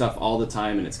design that stuff all the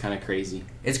time, and it's kind of crazy.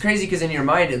 It's crazy because in your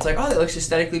mind, it's like, oh, that looks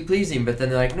aesthetically pleasing. But then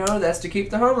they're like, no, that's to keep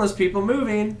the homeless people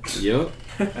moving. Yep.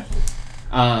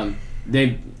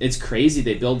 It's crazy.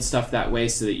 They build stuff that way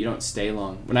so that you don't stay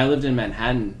long. When I lived in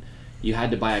Manhattan, you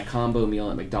had to buy a combo meal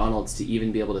at McDonald's to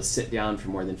even be able to sit down for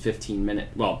more than 15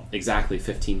 minutes. Well, exactly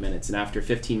 15 minutes. And after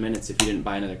 15 minutes, if you didn't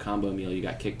buy another combo meal, you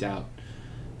got kicked out.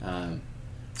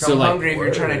 So hungry if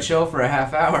you're trying to chill for a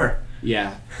half hour.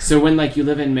 Yeah. So when you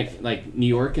live in New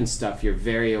York and stuff, you're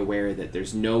very aware that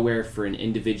there's nowhere for an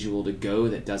individual to go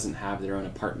that doesn't have their own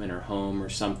apartment or home or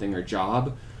something or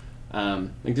job.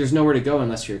 There's nowhere to go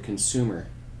unless you're a consumer.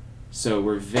 So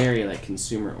we're very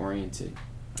consumer oriented.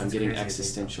 I'm getting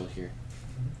existential here.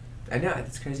 I know,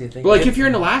 it's crazy to think. But if you're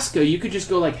in Alaska, you could just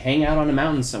go hang out on a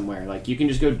mountain somewhere. You can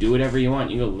just go do whatever you want.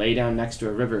 You can go lay down next to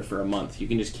a river for a month. You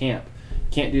can just camp.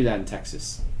 Can't do that in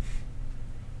Texas.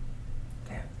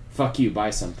 Damn. Fuck you, buy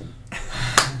something.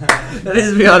 That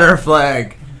needs to be on our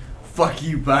flag. Fuck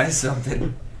you, buy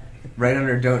something. Right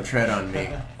under don't tread on me.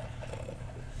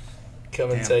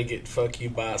 Come and take it. Fuck you,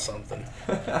 buy something.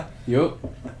 Yup.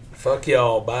 Fuck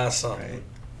y'all, buy something. Right.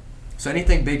 So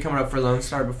anything big coming up for Lone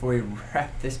Star before we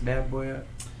wrap this bad boy up?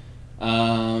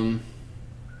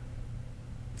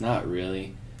 Not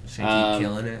really. Just gonna keep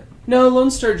killing it? No, Lone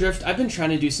Star Drift, I've been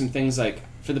trying to do some things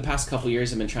for the past couple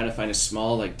years, I've been trying to find a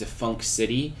small, defunct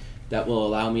city that will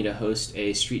allow me to host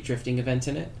a street drifting event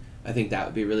in it. I think that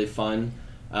would be really fun.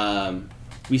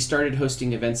 We started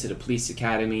hosting events at a police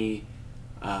academy.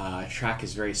 Track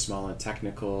is very small and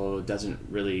technical, doesn't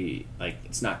really,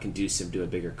 it's not conducive to a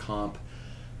bigger comp.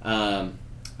 I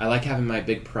like having my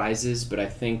big prizes, but I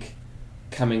think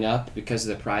coming up, because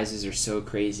the prizes are so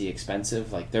crazy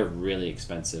expensive, they're really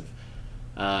expensive,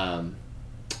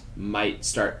 might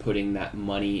start putting that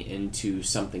money into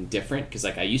something different, because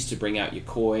I used to bring out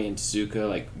Yokoi and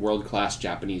Tezuka, world-class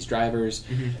Japanese drivers,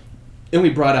 and we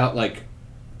brought out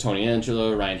Tony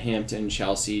Angelo, Ryan Hampton,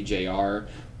 Chelsea, JR,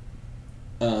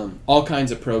 all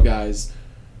kinds of pro guys.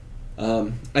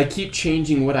 I keep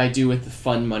changing what I do with the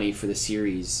fun money for the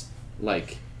series. I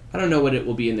don't know what it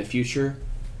will be in the future.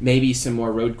 Maybe some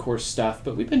more road course stuff,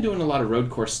 but we've been doing a lot of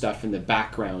road course stuff in the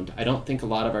background. I don't think a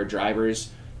lot of our drivers,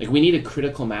 we need a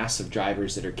critical mass of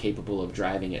drivers that are capable of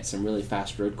driving at some really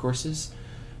fast road courses.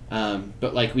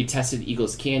 But we tested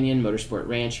Eagles Canyon, Motorsport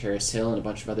Ranch, Harris Hill, and a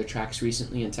bunch of other tracks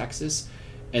recently in Texas,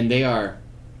 and they are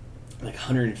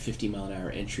 150 mile an hour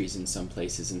entries in some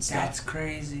places and stuff. That's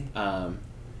crazy.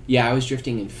 Yeah, I was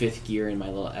drifting in fifth gear in my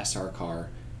little SR car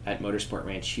at Motorsport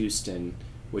Ranch Houston,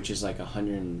 which is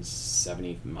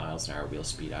 170 miles an hour wheel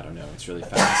speed. I don't know. It's really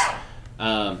fast.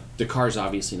 The car's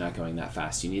obviously not going that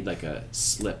fast. You need a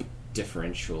slip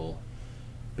differential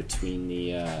between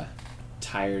the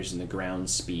tires and the ground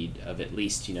speed of at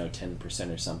least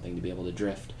 10% or something to be able to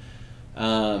drift.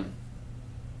 I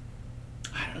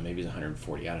don't know. Maybe it's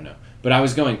 140. I don't know. But I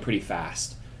was going pretty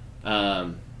fast.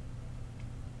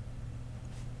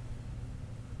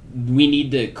 We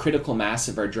need the critical mass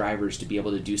of our drivers to be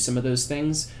able to do some of those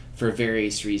things for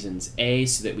various reasons. A,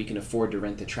 so that we can afford to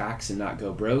rent the tracks and not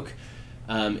go broke.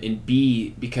 And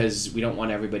B, because we don't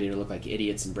want everybody to look like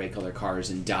idiots and break all their cars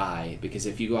and die. Because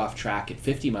if you go off track at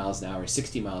 50 miles an hour,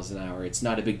 60 miles an hour, it's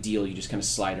not a big deal. You just kind of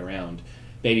slide around,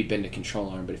 maybe bend a control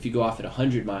arm. But if you go off at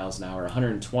 100 miles an hour,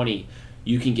 120,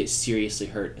 you can get seriously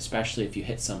hurt, especially if you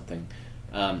hit something.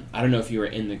 I don't know if you were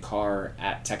in the car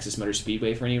at Texas Motor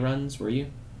Speedway for any runs, were you?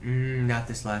 Not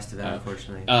this last event,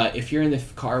 unfortunately. If you're in the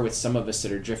car with some of us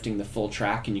that are drifting the full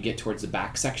track and you get towards the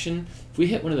back section, if we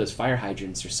hit one of those fire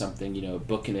hydrants or something,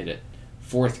 booking it at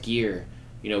fourth gear,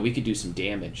 we could do some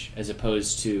damage, as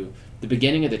opposed to the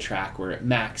beginning of the track where at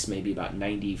max maybe about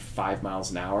 95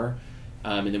 miles an hour,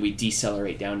 and then we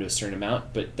decelerate down to a certain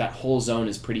amount, but that whole zone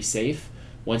is pretty safe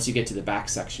once you get to the back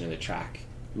section of the track.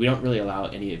 We don't really allow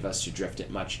any of us to drift it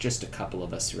much, just a couple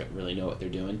of us who really know what they're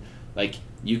doing.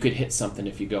 You could hit something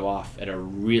if you go off at a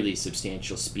really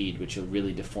substantial speed, which will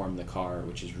really deform the car,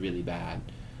 which is really bad.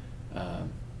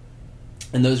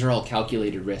 And those are all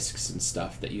calculated risks and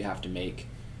stuff that you have to make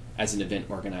as an event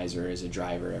organizer, as a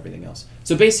driver, everything else.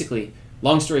 So basically,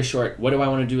 long story short, what do I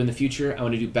want to do in the future? I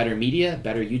want to do better media,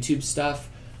 better YouTube stuff,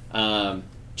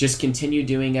 just continue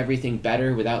doing everything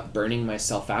better without burning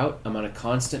myself out. I'm on a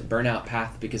constant burnout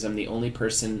path because I'm the only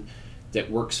person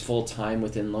that works full-time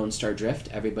within Lone Star Drift.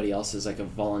 Everybody else is a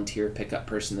volunteer pickup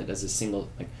person that does a single...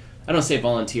 I don't say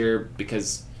volunteer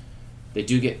because they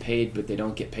do get paid, but they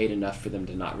don't get paid enough for them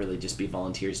to not really just be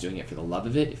volunteers doing it for the love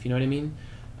of it, if you know what I mean.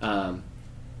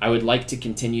 I would like to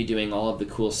continue doing all of the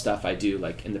cool stuff I do.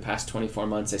 Like in the past 24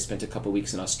 months, I spent a couple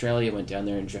weeks in Australia, went down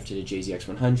there and drifted a JZX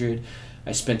 100.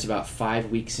 I spent about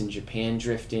 5 weeks in Japan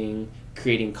drifting,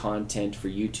 creating content for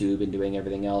YouTube and doing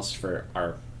everything else for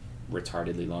our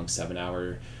retardedly long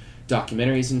 7-hour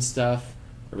documentaries and stuff,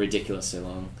 ridiculously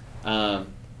long.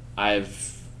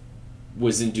 I've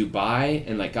was in Dubai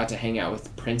and like got to hang out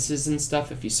with princes and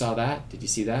stuff. If you saw that, did you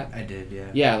see that? I did,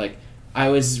 yeah. Yeah, like I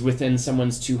was within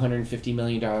someone's $250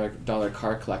 million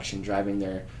car collection, driving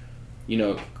their,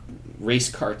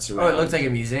 race carts around. Oh, it looked like a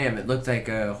museum. It looked like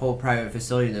a whole private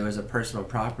facility that was a personal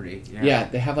property. Yeah,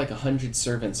 they have like 100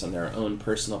 servants on their own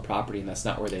personal property, and that's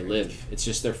not where they live. It's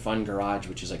just their fun garage,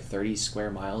 which is like 30 square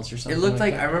miles or something. It looked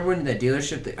like that. I remember when the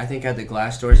dealership, I think, had the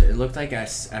glass doors. It looked like a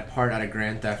part out of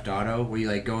Grand Theft Auto where you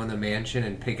like go in the mansion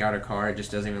and pick out a car. It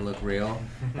just doesn't even look real.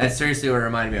 That's seriously what it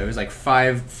reminded me of. It was like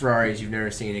 5 Ferraris you've never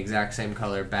seen, exact same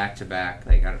color, back to back.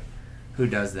 Like, who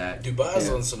does that? Dubai's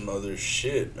on some other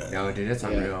shit, man. No, dude, it's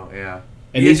unreal. Yeah.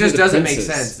 And it just doesn't princes.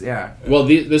 make sense. Yeah. Well,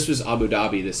 this was Abu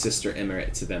Dhabi, the sister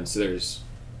emirate to them. So there's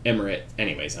Emirate.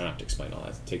 Anyways, I don't have to explain all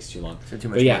that. It takes too long. So too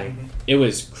much but yeah, money. it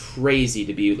was crazy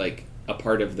to be like a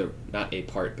part of the, not a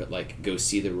part, but like go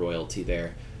see the royalty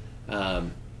there.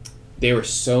 They were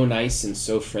so nice and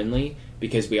so friendly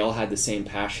because we all had the same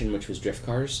passion, which was drift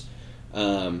cars.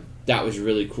 That was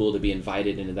really cool to be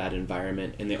invited into that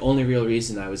environment. And the only real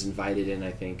reason I was invited in,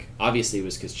 I think, obviously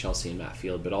was because Chelsea and Matt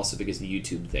Field, but also because the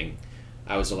YouTube thing,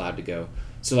 I was allowed to go.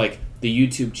 So like the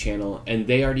YouTube channel, and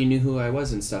they already knew who I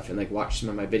was and stuff, and like watched some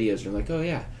of my videos and like, oh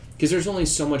yeah. Because there's only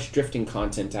so much drifting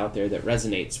content out there that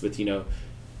resonates with,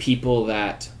 people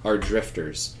that are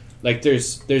drifters. Like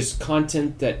there's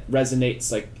content that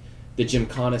resonates, like the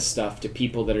Gymkhana stuff, to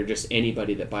people that are just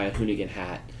anybody that buy a Hoonigan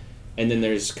hat. And then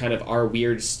there's kind of our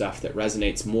weird stuff that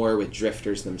resonates more with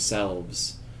drifters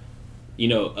themselves.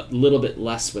 A little bit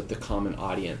less with the common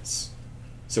audience.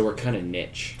 So we're kind of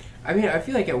niche. I mean, I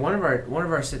feel like at one of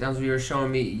our sit-downs where you were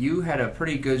showing me, you had a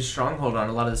pretty good stronghold on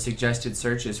a lot of the suggested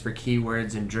searches for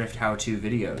keywords and drift how-to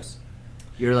videos.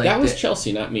 You're like that was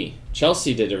Chelsea, not me.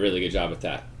 Chelsea did a really good job with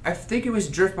that. I think it was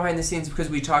drift behind the scenes because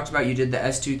we talked about you did the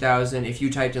S2000. If you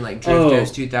typed in like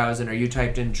drift S2000, or you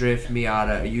typed in drift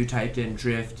Miata, or you typed in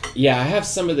drift. Yeah, I have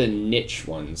some of the niche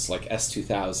ones like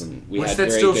S2000. Which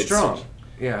that's still strong.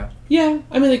 Yeah. Yeah,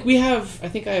 I mean, like I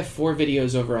think I have 4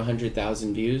 videos over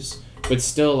 100,000 views, but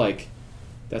still like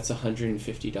that's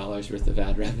 $150 worth of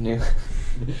ad revenue.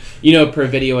 Per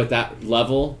video at that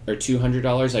level, or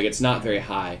 $200. Like it's not very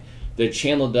high. The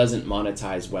channel doesn't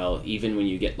monetize well, even when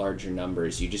you get larger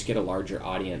numbers. You just get a larger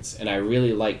audience, and I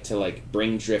really like to like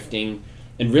bring drifting,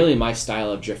 and really my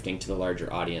style of drifting, to the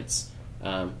larger audience.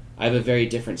 I have a very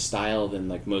different style than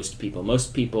like most people.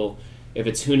 Most people, if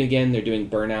it's Hoonigan, they're doing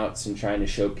burnouts and trying to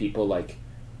show people like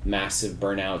massive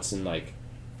burnouts and like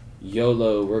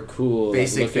YOLO, we're cool.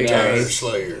 Basic like, look at us.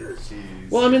 Slayer.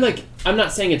 Well, I mean, like I'm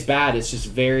not saying it's bad. It's just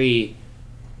very.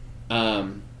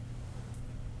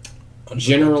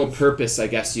 General purpose, I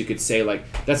guess you could say.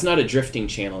 Like that's not a drifting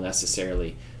channel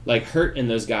necessarily. Like Hurt and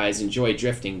those guys enjoy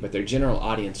drifting, but their general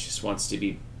audience just wants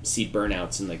to see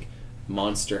burnouts and like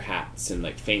monster hats and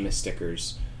like famous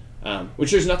stickers,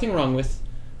 which there's nothing wrong with.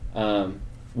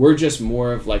 We're just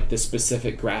more of like the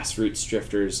specific grassroots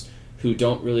drifters who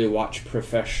don't really watch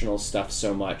professional stuff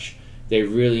so much. They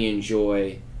really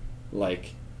enjoy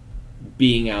like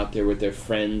being out there with their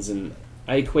friends, and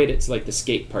I equate it to like the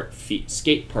skate park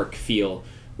feel,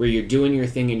 where you're doing your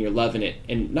thing and you're loving it.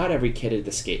 And not every kid at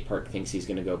the skate park thinks he's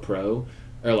going to go pro,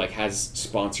 or like has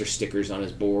sponsor stickers on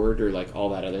his board, or like all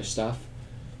that other stuff.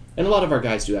 And a lot of our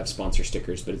guys do have sponsor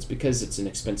stickers, but it's because it's an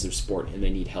expensive sport and they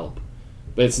need help.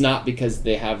 But it's not because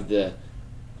they have the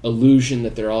illusion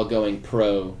that they're all going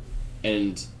pro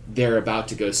and they're about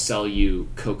to go sell you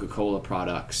Coca-Cola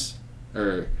products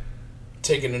or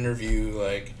take an interview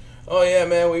like, oh yeah,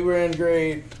 man, we ran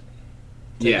great.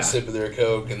 Take a sip of their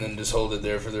Coke and then just hold it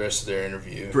there for the rest of their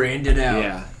interview. Brand it out.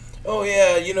 Yeah. Oh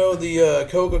yeah, the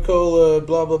Coca-Cola,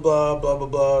 blah blah blah, blah blah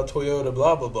blah, Toyota,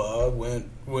 blah blah blah,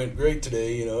 went great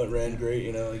today. It ran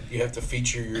great. Like you have to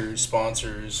feature your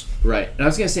sponsors. Right, and I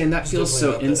was gonna say, and that feels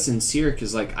so insincere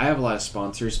because like I have a lot of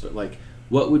sponsors, but like,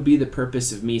 what would be the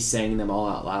purpose of me saying them all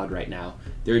out loud right now?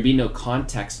 There would be no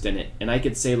context in it, and I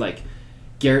could say like,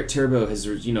 Garrett Turbo has,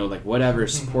 like whatever,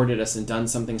 supported us and done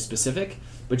something specific,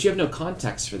 but you have no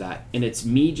context for that, and it's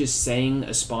me just saying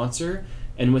a sponsor.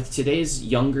 And with today's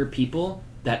younger people,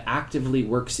 that actively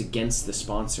works against the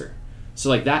sponsor. So,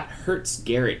 like, that hurts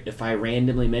Garrett if I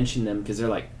randomly mention them because they're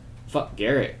like, fuck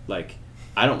Garrett. Like,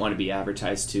 I don't want to be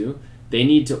advertised to. They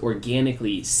need to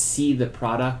organically see the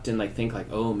product and, like, think, like,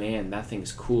 oh, man, that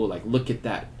thing's cool. Like, look at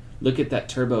that look at that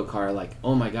turbo car like,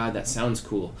 oh my god, that sounds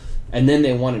cool. And then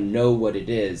they want to know what it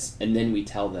is, and then we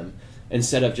tell them.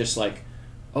 Instead of just like,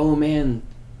 oh man,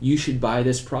 you should buy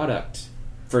this product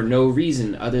for no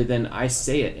reason other than I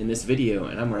say it in this video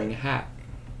and I'm wearing a hat.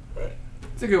 Right.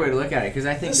 It's a good way to look at it, because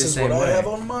I think This the is same what way. I have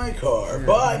on my car.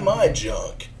 Buy my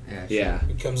junk. Yeah. Yeah. Sure.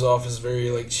 It comes off as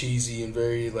very like cheesy and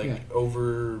very like Yeah.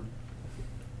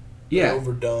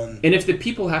 overdone. And if the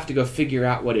people have to go figure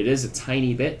out what it is a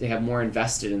tiny bit, they have more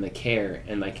invested in the care,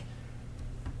 and like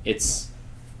it's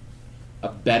a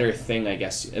better thing, I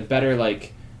guess. A better,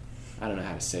 like, I don't know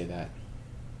how to say that.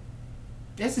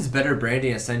 This is better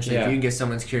branding, essentially, Yeah. if you can get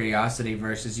someone's curiosity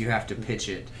versus you have to pitch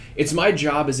it. It's my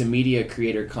job as a media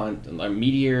creator, a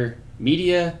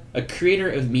creator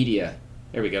of media.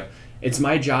 There we go. It's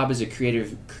my job as a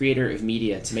creator of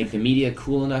media to make the media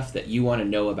cool enough that you want to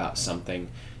know about something.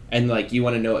 And, like, you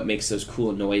want to know what makes those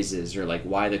cool noises, or, like,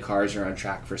 why the cars are on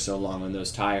track for so long on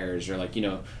those tires, or, like, you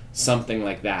know, something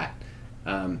like that.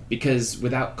 Because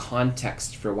without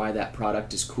context for why that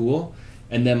product is cool,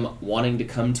 and them wanting to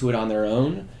come to it on their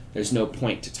own, there's no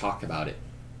point to talk about it.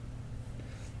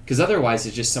 Because otherwise,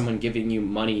 it's just someone giving you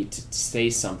money to say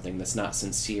something that's not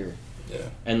sincere. Yeah.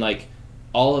 And, like,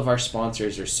 all of our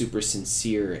sponsors are super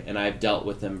sincere, and I've dealt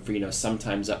with them for, you know,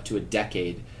 sometimes up to a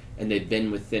decade, and they've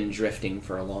been with Thin Drifting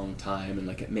for a long time, and,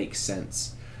 like, it makes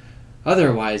sense.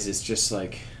 Otherwise, it's just,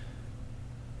 like,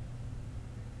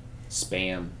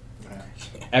 spam.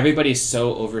 Everybody's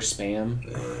so over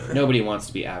spam. Nobody wants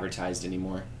to be advertised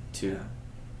anymore, too.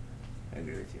 I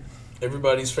agree with you.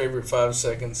 Everybody's favorite 5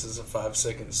 seconds is a 5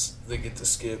 seconds they get to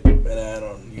skip an ad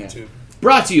on Yeah. YouTube.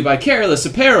 Brought to you by Careless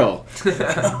Apparel.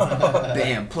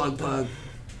 Bam, plug.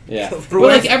 Yeah. For But,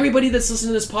 what like, if- everybody that's listening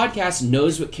to this podcast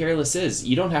knows what Careless is.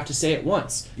 You don't have to say it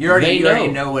once. You already They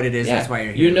know what it is, Yeah. that's why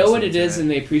you're here. You know what listening it to is, and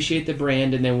they appreciate the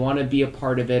brand, and they want to be a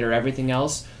part of it or everything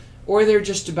else. Or they're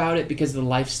just about it because of the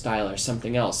lifestyle or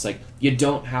something else. Like, you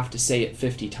don't have to say it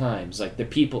 50 times. Like, the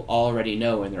people already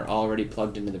know, and they're already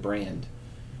plugged into the brand.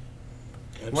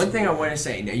 One thing I want to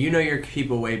say, now you know your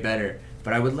people way better,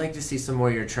 but I would like to see some more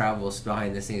of your travels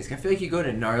behind the scenes. I feel like you go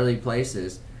to gnarly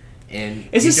places, and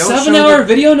Is you this don't 7-hour show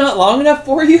video not long enough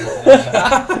for you?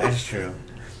 That's true.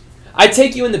 I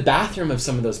take you in the bathroom of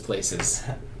some of those places.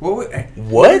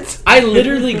 What? I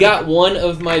literally got one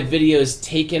of my videos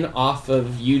taken off of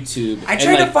YouTube. I and,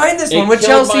 tried to like, find this it one with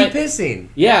killed Chelsea my- pissing.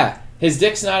 Yeah, his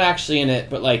dick's not actually in it,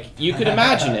 but, like, you could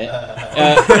imagine it.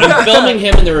 I'm filming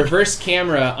him in the reverse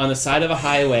camera on the side of a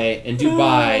highway in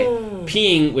Dubai,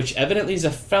 peeing, which evidently is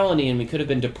a felony and we could have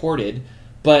been deported.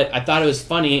 But I thought it was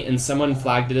funny, and someone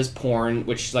flagged it as porn,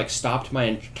 which, like, stopped my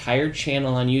entire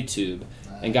channel on YouTube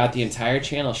and got the entire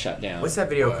channel shut down. What's that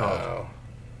video called?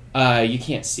 You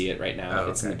can't see it right now. Oh,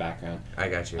 It's in okay. the background. I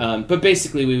got you. But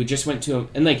basically, we just went to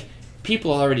and like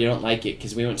people already don't like it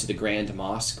because we went to the Grand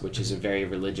Mosque, which is a very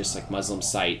religious, like, Muslim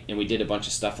site, and we did a bunch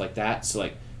of stuff like that. So,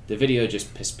 like, the video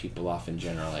just pissed people off in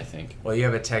general, I think. Well, you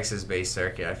have a Texas-based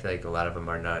circuit. I feel like a lot of them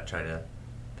are not trying to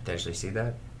potentially see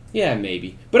that. Yeah,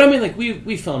 maybe. But I mean, like,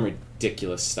 we film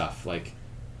ridiculous stuff. Like,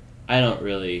 I don't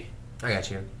really. I got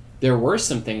you. There were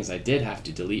some things I did have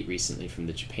to delete recently from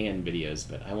the Japan videos,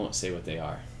 but I won't say what they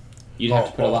are. You'd have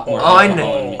to put a lot more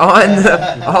alcohol in me.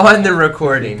 On the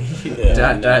recording.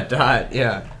 Yeah.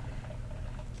 Yeah.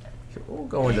 We'll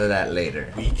go into that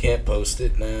later. We can't post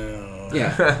it now.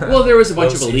 Yeah. Well, there was a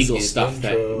bunch of Posties illegal get stuff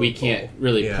that intro. we can't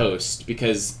really Yeah. post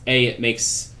because it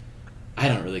makes. I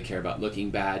don't really care about looking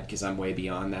bad because I'm way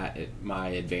beyond that at my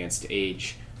advanced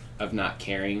age of not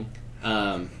caring.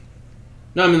 No,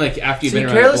 I mean, like, after you've See, been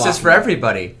around the careless block. is for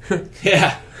everybody.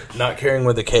 Yeah. Not caring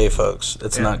with a K, folks.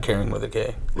 It's Yeah. not caring with a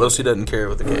K. Losi doesn't care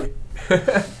with a K.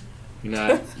 You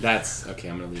know, that's okay.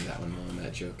 I'm gonna leave that one alone.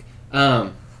 That joke.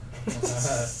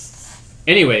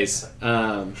 Anyways,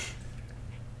 what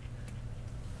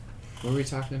were we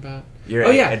talking about? You're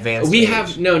Oh yeah, advanced we age.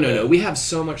 have no. We have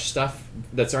so much stuff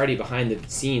that's already behind the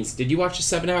scenes. Did you watch a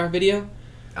 7-hour video?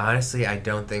 Honestly, I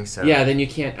don't think so. Yeah, then you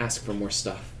can't ask for more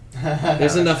stuff.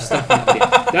 There's enough stuff. In the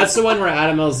video. That's the one where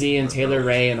Adam LZ and Taylor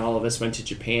Ray and all of us went to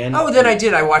Japan. Oh, then I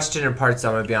did. I watched it in parts,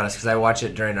 I'm going to be honest, because I watch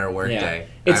it during our work day.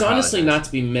 It's I honestly apologize. not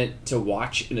to be meant to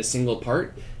watch in a single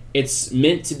part. It's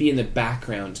meant to be in the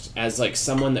background as, like,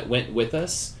 someone that went with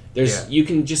us. Yeah. You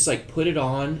can just, like, put it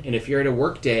on, and if you're at a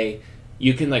work day,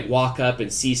 you can, like, walk up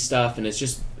and see stuff, and it's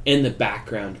just in the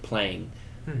background playing.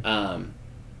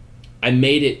 I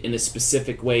made it in a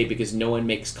specific way because no one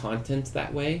makes content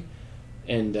that way.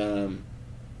 And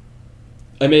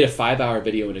I made a 5-hour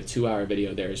video and a 2-hour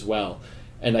video there as well.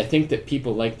 And I think that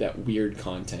people like that weird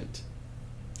content.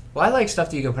 Well, I like stuff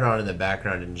that you can put on in the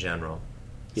background in general.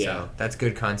 Yeah. So that's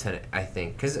good content, I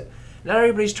think. Because not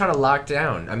everybody's trying to lock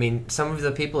down. I mean, some of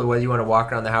the people, whether you want to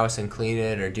walk around the house and clean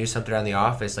it or do something around the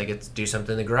office, like it's do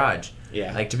something in the garage.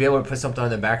 Yeah. Like to be able to put something on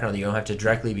the background that you don't have to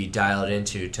directly be dialed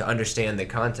into to understand the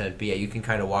content, but yeah, you can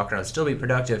kind of walk around, still be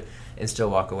productive, and still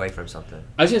walk away from something.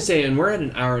 I was going to say, and we're at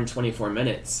an hour and 24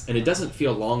 minutes, and it doesn't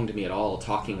feel long to me at all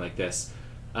talking like this.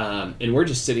 And we're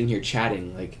just sitting here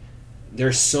chatting. Like,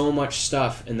 there's so much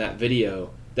stuff in that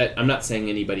video that I'm not saying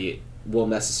anybody will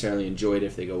necessarily enjoy it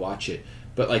if they go watch it.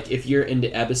 But, like, if you're into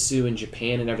Ebisu in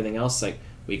Japan and everything else, like,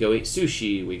 we go eat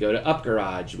sushi, we go to Up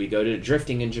Garage, we go to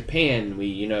drifting in Japan,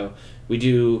 we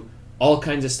do all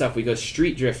kinds of stuff. We go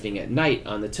street drifting at night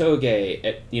on the Toge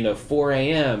at, 4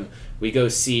 a.m. We go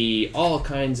see all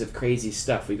kinds of crazy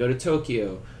stuff. We go to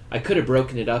Tokyo. I could have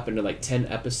broken it up into, like, 10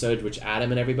 episodes, which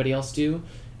Adam and everybody else do,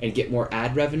 and get more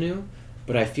ad revenue,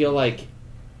 but I feel like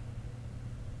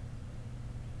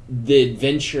the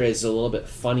adventure is a little bit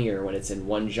funnier when it's in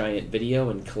one giant video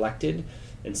and collected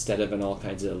instead of in all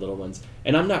kinds of little ones.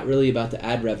 And I'm not really about the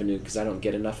ad revenue because I don't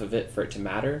get enough of it for it to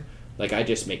matter. Like, I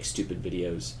just make stupid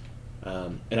videos.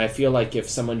 And I feel like if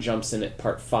someone jumps in at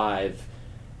part 5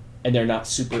 and they're not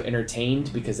super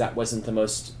entertained because that wasn't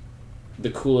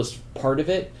the coolest part of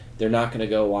it, they're not going to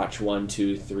go watch 1,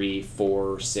 2, 3,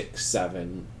 4, 6,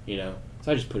 7, So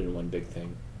I just put it in one big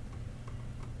thing.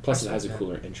 Plus, it has a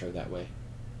cooler intro that way.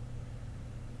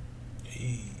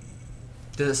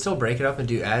 Does it still break it up and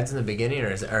do ads in the beginning,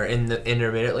 or in the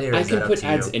intermittently? Or I is can that put up to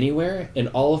ads you? anywhere. In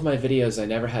all of my videos, I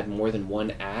never had more than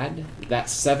one ad. That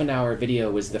 7-hour video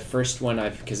was the first one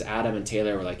because Adam and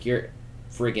Taylor were like, "You're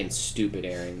friggin' stupid,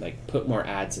 Aaron. Like, put more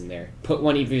ads in there. Put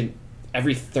one even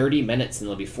every 30 minutes, and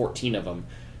there'll be 14 of them."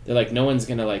 They're like, "No one's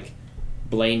gonna like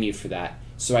blame you for that."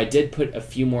 So I did put a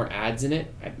few more ads in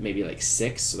it, maybe like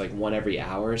 6, so like one every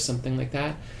hour or something like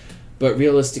that. But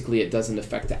realistically, it doesn't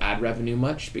affect the ad revenue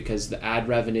much because the ad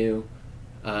revenue,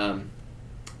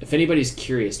 if anybody's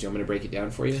curious, do you want me to break it down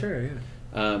for you? Sure,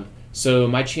 yeah. So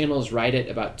my channel is right at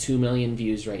about 2 million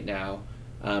views right now.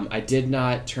 I did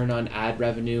not turn on ad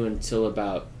revenue until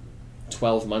about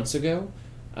 12 months ago.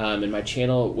 And my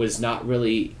channel was not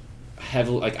really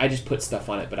heavily, like, I just put stuff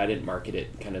on it, but I didn't market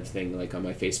it kind of thing, like on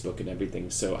my Facebook and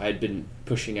everything. So I had been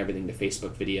pushing everything to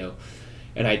Facebook video.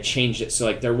 And I changed it so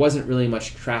like there wasn't really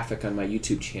much traffic on my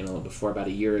YouTube channel before about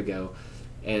a year ago,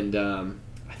 and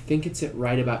I think it's at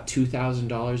right about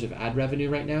 $2,000 of ad revenue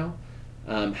right now.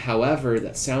 However,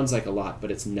 that sounds like a lot,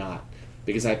 but it's not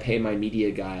because I pay my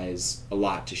media guys a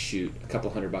lot to shoot, a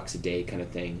couple $100 a day kind of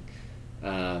thing,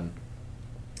 and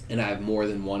I have more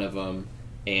than one of them.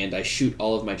 And I shoot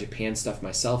all of my Japan stuff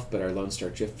myself, but our Lone Star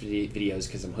Drift videos,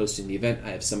 because I'm hosting the event, I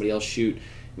have somebody else shoot.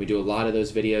 We do a lot of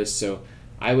those videos, so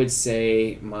I would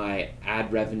say my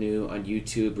ad revenue on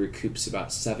YouTube recoups about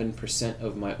 7%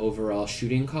 of my overall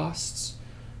shooting costs.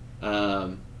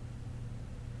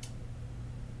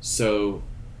 So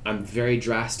I'm very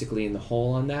drastically in the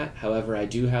hole on that. However, I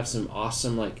do have some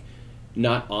awesome, like,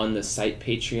 not on the site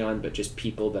Patreon, but just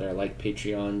people that are like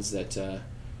Patreons that,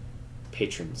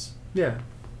 patrons. Yeah.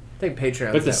 I think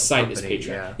Patreon. But the site is Patreon.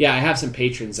 Yeah. Yeah, I have some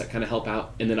patrons that kind of help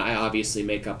out, and then I obviously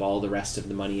make up all the rest of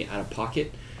the money out of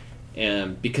pocket.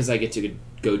 Because I get to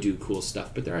go do cool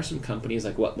stuff. But there are some companies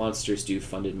like What Monsters Do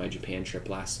funded my Japan trip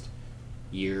last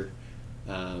year.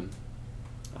 I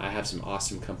have some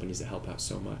awesome companies that help out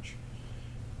so much.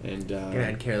 And Gonna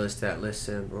add Careless to that list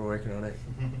soon. We're working on it.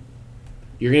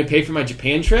 You're going to pay for my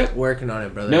Japan trip? Working on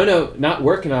it, brother. No, not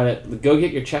working on it. Go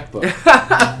get your checkbook.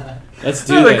 Let's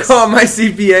do I'm gonna this. call my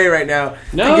CPA right now.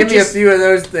 No, give me a just few of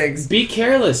those things. Be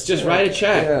careless. Just write a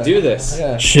check. Yeah. Do this.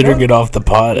 Yeah. Shit or get off the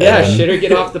pot. Yeah, Evan. shit or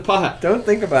get off the pot. Don't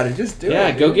think about it. Just do it.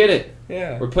 Yeah, go dude. get it.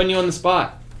 Yeah. We're putting you on the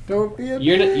spot. Don't be a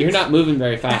You're not moving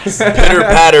very fast. Pitter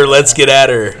patter, let's get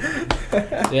at her.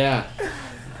 Yeah.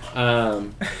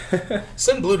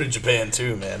 Send Blue to Japan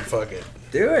too, man. Fuck it.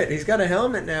 Do it. He's got a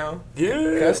helmet now.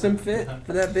 Yeah. Custom fit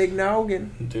for that big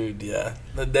noggin. Dude, yeah.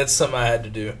 That's something I had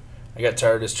to do. I got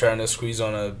tired of just trying to squeeze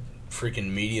on a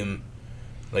freaking medium,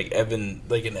 like an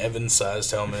Evan-sized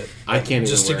helmet. I can't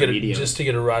just even to wear get a medium. just to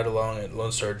get a ride along at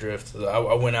Lone Star Drift. I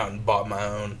went out and bought my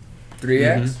own.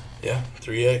 3X? Yeah,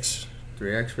 3X.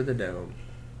 3X for the dome.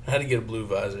 I had to get a blue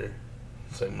visor.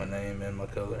 It's like my name and my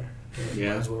color. Yeah.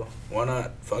 Might as well. Why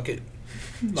not? Fuck it.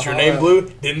 Is your name Blue?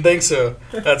 Didn't think so.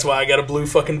 That's why I got a blue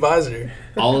fucking visor.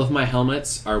 All of my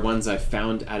helmets are ones I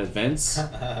found at events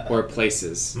or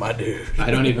places. My dude.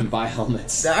 I don't even buy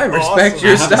helmets. I respect Awesome.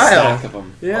 your I have a style. stack of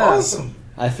them. Yeah. Awesome.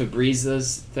 I Febreze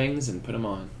those things and put them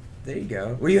on. There you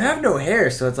go. Well, you have no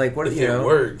hair, so it's like, what If you know? it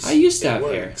works. I used to it have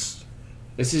hair. works.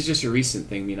 This is just a recent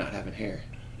thing, me not having hair.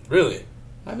 Really?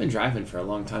 I've been driving for a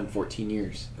long time, 14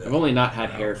 years. I've only not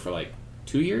had hair for like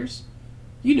 2 years.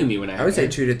 You knew me when I would say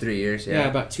 2 to 3 years. Yeah, Yeah,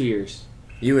 about 2 years.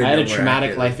 you would. I had know a more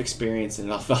traumatic accurately. life experience and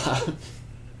it all fell out.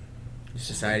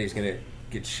 Society's gonna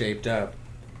get shaped up.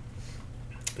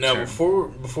 Now, Sure.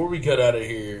 before we cut out of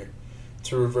here,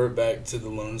 to revert back to the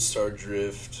Lone Star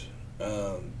Drift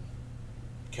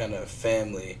kind of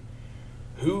family,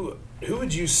 who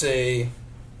would you say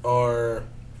are?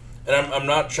 And I'm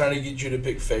not trying to get you to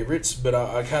pick favorites, but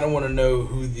I kind of want to know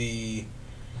who the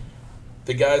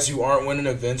guys who aren't winning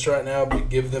events right now, but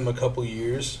give them a couple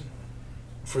years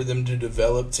for them to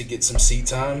develop to get some seat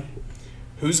time.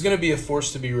 Who's going to be a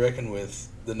force to be reckoned with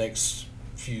the next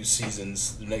few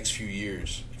seasons, the next few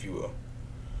years, if you will?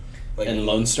 Like And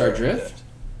Lone Star Drift?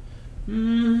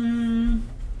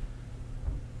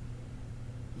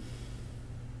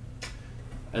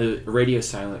 Radio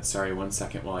silence. Sorry, 1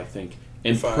 second while I think.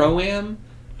 In Fine. Pro-Am,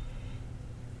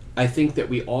 I think that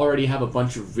we already have a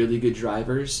bunch of really good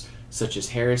drivers, such as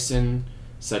Harrison,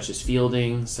 such as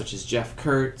Fielding, such as Jeff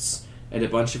Kurtz, and a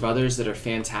bunch of others that are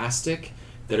fantastic,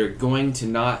 that are going to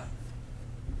not...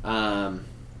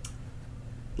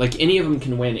 like, any of them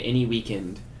can win any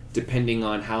weekend, depending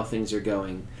on how things are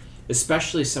going.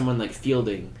 Especially someone like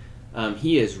Fielding.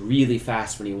 He is really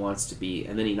fast when he wants to be,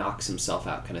 and then he knocks himself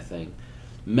out kind of thing.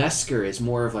 Mesker is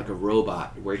more of like a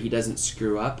robot, where he doesn't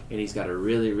screw up, and he's got a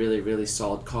really, really, really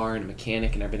solid car and a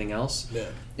mechanic and everything else. Yeah.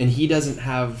 And he doesn't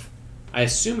have... I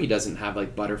assume he doesn't have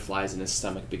like butterflies in his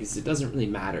stomach, because it doesn't really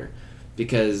matter.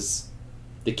 Because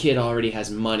the kid already has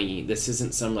money. This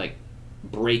isn't some like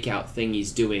breakout thing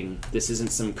he's doing. This isn't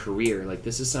some career. Like,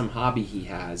 this is some hobby he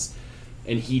has,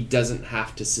 and he doesn't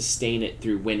have to sustain it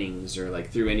through winnings or like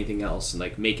through anything else and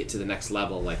like make it to the next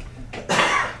level. Like,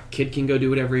 kid can go do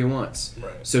whatever he wants.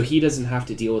 Right. So he doesn't have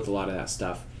to deal with a lot of that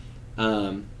stuff.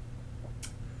 I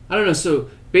don't know. So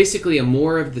basically, a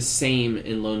more of the same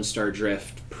in Lone Star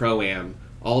Drift Pro-Am.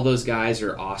 All those guys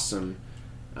are awesome.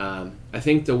 I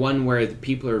think the one where the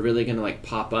people are really going to like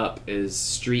pop up is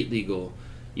Street Legal.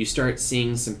 You start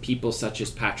seeing some people such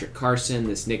as Patrick Carson,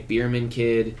 this Nick Bierman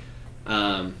kid.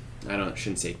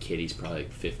 Shouldn't say kid, he's probably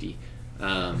like 50.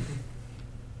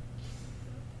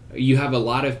 You have a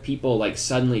lot of people like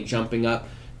suddenly jumping up.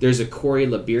 There's a Corey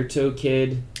Liberto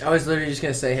kid. I was literally just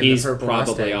gonna say him. He's the purple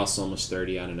probably Mustang. also almost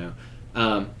 30, I don't know.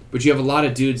 But you have a lot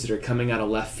of dudes that are coming out of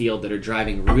left field that are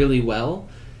driving really well,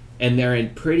 and they're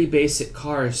in pretty basic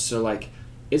cars, so like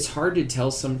it's hard to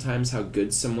tell sometimes how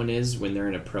good someone is when they're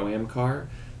in a Pro-Am car,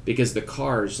 because the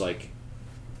cars like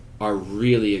are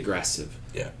really aggressive.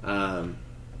 Yeah.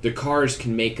 The cars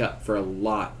can make up for a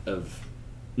lot of,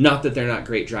 not that they're not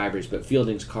great drivers, but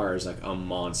Fielding's car is like a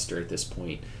monster at this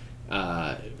point.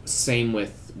 Same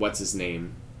with what's his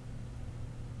name,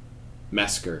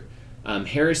 Mesker.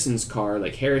 Harrison's car,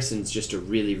 like Harrison's just a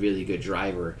really, really good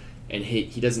driver, and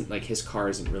he doesn't like, his car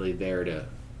isn't really there to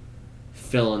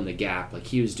fill in the gap. Like,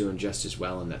 he was doing just as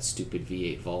well in that stupid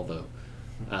V8 Volvo.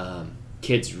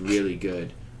 Kid's really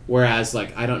good. Whereas,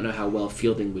 like, I don't know how well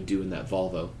Fielding would do in that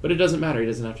Volvo, but it doesn't matter. He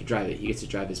doesn't have to drive it. He gets to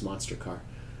drive his monster car.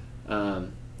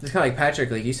 It's kind of like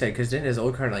Patrick, like you said, because didn't his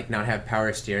old car like not have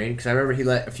power steering? Because I remember he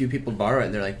let a few people borrow it,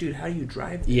 and they're like, "Dude, how do you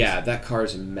drive this?" Yeah, that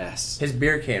car's a mess. His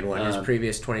beer can one, his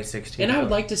previous 2016. And I would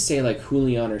one. like to say like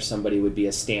Julian or somebody would be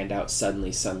a standout,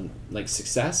 suddenly some like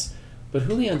success, but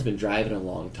Julian's been driving a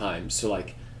long time, so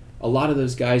like a lot of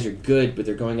those guys are good, but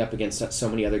they're going up against so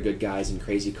many other good guys in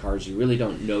crazy cars. You really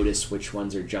don't notice which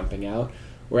ones are jumping out.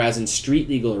 Whereas in Street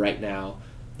Legal right now,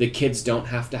 the kids don't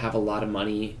have to have a lot of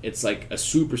money. It's like a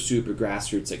super, super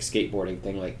grassroots like skateboarding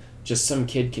thing. Like, just some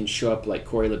kid can show up like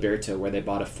Corey Liberto, where they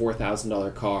bought a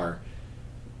 $4,000 car,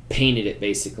 painted it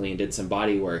basically, and did some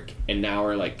body work, and now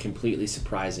are like completely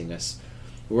surprising us.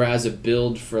 Whereas a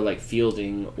build for like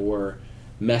Fielding or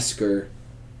Mesker,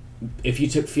 if you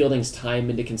took Fielding's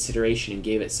time into consideration and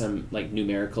gave it some like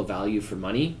numerical value for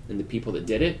money and the people that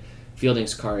did it,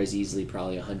 Fielding's car is easily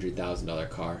probably a $100,000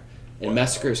 car. And Wow.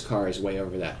 Mesker's car is way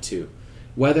over that too.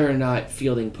 Whether or not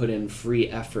Fielding put in free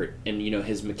effort and, you know,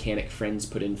 his mechanic friends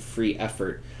put in free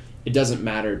effort, it doesn't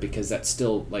matter, because that's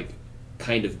still like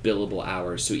kind of billable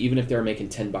hours. So even if they were making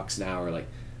 $10 an hour, like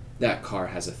that car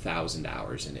has 1,000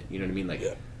 hours in it. You know what I mean? Like,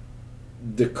 Yeah.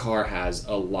 the car has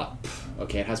a lot.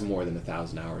 Okay, it has more than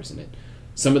 1,000 hours in it.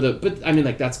 Some of the, but I mean,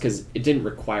 like, that's because it didn't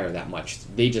require that much.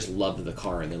 They just loved the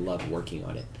car and they loved working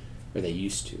on it, or they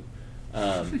used to.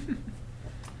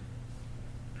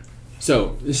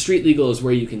 So the Street Legal is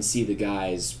where you can see the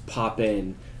guys pop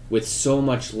in with so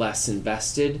much less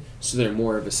invested, so they're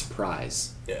more of a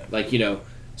surprise. Yeah. Like, you know,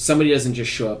 somebody doesn't just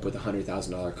show up with a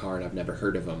 $100,000 car and I've never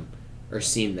heard of them or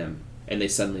seen them, and they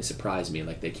suddenly surprise me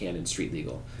like they can in Street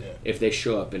Legal. Yeah. If they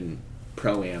show up and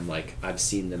Pro-Am, like I've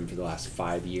seen them for the last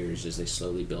 5 years as they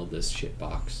slowly build this shit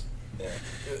box. Yeah,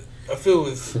 I feel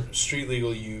with Street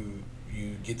Legal, you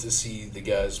get to see the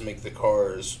guys make the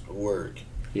cars work.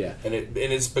 Yeah. And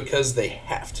it's because they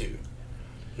have to.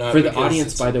 Not For the because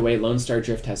audience, it's- by the way, Lone Star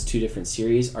Drift has 2 different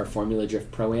series. Our Formula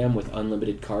Drift Pro-Am with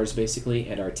unlimited cars, basically,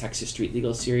 and our Texas Street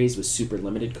Legal series with super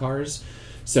limited cars.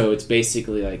 So it's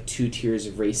basically like 2 tiers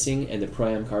of racing, and the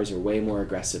Pro-Am cars are way more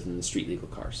aggressive than the Street Legal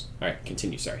cars. All right,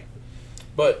 continue, sorry.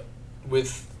 But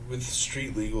with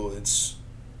Street Legal, it's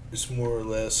more or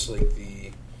less like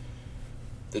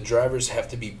the drivers have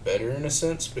to be better in a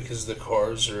sense because the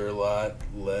cars are a lot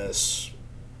less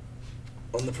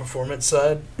on the performance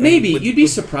side. Maybe. With- You'd be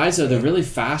with- surprised, though. The really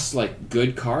fast, like,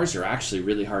 good cars are actually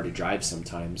really hard to drive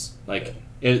sometimes. Like,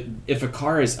 if a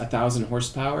car is 1,000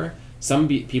 horsepower, some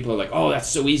people are like, oh, that's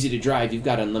so easy to drive. You've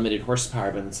got unlimited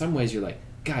horsepower. But in some ways, you're like,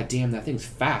 God damn, that thing's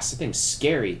fast. That thing's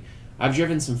scary. I've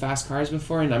driven some fast cars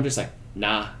before, and I'm just like,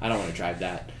 nah, I don't want to drive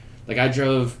that. Like, I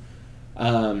drove...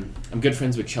 I'm good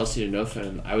friends with Chelsea Denofa,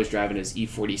 and I was driving his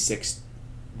E46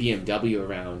 BMW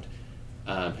around,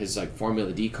 his, like,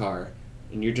 Formula D car.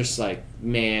 And you're just like,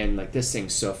 man, like, this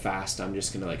thing's so fast, I'm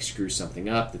just going to, like, screw something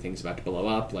up. The thing's about to blow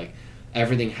up. Like,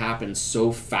 everything happens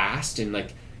so fast, and,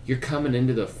 like, you're coming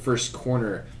into the first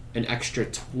corner an extra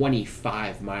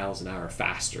 25 miles an hour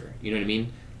faster. You know what I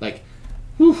mean? Like,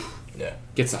 whew, Yeah.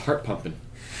 gets the heart pumping.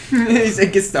 He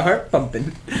said gets the heart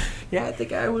pumping. Yeah, I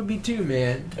think I would be too,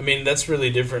 man. I mean, that's really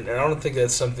different, and I don't think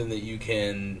that's something that you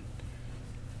can...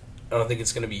 I don't think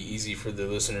it's going to be easy for the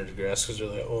listener to grasp because they're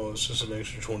like, oh, it's just an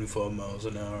extra 25 miles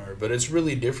an hour. But it's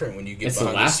really different when you get It's the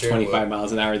behind last steering 25 wheel.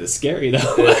 miles an hour that's scary,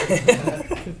 though.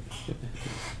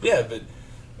 Yeah, but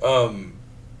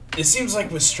it seems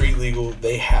like with Street Legal,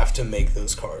 they have to make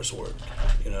those cars work.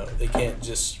 You know, they can't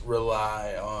just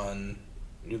rely on,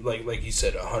 like you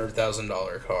said,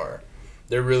 $100,000 car.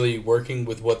 They're really working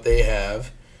with what they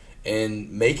have and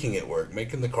making it work,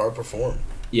 making the car perform.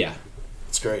 Yeah.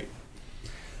 It's great.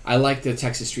 I like the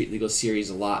Texas Street Legal series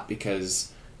a lot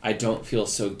because I don't feel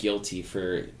so guilty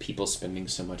for people spending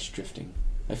so much drifting.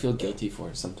 I feel guilty for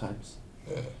it sometimes.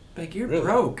 Like, you're Really?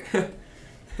 broke.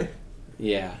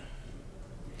 Yeah.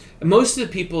 Most of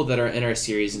the people that are in our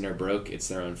series and are broke, it's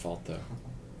their own fault, though.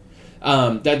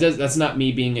 That's not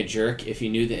me being a jerk. If you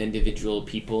knew the individual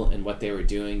people and what they were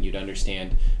doing, you'd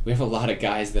understand. We have a lot of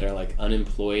guys that are, like,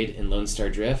 unemployed in Lone Star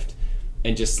Drift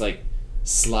and just, like,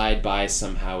 slide by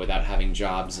somehow without having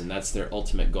jobs, and that's their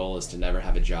ultimate goal, is to never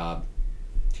have a job.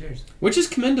 Cheers. Which is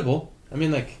commendable. I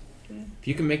mean, like, if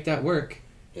you can make that work,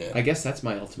 Yeah. I guess that's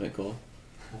my ultimate goal.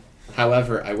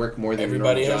 However, I work more than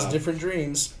Everybody a normal has job. different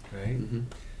dreams. Right? Mm-hmm.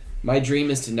 My dream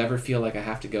is to never feel like I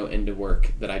have to go into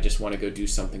work, that I just want to go do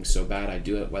something so bad I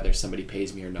do it whether somebody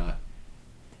pays me or not.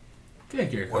 I feel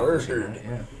like you're Word. accomplishing that,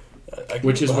 yeah. I can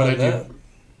Which get is what I behind do.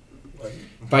 that. Like,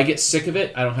 If I get sick of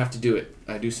it, I don't have to do it.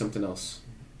 I do something else.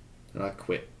 And I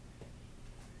quit.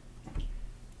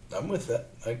 I'm with that.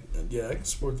 I can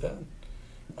support that.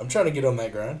 I'm trying to get on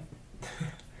that grind.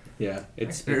 Yeah,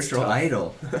 it's Spiritual tough.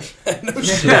 idol. No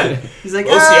shit. He's like,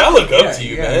 Well, see, I look up yeah, to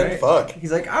you, yeah, man. right? Fuck.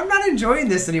 He's like, I'm not enjoying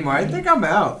this anymore. I think I'm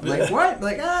out. Like, Yeah. what?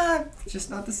 Like, it's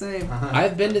just not the same.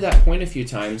 I've been to that point a few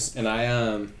times, and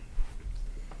I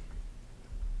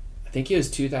think it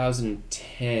was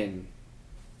 2010.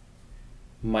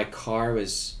 My car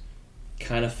was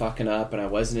kind of fucking up, and I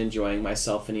wasn't enjoying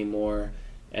myself anymore.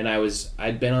 And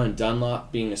I'd been on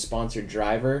Dunlop being a sponsored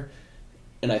driver,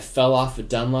 and I fell off of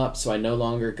Dunlop, so I no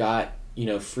longer got,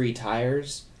 free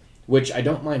tires, which I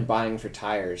don't mind buying for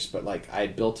tires, but, like, I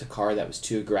had built a car that was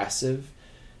too aggressive,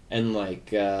 and,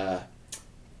 like,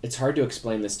 it's hard to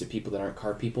explain this to people that aren't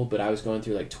car people, but I was going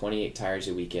through, like, 28 tires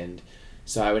a weekend,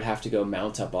 so I would have to go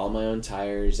mount up all my own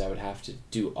tires, I would have to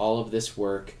do all of this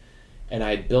work, and I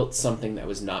had built something that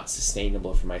was not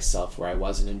sustainable for myself, where I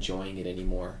wasn't enjoying it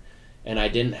anymore. And I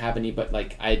didn't have any, but,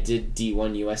 like, I did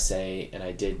D1 USA, and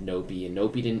I did Nopi, and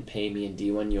Nopi didn't pay me, and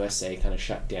D1 USA kind of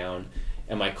shut down.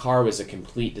 And my car was a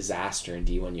complete disaster in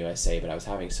D1 USA, but I was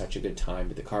having such a good time.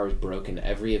 But the car was broken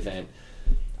every event.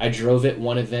 I drove it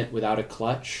one event without a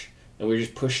clutch, and we were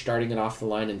just starting it off the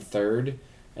line in third,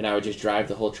 and I would just drive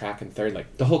the whole track in third.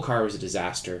 Like, the whole car was a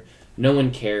disaster. No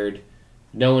one cared.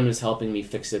 No one was helping me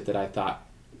fix it that I thought,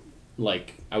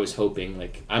 like, I was hoping.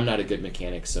 Like, I'm not a good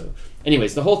mechanic, so...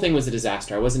 Anyways, the whole thing was a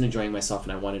disaster. I wasn't enjoying myself,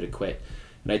 and I wanted to quit.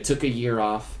 And I took a year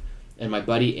off, and my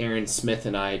buddy Aaron Smith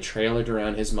and I trailered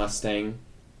around his Mustang,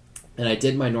 and I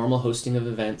did my normal hosting of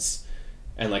events,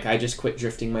 and, like, I just quit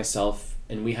drifting myself,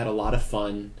 and we had a lot of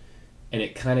fun, and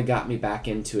it kind of got me back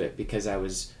into it, because I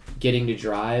was getting to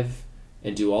drive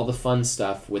and do all the fun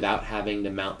stuff without having to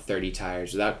mount 30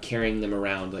 tires, without carrying them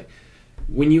around. Like,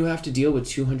 when you have to deal with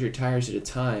 200 tires at a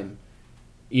time,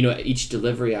 you know, each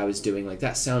delivery I was doing, like,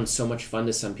 that sounds so much fun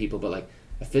to some people, but, like,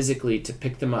 physically, to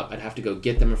pick them up, I'd have to go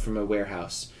get them from a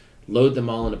warehouse, load them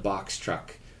all in a box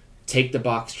truck, take the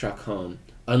box truck home,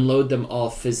 unload them all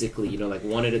physically, you know, like,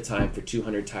 one at a time for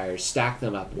 200 tires, stack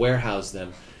them up, warehouse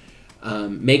them,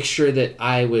 make sure that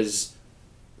I was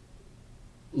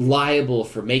liable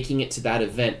for making it to that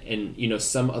event in, you know,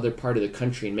 some other part of the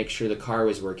country, and make sure the car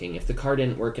was working. If the car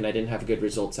didn't work and I didn't have good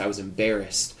results, I was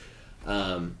embarrassed.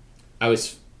 I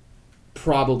was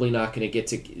probably not going to get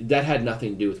to... That had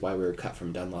nothing to do with why we were cut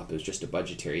from Dunlop. It was just a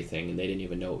budgetary thing, and they didn't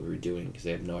even know what we were doing because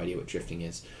they have no idea what drifting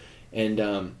is. And,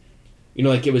 you know,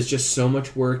 like, it was just so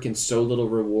much work and so little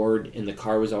reward, and the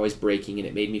car was always breaking, and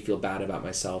it made me feel bad about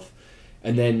myself.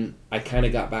 And then I kind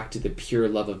of got back to the pure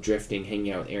love of drifting,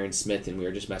 hanging out with Aaron Smith, and we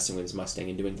were just messing with his Mustang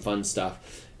and doing fun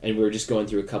stuff. And we were just going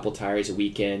through a couple tires a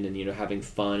weekend and, you know, having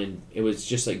fun, and it was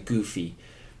just, like, goofy.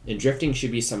 And drifting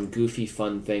should be some goofy,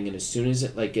 fun thing, and as soon as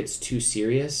it, like, gets too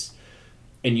serious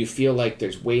and you feel like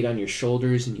there's weight on your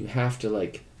shoulders and you have to,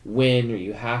 like, win, or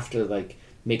you have to, like,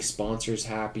 make sponsors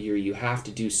happy, or you have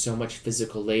to do so much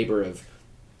physical labor of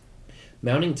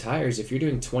mounting tires. If you're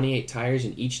doing 28 tires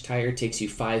and each tire takes you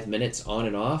 5 minutes on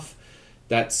and off,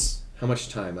 that's how much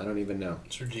time? I don't even know.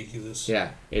 It's ridiculous.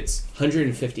 Yeah, it's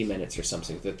 150 minutes or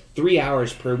something. The 3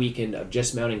 hours per weekend of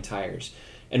just mounting tires.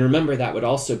 And remember, that would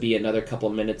also be another couple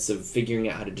minutes of figuring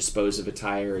out how to dispose of a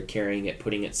tire, or carrying it,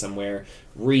 putting it somewhere,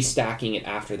 restacking it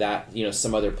after that, you know,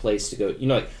 some other place to go. You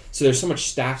know, like, so there's so much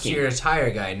stacking. So you're a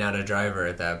tire guy, not a driver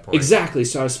at that point. Exactly.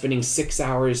 So I was spending 6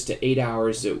 hours to 8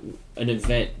 hours at an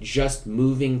event just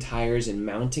moving tires and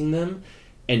mounting them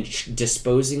and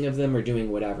disposing of them or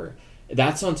doing whatever.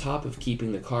 That's on top of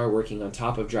keeping the car working, on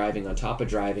top of driving,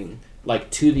 like,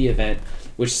 to the event,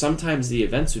 which sometimes the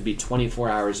events would be 24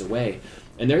 hours away.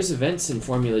 And there's events in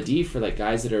Formula D for, like,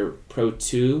 guys that are Pro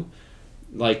 2,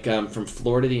 like, from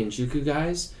Florida, the Njuku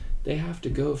guys. They have to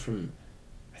go from,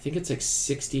 I think it's like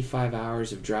 65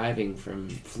 hours of driving from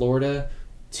Florida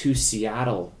to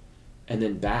Seattle and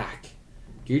then back.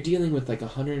 You're dealing with, like,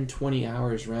 120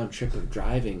 hours round trip of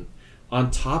driving on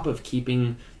top of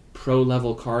keeping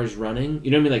pro-level cars running.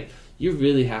 You know what I mean? Like, you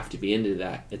really have to be into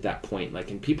that at that point. Like,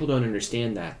 and people don't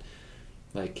understand that.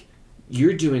 Like,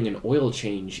 you're doing an oil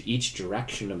change each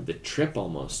direction of the trip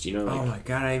almost, you know? Like, oh my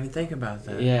God, I didn't even think about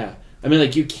that. Yeah. I mean,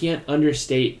 like, you can't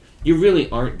understate... You really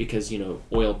aren't, because, you know,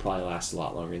 oil probably lasts a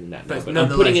lot longer than that. But I'm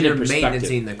putting it in perspective. You're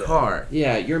maintaining the car.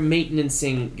 Yeah, you're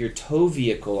maintaining your tow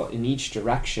vehicle in each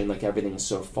direction, like, everything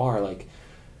so far. Like,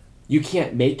 you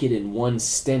can't make it in one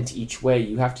stint each way.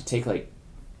 You have to take, like,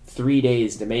 3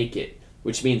 days to make it,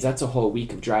 which means that's a whole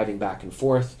week of driving back and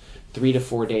forth, 3 to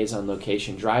 4 days on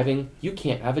location driving. You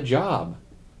can't have a job.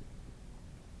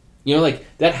 You know, like,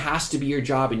 that has to be your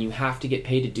job, and you have to get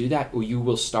paid to do that, or you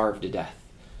will starve to death.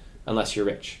 Unless you're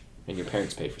rich and your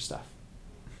parents pay for stuff.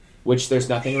 Which, there's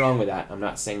nothing wrong with that. I'm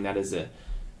not saying that is a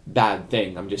bad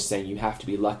thing. I'm just saying you have to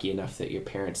be lucky enough that your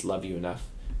parents love you enough,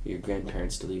 or your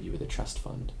grandparents, to leave you with a trust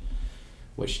fund.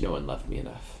 Which no one loved me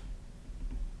enough.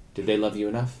 Did they love you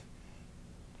enough?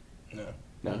 No.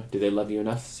 No? Did they love you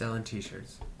enough? Selling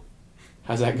t-shirts.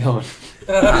 How's that going?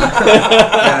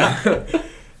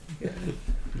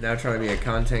 Now trying to be a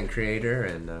content creator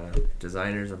and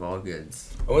designers of all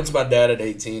goods. I went to my dad at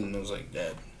 18 and I was like,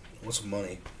 Dad, what's some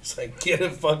money? He's like, get a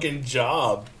fucking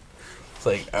job. It's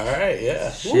like, all right,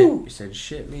 yeah. Shit. Woo. You said,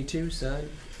 shit, me too, son.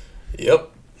 Yep.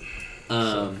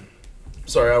 So,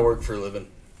 Sorry, I work for a living.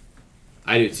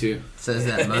 I do too. Says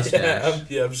that mustache.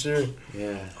 I'm sure.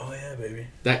 Yeah. Oh, yeah, baby.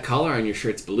 That collar on your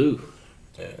shirt's blue.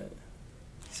 Yeah.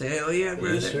 Say, oh yeah,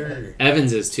 brother. Yes, sir.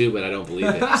 Evans is too, but I don't believe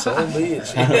it. So be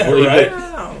it. I don't Yeah, believe right? it.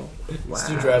 Wow. This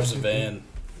dude drives a van.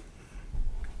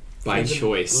 By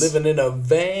choice. Living in a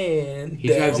van. He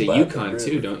drives a down by Yukon the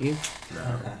too, river. don't you?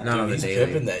 No, not on the He's daily.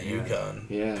 pimping that Yeah. Yukon.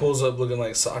 Yeah. Pulls up looking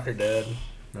like soccer dad.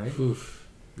 Right? Oof.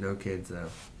 No kids though.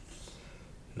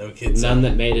 No kids. None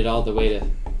that made it all the way to...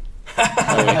 Oh!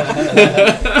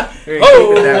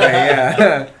 That way,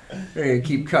 yeah. We're gonna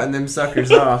keep cutting them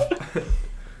suckers off.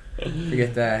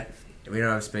 Forget that. We don't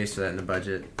have space for that in the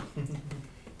budget.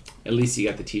 At least you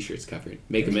got the t-shirts covered.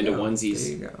 Make them into onesies.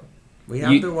 There you go. We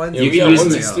have You- the ones. you we could got use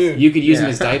them onesies as, too. you could use them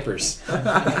Yeah. as diapers.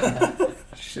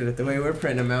 Shit, the way we're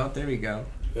printing them out, there we go.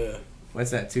 Yeah. What's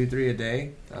that, 2-3 a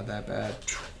day? Not that bad.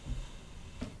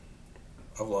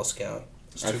 I've lost count.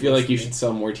 It's I too feel much like you for me. should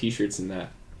sell more t-shirts than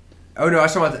that. Oh no, I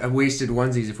was talking about wasted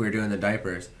onesies if we were doing the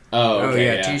diapers. Oh, okay,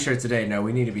 yeah, yeah. t-shirts a day. No,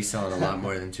 we need to be selling a lot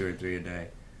more than 2 or 3 a day.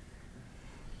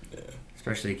 Yeah.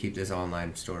 Especially to keep this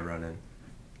online store running.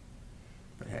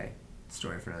 But hey,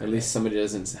 story for another At day. least somebody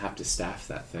doesn't have to staff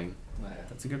that thing.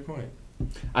 That's a good point.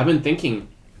 I've been thinking,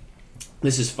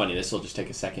 this is funny, this will just take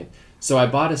a second. So I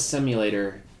bought a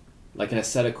simulator, like an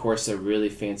Assetto Corsa, really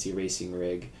fancy racing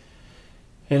rig.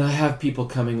 And I have people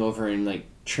coming over and like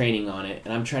training on it,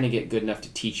 and I'm trying to get good enough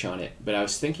to teach on it. But I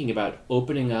was thinking about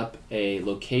opening up a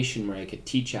location where I could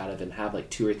teach out of and have like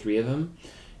 2 or 3 of them.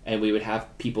 And we would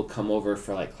have people come over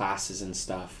for like classes and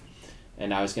stuff.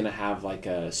 And I was going to have like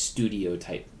a studio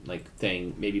type like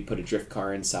thing, maybe put a drift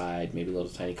car inside, maybe a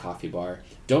little tiny coffee bar.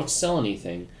 Don't sell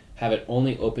anything. Have it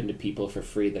only open to people for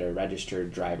free that are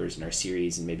registered drivers in our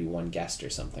series and maybe one guest or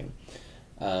something.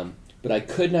 But I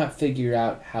could not figure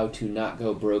out how to not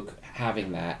go broke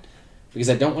having that, because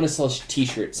I don't want to sell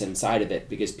t-shirts inside of it,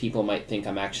 because people might think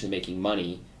I'm actually making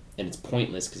money and it's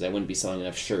pointless because I wouldn't be selling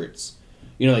enough shirts.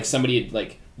 You know, like somebody would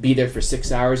like be there for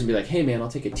 6 hours and be like, hey man, I'll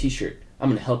take a t-shirt. I'm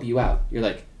going to help you out. You're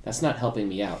like, that's not helping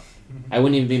me out. I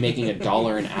wouldn't even be making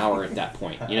 $1 an hour at that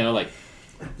point. You know, like,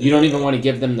 you don't even want to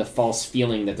give them the false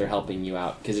feeling that they're helping you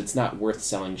out, because it's not worth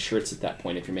selling shirts at that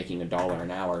point if you're making $1 an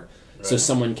hour. Right. So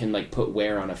someone can like put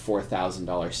wear on a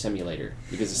 $4,000 simulator,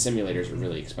 because the simulators are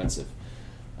really expensive.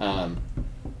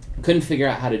 Couldn't figure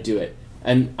out how to do it.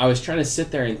 And I was trying to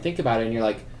sit there and think about it, and you're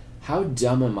like, how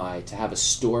dumb am I to have a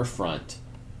storefront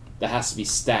that has to be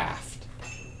staffed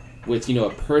with, you know,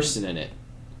 a person in it?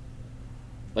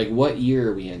 Like, what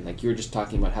year are we in? Like, you were just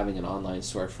talking about having an online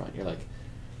storefront. You're like,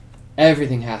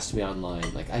 everything has to be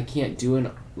online. Like, I can't do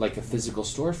a physical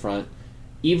storefront,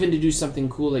 even to do something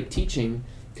cool like teaching,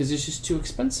 because it's just too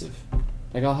expensive.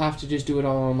 Like, I'll have to just do it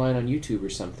all online on YouTube or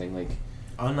something. Like,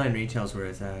 online retail's where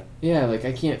it's at. Yeah, like,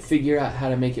 I can't figure out how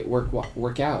to make it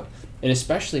work out. And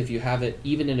especially if you have it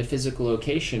even in a physical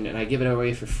location and I give it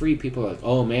away for free, people are like,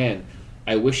 oh man,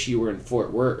 I wish you were in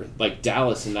Fort Worth, like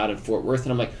Dallas and not in Fort Worth.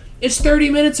 And I'm like, it's 30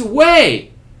 minutes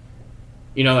away!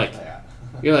 You know, like,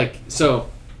 you're like, so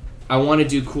I want to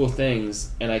do cool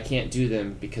things and I can't do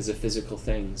them because of physical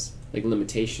things, like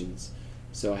limitations.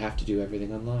 So I have to do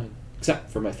everything online. Except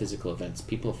for my physical events.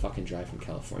 People fucking drive from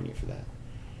California for that.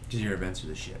 Because your events are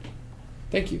the shit.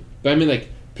 Thank you. But I mean, like,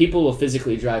 people will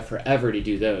physically drive forever to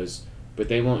do those, but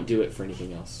they won't do it for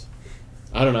anything else.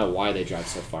 I don't know why they drive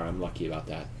so far. I'm lucky about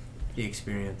that. The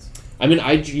experience. I mean,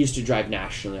 I used to drive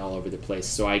nationally all over the place,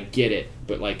 so I get it.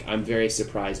 But, like, I'm very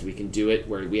surprised we can do it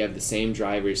where we have the same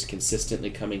drivers consistently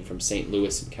coming from St.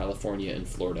 Louis and California and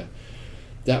Florida.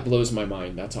 That blows my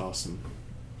mind. That's awesome.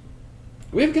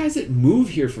 We have guys that move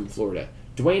here from Florida.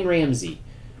 Dwayne Ramsey.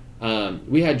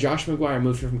 We had Josh McGuire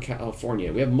move here from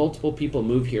California. We have multiple people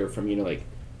move here from, you know, like,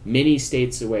 many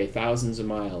states away, thousands of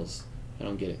miles. I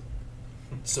don't get it.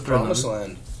 It's the promised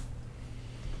land.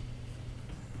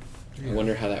 I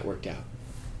wonder how that worked out.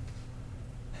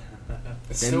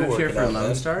 It's They still moved here working for out, Lone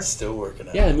man. Star? It's still working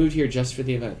out. Yeah, I moved here just for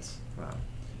the events. Wow.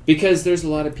 Because there's a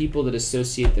lot of people that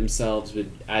associate themselves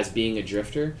with as being a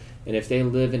drifter, and if they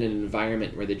live in an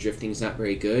environment where the drifting's not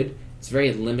very good, it's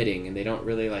very limiting, and they don't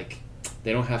really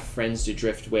they don't have friends to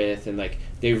drift with, and like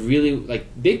they really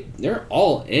they're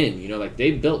all in, you know, like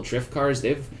they built drift cars,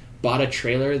 they've bought a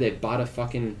trailer, they've bought a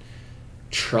fucking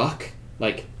truck,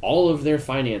 like all of their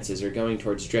finances are going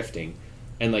towards drifting.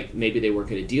 And like maybe they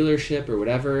work at a dealership or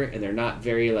whatever, and they're not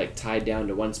very like tied down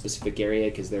to one specific area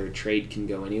because their trade can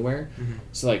go anywhere. Mm-hmm.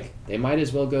 So like they might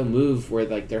as well go move where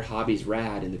like their hobby's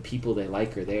rad and the people they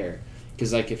like are there.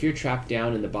 Because like if you're trapped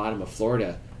down in the bottom of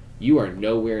Florida, you are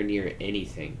nowhere near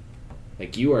anything.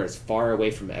 Like you are as far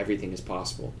away from everything as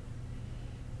possible.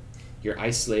 You're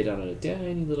isolated on a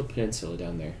tiny little peninsula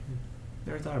down there.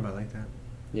 Never thought about it like that.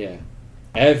 Yeah,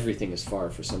 everything is far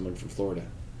for someone from Florida.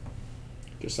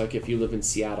 Just like if you live in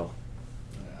Seattle.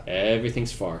 Yeah.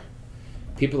 Everything's far.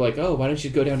 People are like, oh, why don't you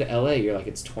go down to LA? You're like,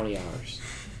 it's 20 hours.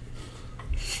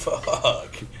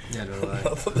 Fuck. Yeah, no lie. I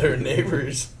thought they were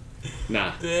neighbors.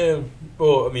 Nah. Damn.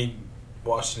 Well, I mean,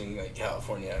 Washington, like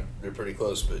California, they're pretty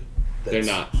close, but that's they're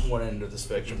not. One end of the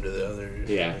spectrum to the other.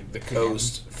 Yeah. Like the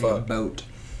coast. Like Fuck. a boat.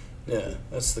 Yeah,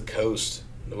 that's the coast.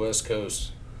 The West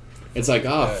Coast. It's like,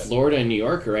 Florida and New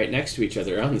York are right next to each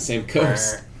other on the same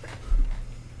coast. Yeah.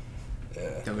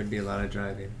 That would be a lot of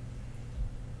driving.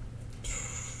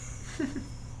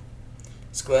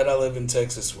 It's glad I live in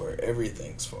Texas where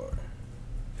everything's far.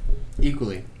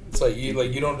 Equally. It's like you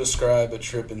don't describe a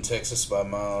trip in Texas by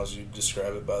miles, you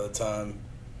describe it by the time.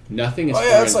 Nothing is far.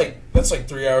 far. That's like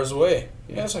 3 hours away.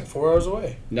 Yeah, that's like 4 hours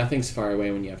away. Nothing's far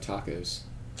away when you have tacos.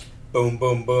 Boom,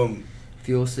 boom, boom.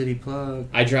 Fuel City plug.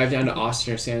 I drive down to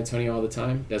Austin or San Antonio all the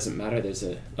time. Doesn't matter. There's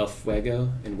a El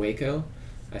Fuego in Waco.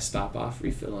 I stop off,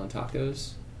 refill on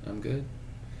tacos. I'm good.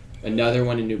 Another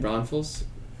one in New Braunfels.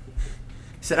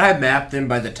 Said I mapped them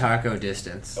by the taco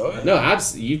distance. Oh, yeah. No, I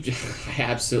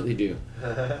absolutely do.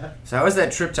 So how was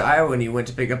that trip to Iowa when you went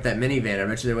to pick up that minivan? I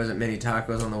bet you there wasn't many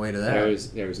tacos on the way to that.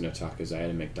 There was no tacos. I had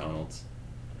a McDonald's.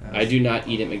 I do not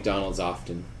eat at McDonald's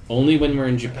often. Only when we're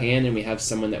in Japan and we have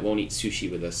someone that won't eat sushi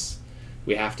with us.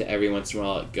 We have to every once in a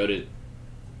while go to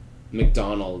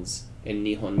McDonald's and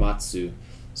Nihon Matsu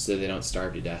so they don't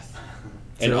starve to death.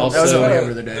 And So also that was only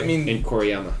every other day. I mean, in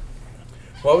Koriyama.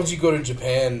 why would you go to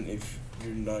Japan if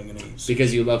you're not going to eat sushi?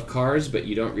 Because you love cars, but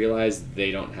you don't realize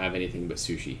they don't have anything but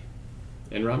sushi.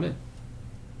 And ramen.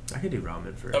 I could do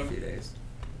ramen for a few days.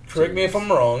 Correct me if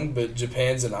I'm wrong, but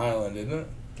Japan's an island, isn't it?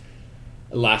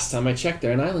 Last time I checked,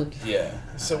 they're an island. Yeah.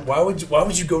 So why would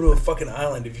you go to a fucking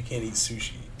island if you can't eat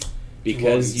sushi?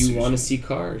 Because eat you sushi. want to see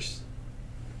cars.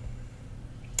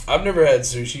 I've never had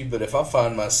sushi, but if I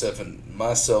find myself in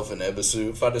Ebisu,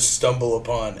 if I just stumble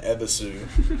upon Ebisu,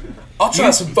 I'll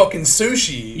try some fucking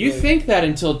sushi. You think that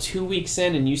until 2 weeks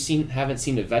in and haven't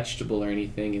seen a vegetable or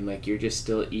anything and like you're just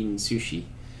still eating sushi.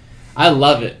 I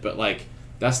love it, but like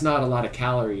that's not a lot of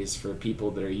calories for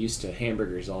people that are used to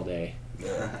hamburgers all day.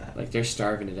 Yeah. Like they're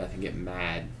starving to death and get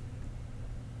mad.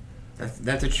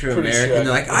 That's a true Pretty American. sure.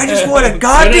 They're like, I just want a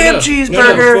goddamn No.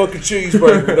 cheeseburger. Fucking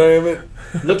cheeseburger, damn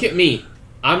it. Look at me.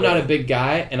 I'm not a big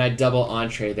guy and I double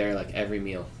entree there like every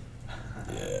meal.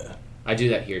 Yeah. I do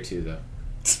that here too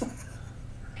though.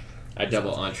 I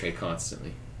double entree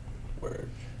constantly. Word.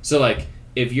 So like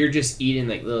if you're just eating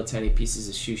like little tiny pieces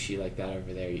of sushi like that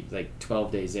over there, like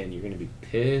 12 days in, you're going to be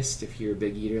pissed if you're a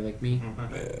big eater like me.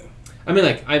 Yeah. I mean,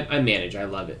 like, I manage. I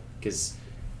love it because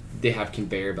they have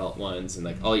conveyor belt ones, and,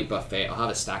 like, I'll eat buffet. I'll have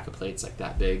a stack of plates, like,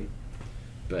 that big.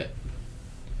 But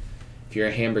if you're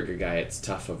a hamburger guy, it's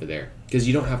tough over there because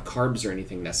you don't have carbs or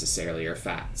anything necessarily or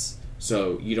fats.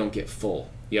 So you don't get full.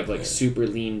 You have, like, super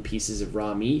lean pieces of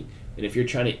raw meat, and if you're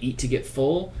trying to eat to get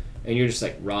full, and you're just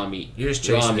like, raw meat, You're just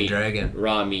raw chasing the meat, dragon.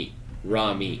 raw meat,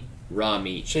 raw meat, raw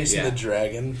meat. Chasing the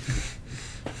dragon.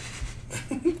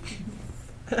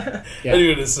 Yeah. I knew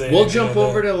what to say. We'll jump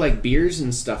over to like beers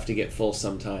and stuff to get full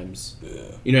sometimes. Yeah.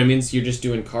 You know what I mean? So you're just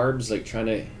doing carbs, like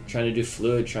trying to do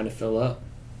fluid, trying to fill up.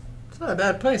 It's not a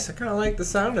bad place. I kind of like the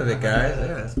sound of it,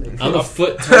 guys. Yeah. I'm a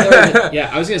foot taller.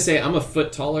 I was gonna say I'm a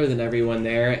foot taller than everyone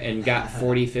there, and got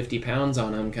 40, 50 pounds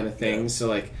on them, kind of thing. Yeah. So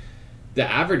like, the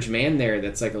average man there,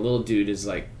 that's like a little dude, is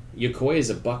like Yokoi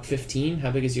is $115.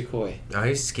 How big is Yokoi? Oh,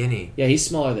 he's skinny. Yeah, he's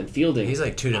smaller than Fielding. He's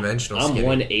like two-dimensional I'm skinny.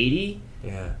 180.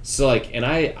 Yeah. So like, and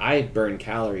I burn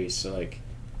calories, so like,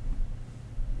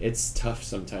 it's tough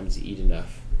sometimes to eat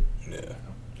enough. Yeah.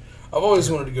 I've always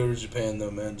wanted to go to Japan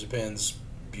though, man. Japan's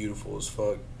beautiful as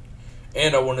fuck.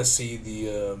 And I want to see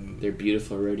the They're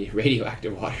beautiful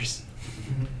radioactive waters.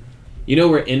 You know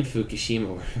we're in Fukushima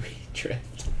where we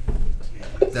drift.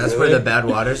 That's where the bad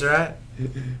waters are at?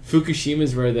 Fukushima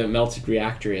is where the melted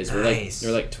reactor is. Nice.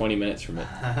 We're like 20 minutes from it.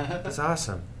 That's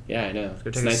awesome. Yeah, I know. Go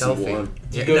It's take nice a selfie. and warm.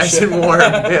 Yeah, go nice show- and warm.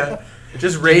 Yeah.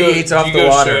 Just radiates off you the go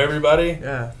water. Show everybody?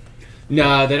 Yeah.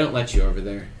 Nah, they don't let you over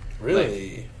there.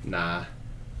 Really? Nah.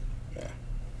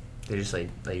 They just like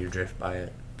let you drift by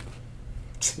it.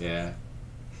 Yeah.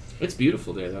 It's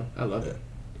beautiful there though. I love it.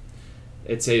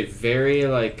 It's a very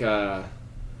like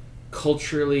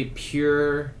culturally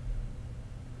pure.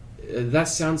 That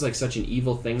sounds like such an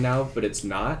evil thing now, but it's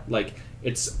not. Like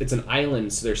it's an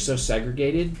island, so they're so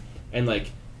segregated, and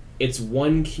like it's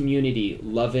one community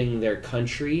loving their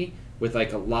country with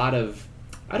like a lot of.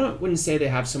 Wouldn't say they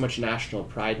have so much national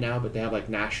pride now, but they have like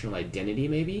national identity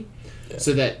maybe,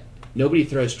 so that nobody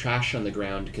throws trash on the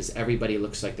ground because everybody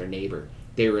looks like their neighbor.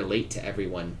 They relate to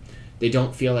everyone. They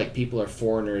don't feel like people are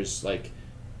foreigners like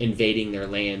invading their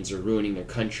lands or ruining their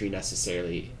country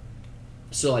necessarily.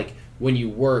 So like when you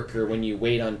work or when you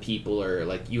wait on people or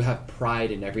like you have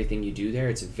pride in everything you do there,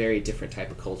 it's a very different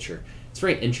type of culture. It's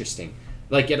very interesting.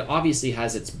 Like it obviously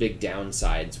has its big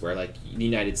downsides where like the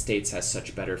United States has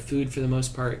such better food for the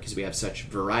most part because we have such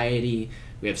variety.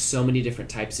 We have so many different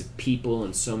types of people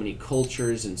and so many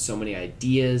cultures and so many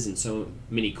ideas and so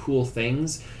many cool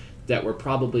things that we're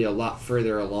probably a lot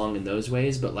further along in those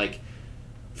ways. But like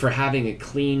for having a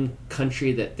clean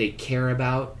country that they care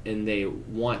about and they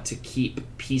want to keep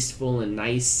peaceful and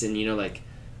nice and, you know, like,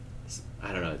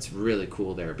 I don't know, it's really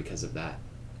cool there because of that.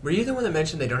 Were you the one that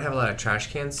mentioned they don't have a lot of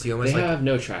trash cans? So you almost They have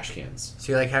no trash cans.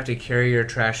 So you like have to carry your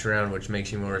trash around, which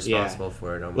makes you more responsible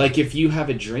for it. Almost. Like if you have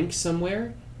a drink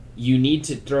somewhere, you need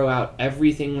to throw out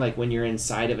everything. Like when you're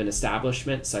inside of an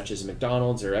establishment, such as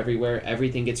McDonald's or everywhere,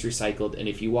 everything gets recycled. And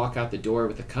if you walk out the door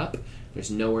with a cup, there's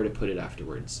nowhere to put it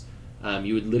afterwards.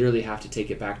 You would literally have to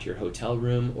take it back to your hotel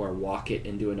room or walk it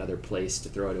into another place to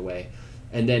throw it away.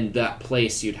 and then that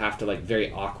place you'd have to like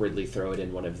very awkwardly throw it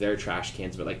in one of their trash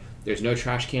cans. But like, there's no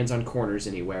trash cans on corners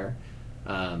anywhere.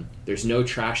 There's no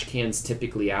trash cans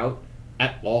typically out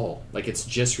at all. Like, it's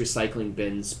just recycling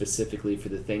bins specifically for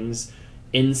the things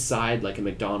inside like a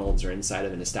McDonald's or inside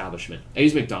of an establishment. I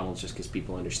use McDonald's just because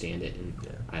people understand it, and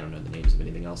I don't know the names of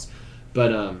anything else.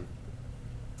 But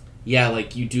yeah,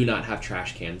 like, you do not have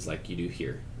trash cans like you do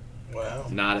here. Wow.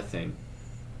 Not a thing.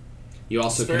 You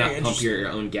also cannot pump your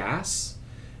own gas.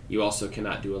 You also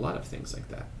cannot do a lot of things like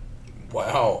that.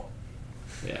 Wow.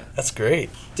 Yeah. That's great.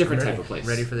 Different type of place.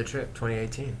 Ready for the trip,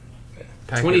 2018.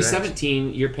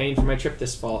 2017, you're paying for my trip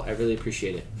this fall. I really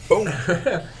appreciate it. Boom.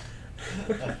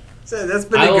 So that's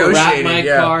been I will wrap negotiated.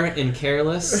 my car in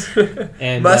Careless.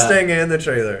 And Mustang and the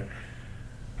trailer.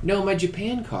 No, my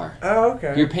Japan car. Oh,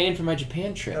 okay. You're paying for my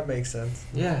Japan trip. That makes sense.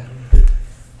 Yeah.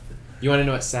 You want to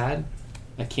know what's sad?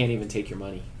 I can't even take your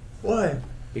money. Why?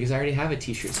 Because I already have a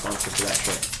t-shirt sponsor for that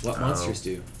trip. What Monsters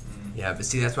do. Yeah, but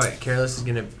see, that's why Careless is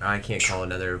going to... I can't call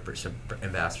another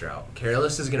ambassador out.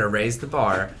 Careless is going to raise the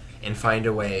bar and find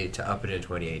a way to up it in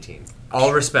 2018.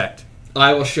 All respect.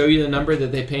 I will show you the number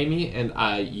that they pay me,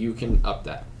 and you can up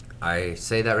that. I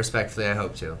say that respectfully, I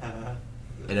hope to.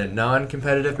 In a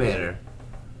non-competitive manner.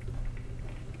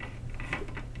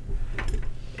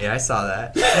 Yeah, I saw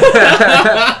that.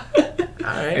 All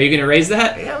right. Are you going to raise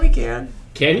that? Yeah, we can.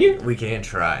 Can you? We can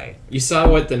try. You saw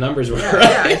what the numbers were, Yeah, right?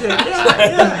 yeah, I did.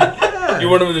 Yeah. You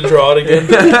want him to draw it again?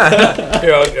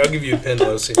 Here, I'll give you a pen,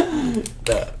 Lucy.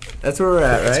 That's where we're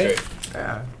at, That's right? great.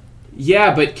 Yeah.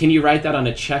 Yeah, but can you write that on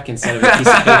a check instead of a piece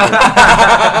of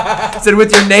paper? Said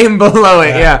with your name below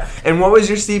it, yeah. And what was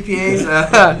your CPA's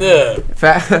Yeah.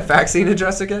 vaccine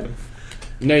address again?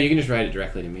 No, you can just write it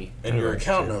directly to me. And your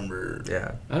account number.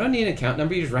 Yeah. I don't need an account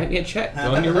number. You just write me a check.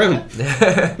 Go in your room.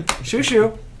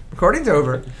 Shoo. Recording's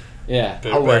over. Yeah.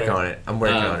 I'll work on it. I'm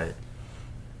working on it.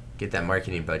 Get that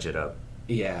marketing budget up.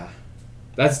 Yeah.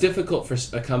 That's difficult for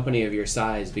a company of your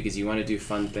size because you want to do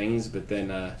fun things, but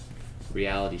then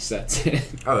reality sets in.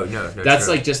 Oh, no. That's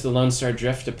true. like just the Lone Star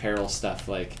Drift apparel stuff.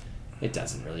 Like, it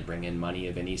doesn't really bring in money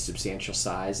of any substantial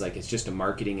size. Like, it's just a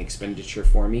marketing expenditure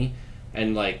for me.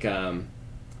 And, like, a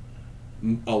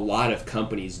lot of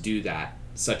companies do that,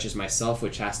 such as myself,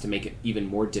 which has to make it even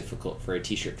more difficult for a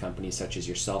t-shirt company such as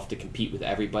yourself to compete with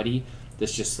everybody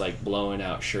that's just, like, blowing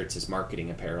out shirts as marketing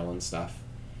apparel and stuff.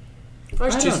 I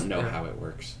don't know how it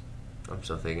works. I'm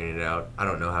still figuring it out. I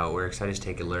don't know how it works. I just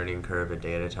take a learning curve a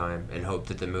day at a time and hope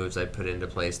that the moves I put into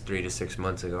place 3 to 6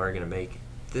 months ago are going to make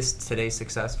this today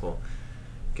successful.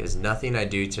 Because nothing I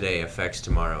do today affects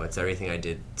tomorrow. It's everything I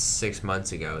did 6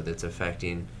 months ago that's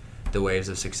affecting the waves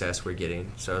of success we're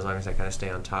getting. So as long as I kind of stay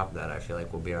on top of that, I feel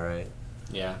like we'll be all right.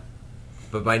 Yeah.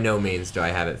 But by no means do I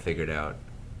have it figured out.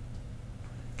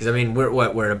 Because, I mean,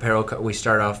 we're an apparel... we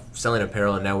start off selling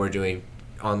apparel, and now we're doing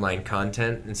online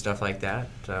content and stuff like that.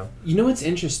 So You know what's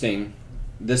interesting?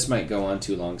 This might go on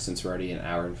too long since we're already an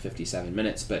hour and 57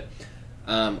 minutes, but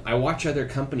I watch other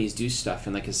companies do stuff,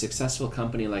 and like a successful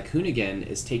company like Hoonigan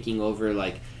is taking over,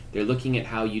 like, they're looking at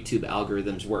how YouTube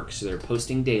algorithms work. So they're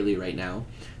posting daily right now.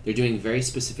 They're doing very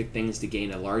specific things to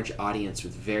gain a large audience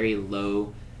with very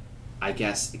low, I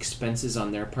guess, expenses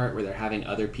on their part, where they're having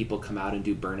other people come out and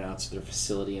do burnouts at their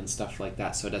facility and stuff like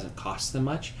that, so it doesn't cost them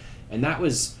much. And that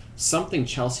was something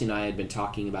Chelsea and I had been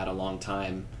talking about a long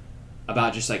time,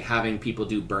 about just like having people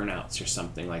do burnouts or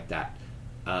something like that.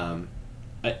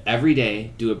 Every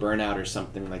day, do a burnout or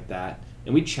something like that.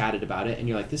 And we chatted about it, and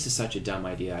you're like, this is such a dumb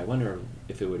idea. I wonder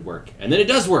if it would work. And then it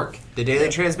does work. the daily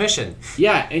transmission.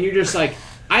 Yeah, and you're just like,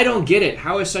 I don't get it.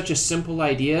 How is such a simple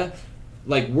idea,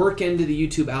 like, work into the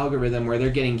YouTube algorithm where they're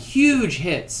getting huge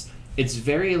hits? It's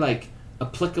very, like,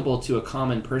 applicable to a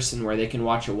common person where they can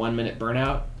watch a 1-minute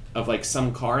burnout of, like,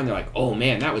 some car, and they're like, oh,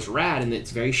 man, that was rad, and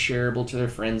it's very shareable to their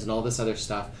friends and all this other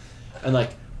stuff. And,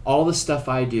 like, all the stuff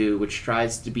I do, which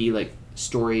tries to be, like,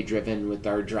 story-driven with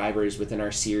our drivers within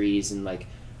our series, and, like,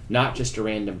 not just a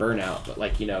random burnout, but,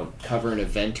 like, you know, cover an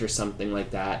event or something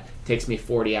like that. It takes me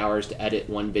 40 hours to edit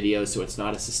one video, so it's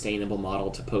not a sustainable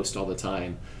model to post all the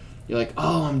time. You're like,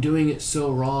 oh, I'm doing it so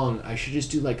wrong. I should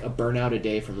just do, like, a burnout a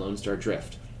day from Lone Star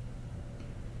Drift.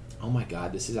 Oh, my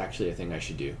God, this is actually a thing I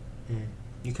should do.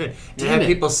 You could. Damn have it.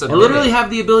 people I submit literally it. have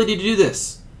the ability to do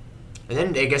this. And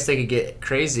then I guess they could get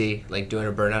crazy, like doing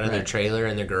a burnout in their Right. trailer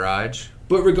in their garage.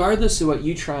 But regardless of what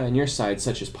you try on your side,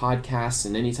 such as podcasts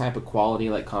and any type of quality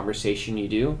like conversation you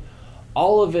do,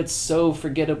 all of it's so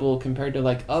forgettable compared to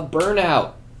like a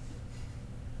burnout.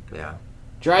 Yeah.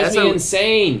 Drives That's me what-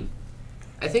 insane.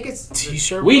 I think it's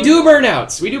T-shirt. We do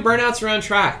burnouts. We do burnouts around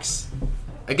tracks.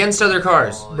 against other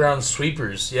cars. Brown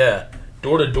sweepers. Yeah.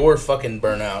 door-to-door fucking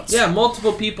burnouts. Yeah,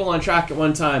 multiple people on track at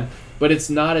one time, but it's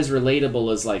not as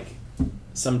relatable as like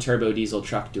some turbo diesel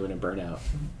truck doing a burnout.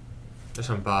 There's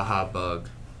some Baja Bug.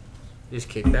 You just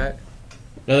kick that?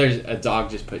 No, there's a dog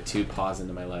just put 2 paws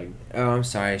into my leg. Oh, I'm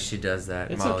sorry. She does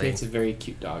that. It's Molly. okay. It's a very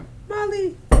cute dog.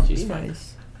 Molly. She's Be fine.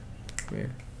 nice. Come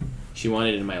here. She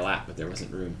wanted it in my lap, but there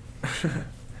wasn't room.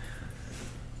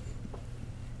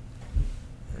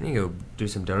 I need to go do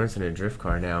some donuts in a drift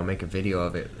car now. Make a video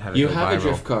of it. Have it You go have viral. a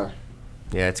drift car.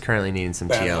 Yeah, it's currently needing some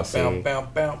Bow, TLC. bow, bow,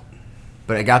 bow.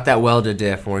 But I got that welded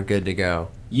diff and we're good to go.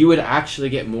 You would actually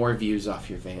get more views off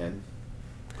your van.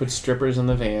 Put strippers on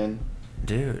the van.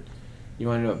 Dude. You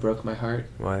want to know what broke my heart?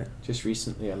 What? Just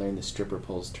recently, I learned the stripper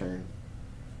poles turn.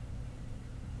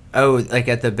 Oh, like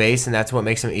at the base, and that's what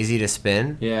makes them easy to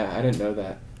spin? Yeah, I didn't know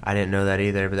that. I didn't know that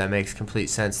either, but that makes complete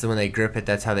sense. So when they grip it,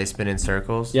 that's how they spin in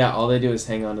circles? Yeah, all they do is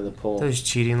hang on to the pole. Those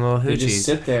cheating little They hoochies. just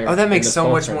sit there. Oh, that and makes the so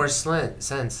pole much turns. more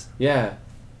sense. Yeah.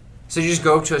 So you just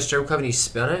go up to a strip club and you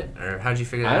spin it? Or how'd you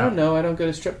figure that out? I don't know. I don't go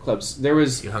to strip clubs. There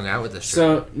was You hung out with the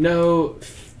stripper. so no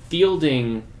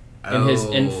Fielding in his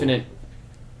Oh. infinite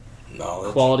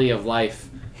Knowledge. quality of life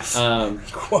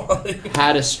Quality.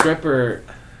 had a stripper.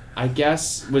 I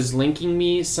guess was linking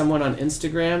me someone on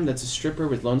Instagram that's a stripper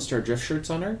with Lone Star Drift shirts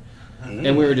on her,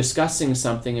 and we were discussing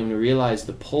something and we realized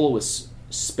the pole was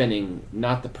spinning,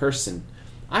 not the person.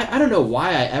 I don't know why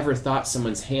I ever thought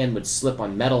someone's hand would slip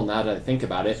on metal. Now that I think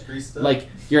about it, Greased up. like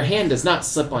your hand does not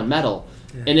slip on metal,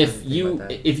 Yeah, and I if didn't think about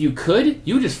that. you could,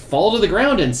 you just fall to the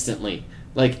ground instantly.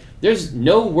 Like there's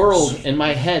no world in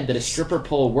my head that a stripper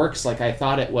pole works like I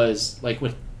thought it was. Like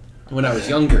when I was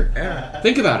younger. Yeah.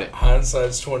 Think about it.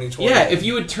 Hindsight's 2020. Yeah, if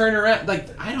you would turn around, like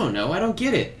I don't know, I don't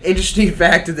get it. Interesting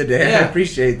fact of the day. Yeah. I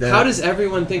appreciate that. How does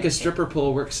everyone think a stripper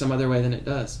pole works some other way than it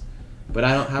does? But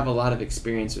I don't have a lot of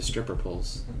experience with stripper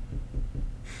poles.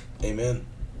 Amen.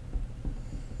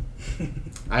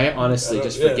 I honestly I don't-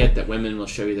 just yeah. forget that women will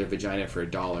show you their vagina for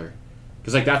 $1.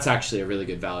 Because like that's actually a really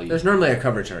good value. There's normally a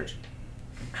cover charge.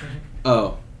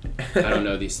 Oh, I don't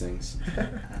know these things.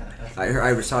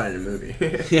 I saw it in a movie.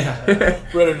 Yeah.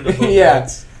 Read it in the book. Yeah.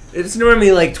 It's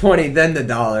normally like 20, then the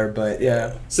 $1, but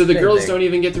yeah. So the Same girls thing. don't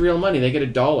even get the real money; they get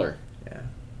 $1. Yeah.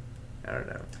 I don't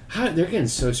know. How they're getting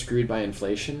so screwed by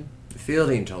inflation.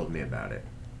 Fielding told me about it.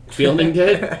 Fielding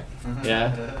did?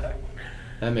 Yeah,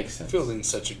 that makes sense. Fielding's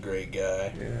such a great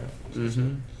guy. Yeah.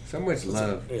 Mm-hmm. So much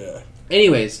love. Yeah.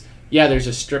 Anyways, yeah, there's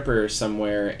a stripper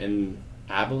somewhere in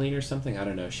Abilene or something. I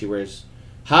don't know. She wears.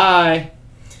 Hi.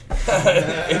 If she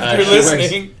you're wears-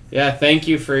 listening, Yeah, thank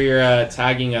you for your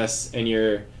tagging us and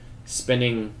your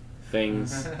spinning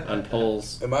things on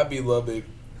poles. it might be Lubbock,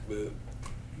 but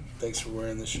thanks for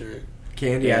wearing the shirt.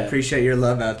 Candy, I Yeah. appreciate your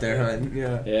love out there, hon.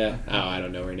 Yeah. Yeah. Oh, I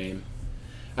don't know her name.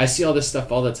 I see all this stuff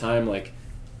all the time, like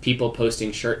people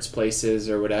posting shirts places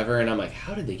or whatever, and I'm like,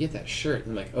 how did they get that shirt? And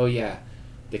I'm like, oh yeah,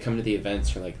 they come to the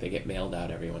events or like they get mailed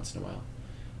out every once in a while.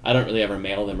 I don't really ever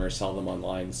mail them or sell them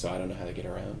online, so I don't know how they get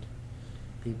around.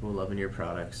 People loving your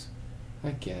products.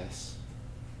 I guess.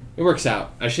 It works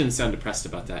out. I shouldn't sound depressed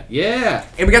about that. Yeah!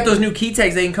 And we got those new key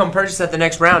tags they can come purchase at the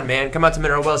next round, man. Come out to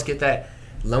Mineral Wells, get that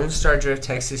Lone Star Drift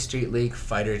Texas Street League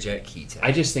Fighter Jet key tag.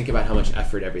 I just think about how much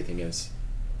effort everything is.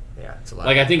 Yeah, it's a lot.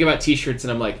 Like, I think about t-shirts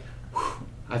and I'm like, whew,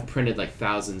 I've printed like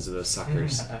thousands of those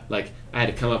suckers. Like, I had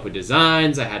to come up with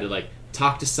designs. I had to like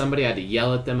talk to somebody. I had to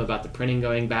yell at them about the printing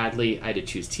going badly. I had to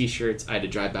choose t-shirts. I had to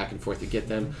drive back and forth to get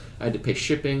them. I had to pay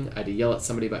shipping. I had to yell at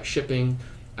somebody about shipping.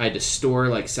 I had to store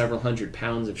like several hundred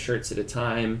pounds of shirts at a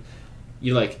time.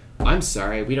 You're like, I'm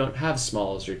sorry, we don't have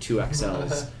smalls or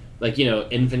 2XLs. Like, you know,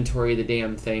 inventory the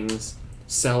damn things,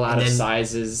 sell out And of then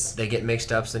sizes. they get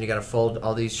mixed up, so then you gotta fold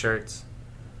all these shirts.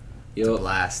 It's a Yup.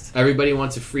 blast. Everybody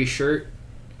wants a free shirt.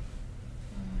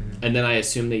 And then I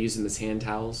assume they use them as hand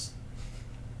towels.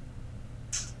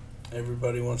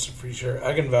 Everybody wants a free shirt.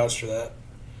 I can vouch for that.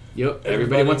 Yep,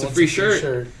 everybody wants a free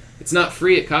shirt. It's not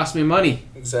free, it costs me money.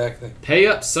 Exactly. Pay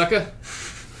up, sucker.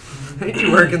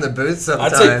 You work in the booth I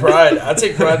sometime. take pride. I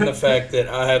take pride in the fact that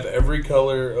I have every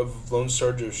color of Lone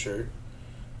Star Drift shirt,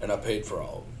 and I paid for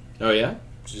all of them. Oh yeah?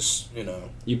 Just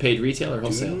You paid retail or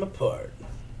doing them wholesale? apart.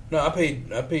 No, I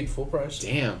paid full price.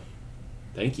 Damn.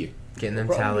 Thank you. Getting them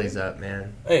Probably. tallies up,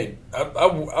 man. Hey,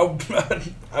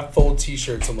 I fold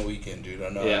T-shirts on the weekend, dude. I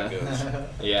know Yeah. how it goes.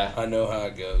 Yeah. I know how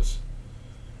it goes.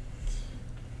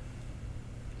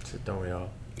 So don't we all?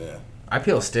 Yeah. I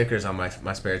peel stickers on my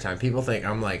spare time. People think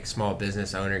I'm like small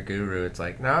business owner guru. It's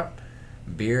like, nah,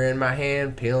 beer in my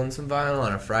hand, peeling some vinyl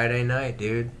on a Friday night,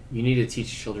 dude. You need to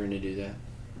teach children to do that.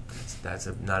 That's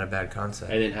not a bad I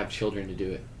concept. didn't have children to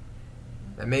do it.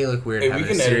 That may look weird Hey, we having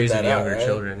can a edit series that of out, younger right?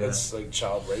 children. That's like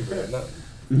child labor. No.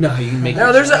 No, you can make.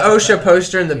 No, there's an OSHA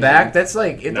poster in the back. That's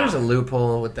like there's a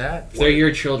loophole with that. If they're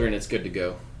your children, it's good to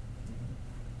go.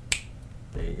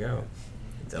 There you go.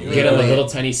 Get them a little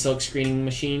tiny silk screening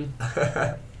machine.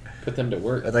 Put them to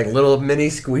work. With like little mini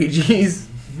squeegees.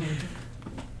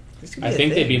 I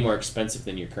think they'd be more expensive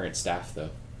than your current staff, though.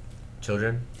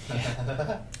 Children?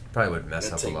 Probably would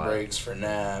mess up a Take lot. breaks for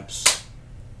naps.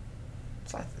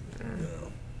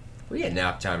 We get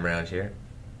nap time around here.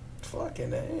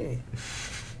 Fucking A.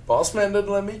 Boss man doesn't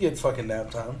let me get fucking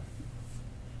nap time.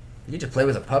 You get to play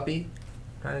with a puppy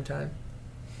kind of time.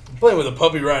 I'm playing with a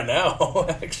puppy right now,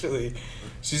 actually.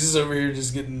 She's just over here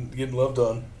just getting loved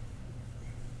on.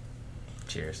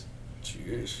 Cheers.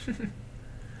 Cheers.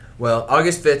 Well,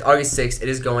 August 5th, August 6th, it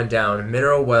is going down.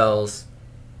 Mineral Wells.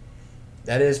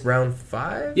 That is round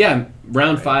 5? Yeah,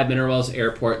 round 5, Mineral Wells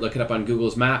Airport. Look it up on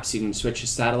Google's Maps. You can switch to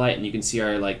satellite, and you can see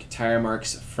our tire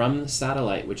marks from the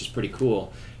satellite, which is pretty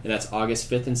cool. And that's August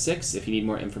 5th and 6th. If you need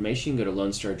more information, go to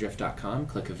LoneStarDrift.com,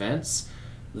 click events.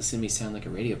 Listen to me sound like a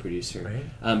radio producer.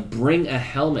 Right. Bring a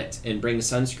helmet and bring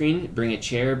sunscreen. Bring a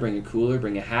chair. Bring a cooler.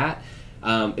 Bring a hat.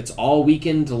 It's all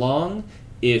weekend long.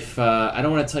 If I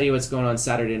don't want to tell you what's going on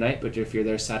Saturday night, but if you're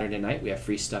there Saturday night, we have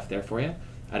free stuff there for you.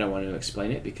 I don't want to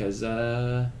explain it because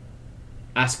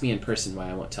ask me in person why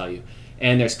I won't tell you.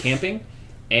 And there's camping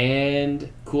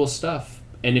and cool stuff.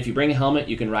 And if you bring a helmet,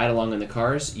 you can ride along in the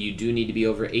cars. You do need to be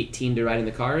over 18 to ride in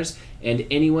the cars. And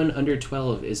anyone under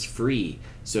 12 is free.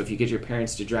 So if you get your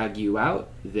parents to drag you out,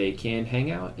 they can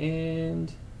hang out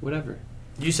and whatever.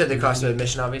 You said the cost of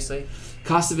admission, obviously?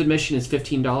 Cost of admission is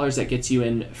 $15. That gets you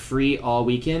in free all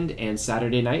weekend. And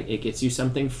Saturday night, it gets you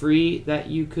something free that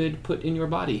you could put in your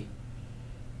body.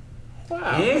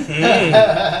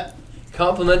 Wow.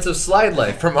 Compliments of Slide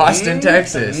Life from Austin,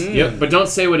 Texas. Yep, but don't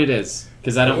say what it is,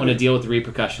 because I don't want to deal with the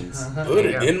repercussions. Put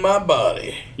it in my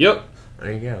body. Yep.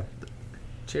 There you go.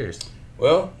 Cheers.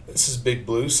 Well, this is Big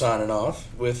Blue signing off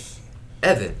with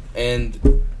Evan.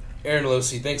 and Aaron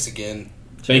Losi. Thanks again.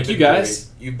 Thank you, guys.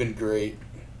 Great. You've been great.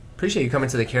 Appreciate you coming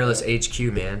to the Careless HQ,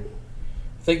 man.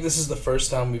 I think this is the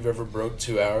first time we've ever broke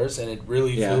 2 hours, and it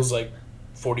really feels like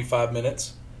 45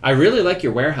 minutes. I really like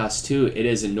your warehouse, too. It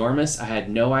is enormous. I had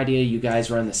no idea you guys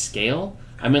were on the scale.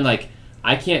 I mean,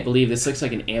 I can't believe this looks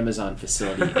like an Amazon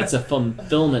facility. It's a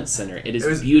fulfillment center. It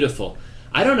is beautiful.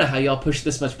 I don't know how y'all push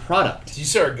this much product. Did you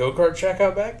see our go-kart track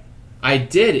out back? I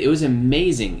did. It was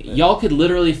amazing. Y'all could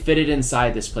literally fit it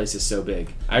inside. This place is so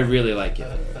big. I really like it.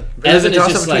 There's a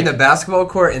toss-up between the basketball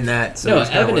court and that. So no,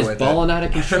 Evan is balling out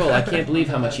of control. I can't believe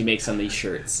how much he makes on these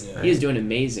shirts. Yeah. He is doing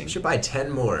amazing. You should buy 10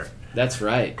 more. That's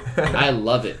right. I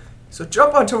love it. So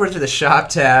jump on over to the shop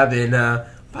tab and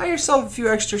buy yourself a few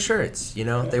extra shirts. You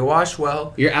know, they wash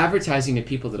well. You're advertising to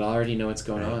people that already know what's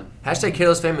going on. Hashtag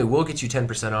Careless Family will get you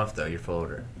 10% off, though, your full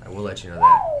order. I will let you know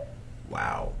that.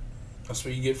 Wow. That's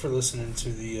what you get for listening to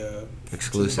the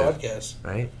exclusive to the podcast.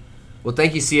 Right? Well,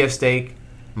 thank you, CF Steak,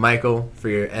 Michael, for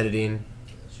your editing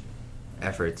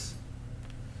efforts.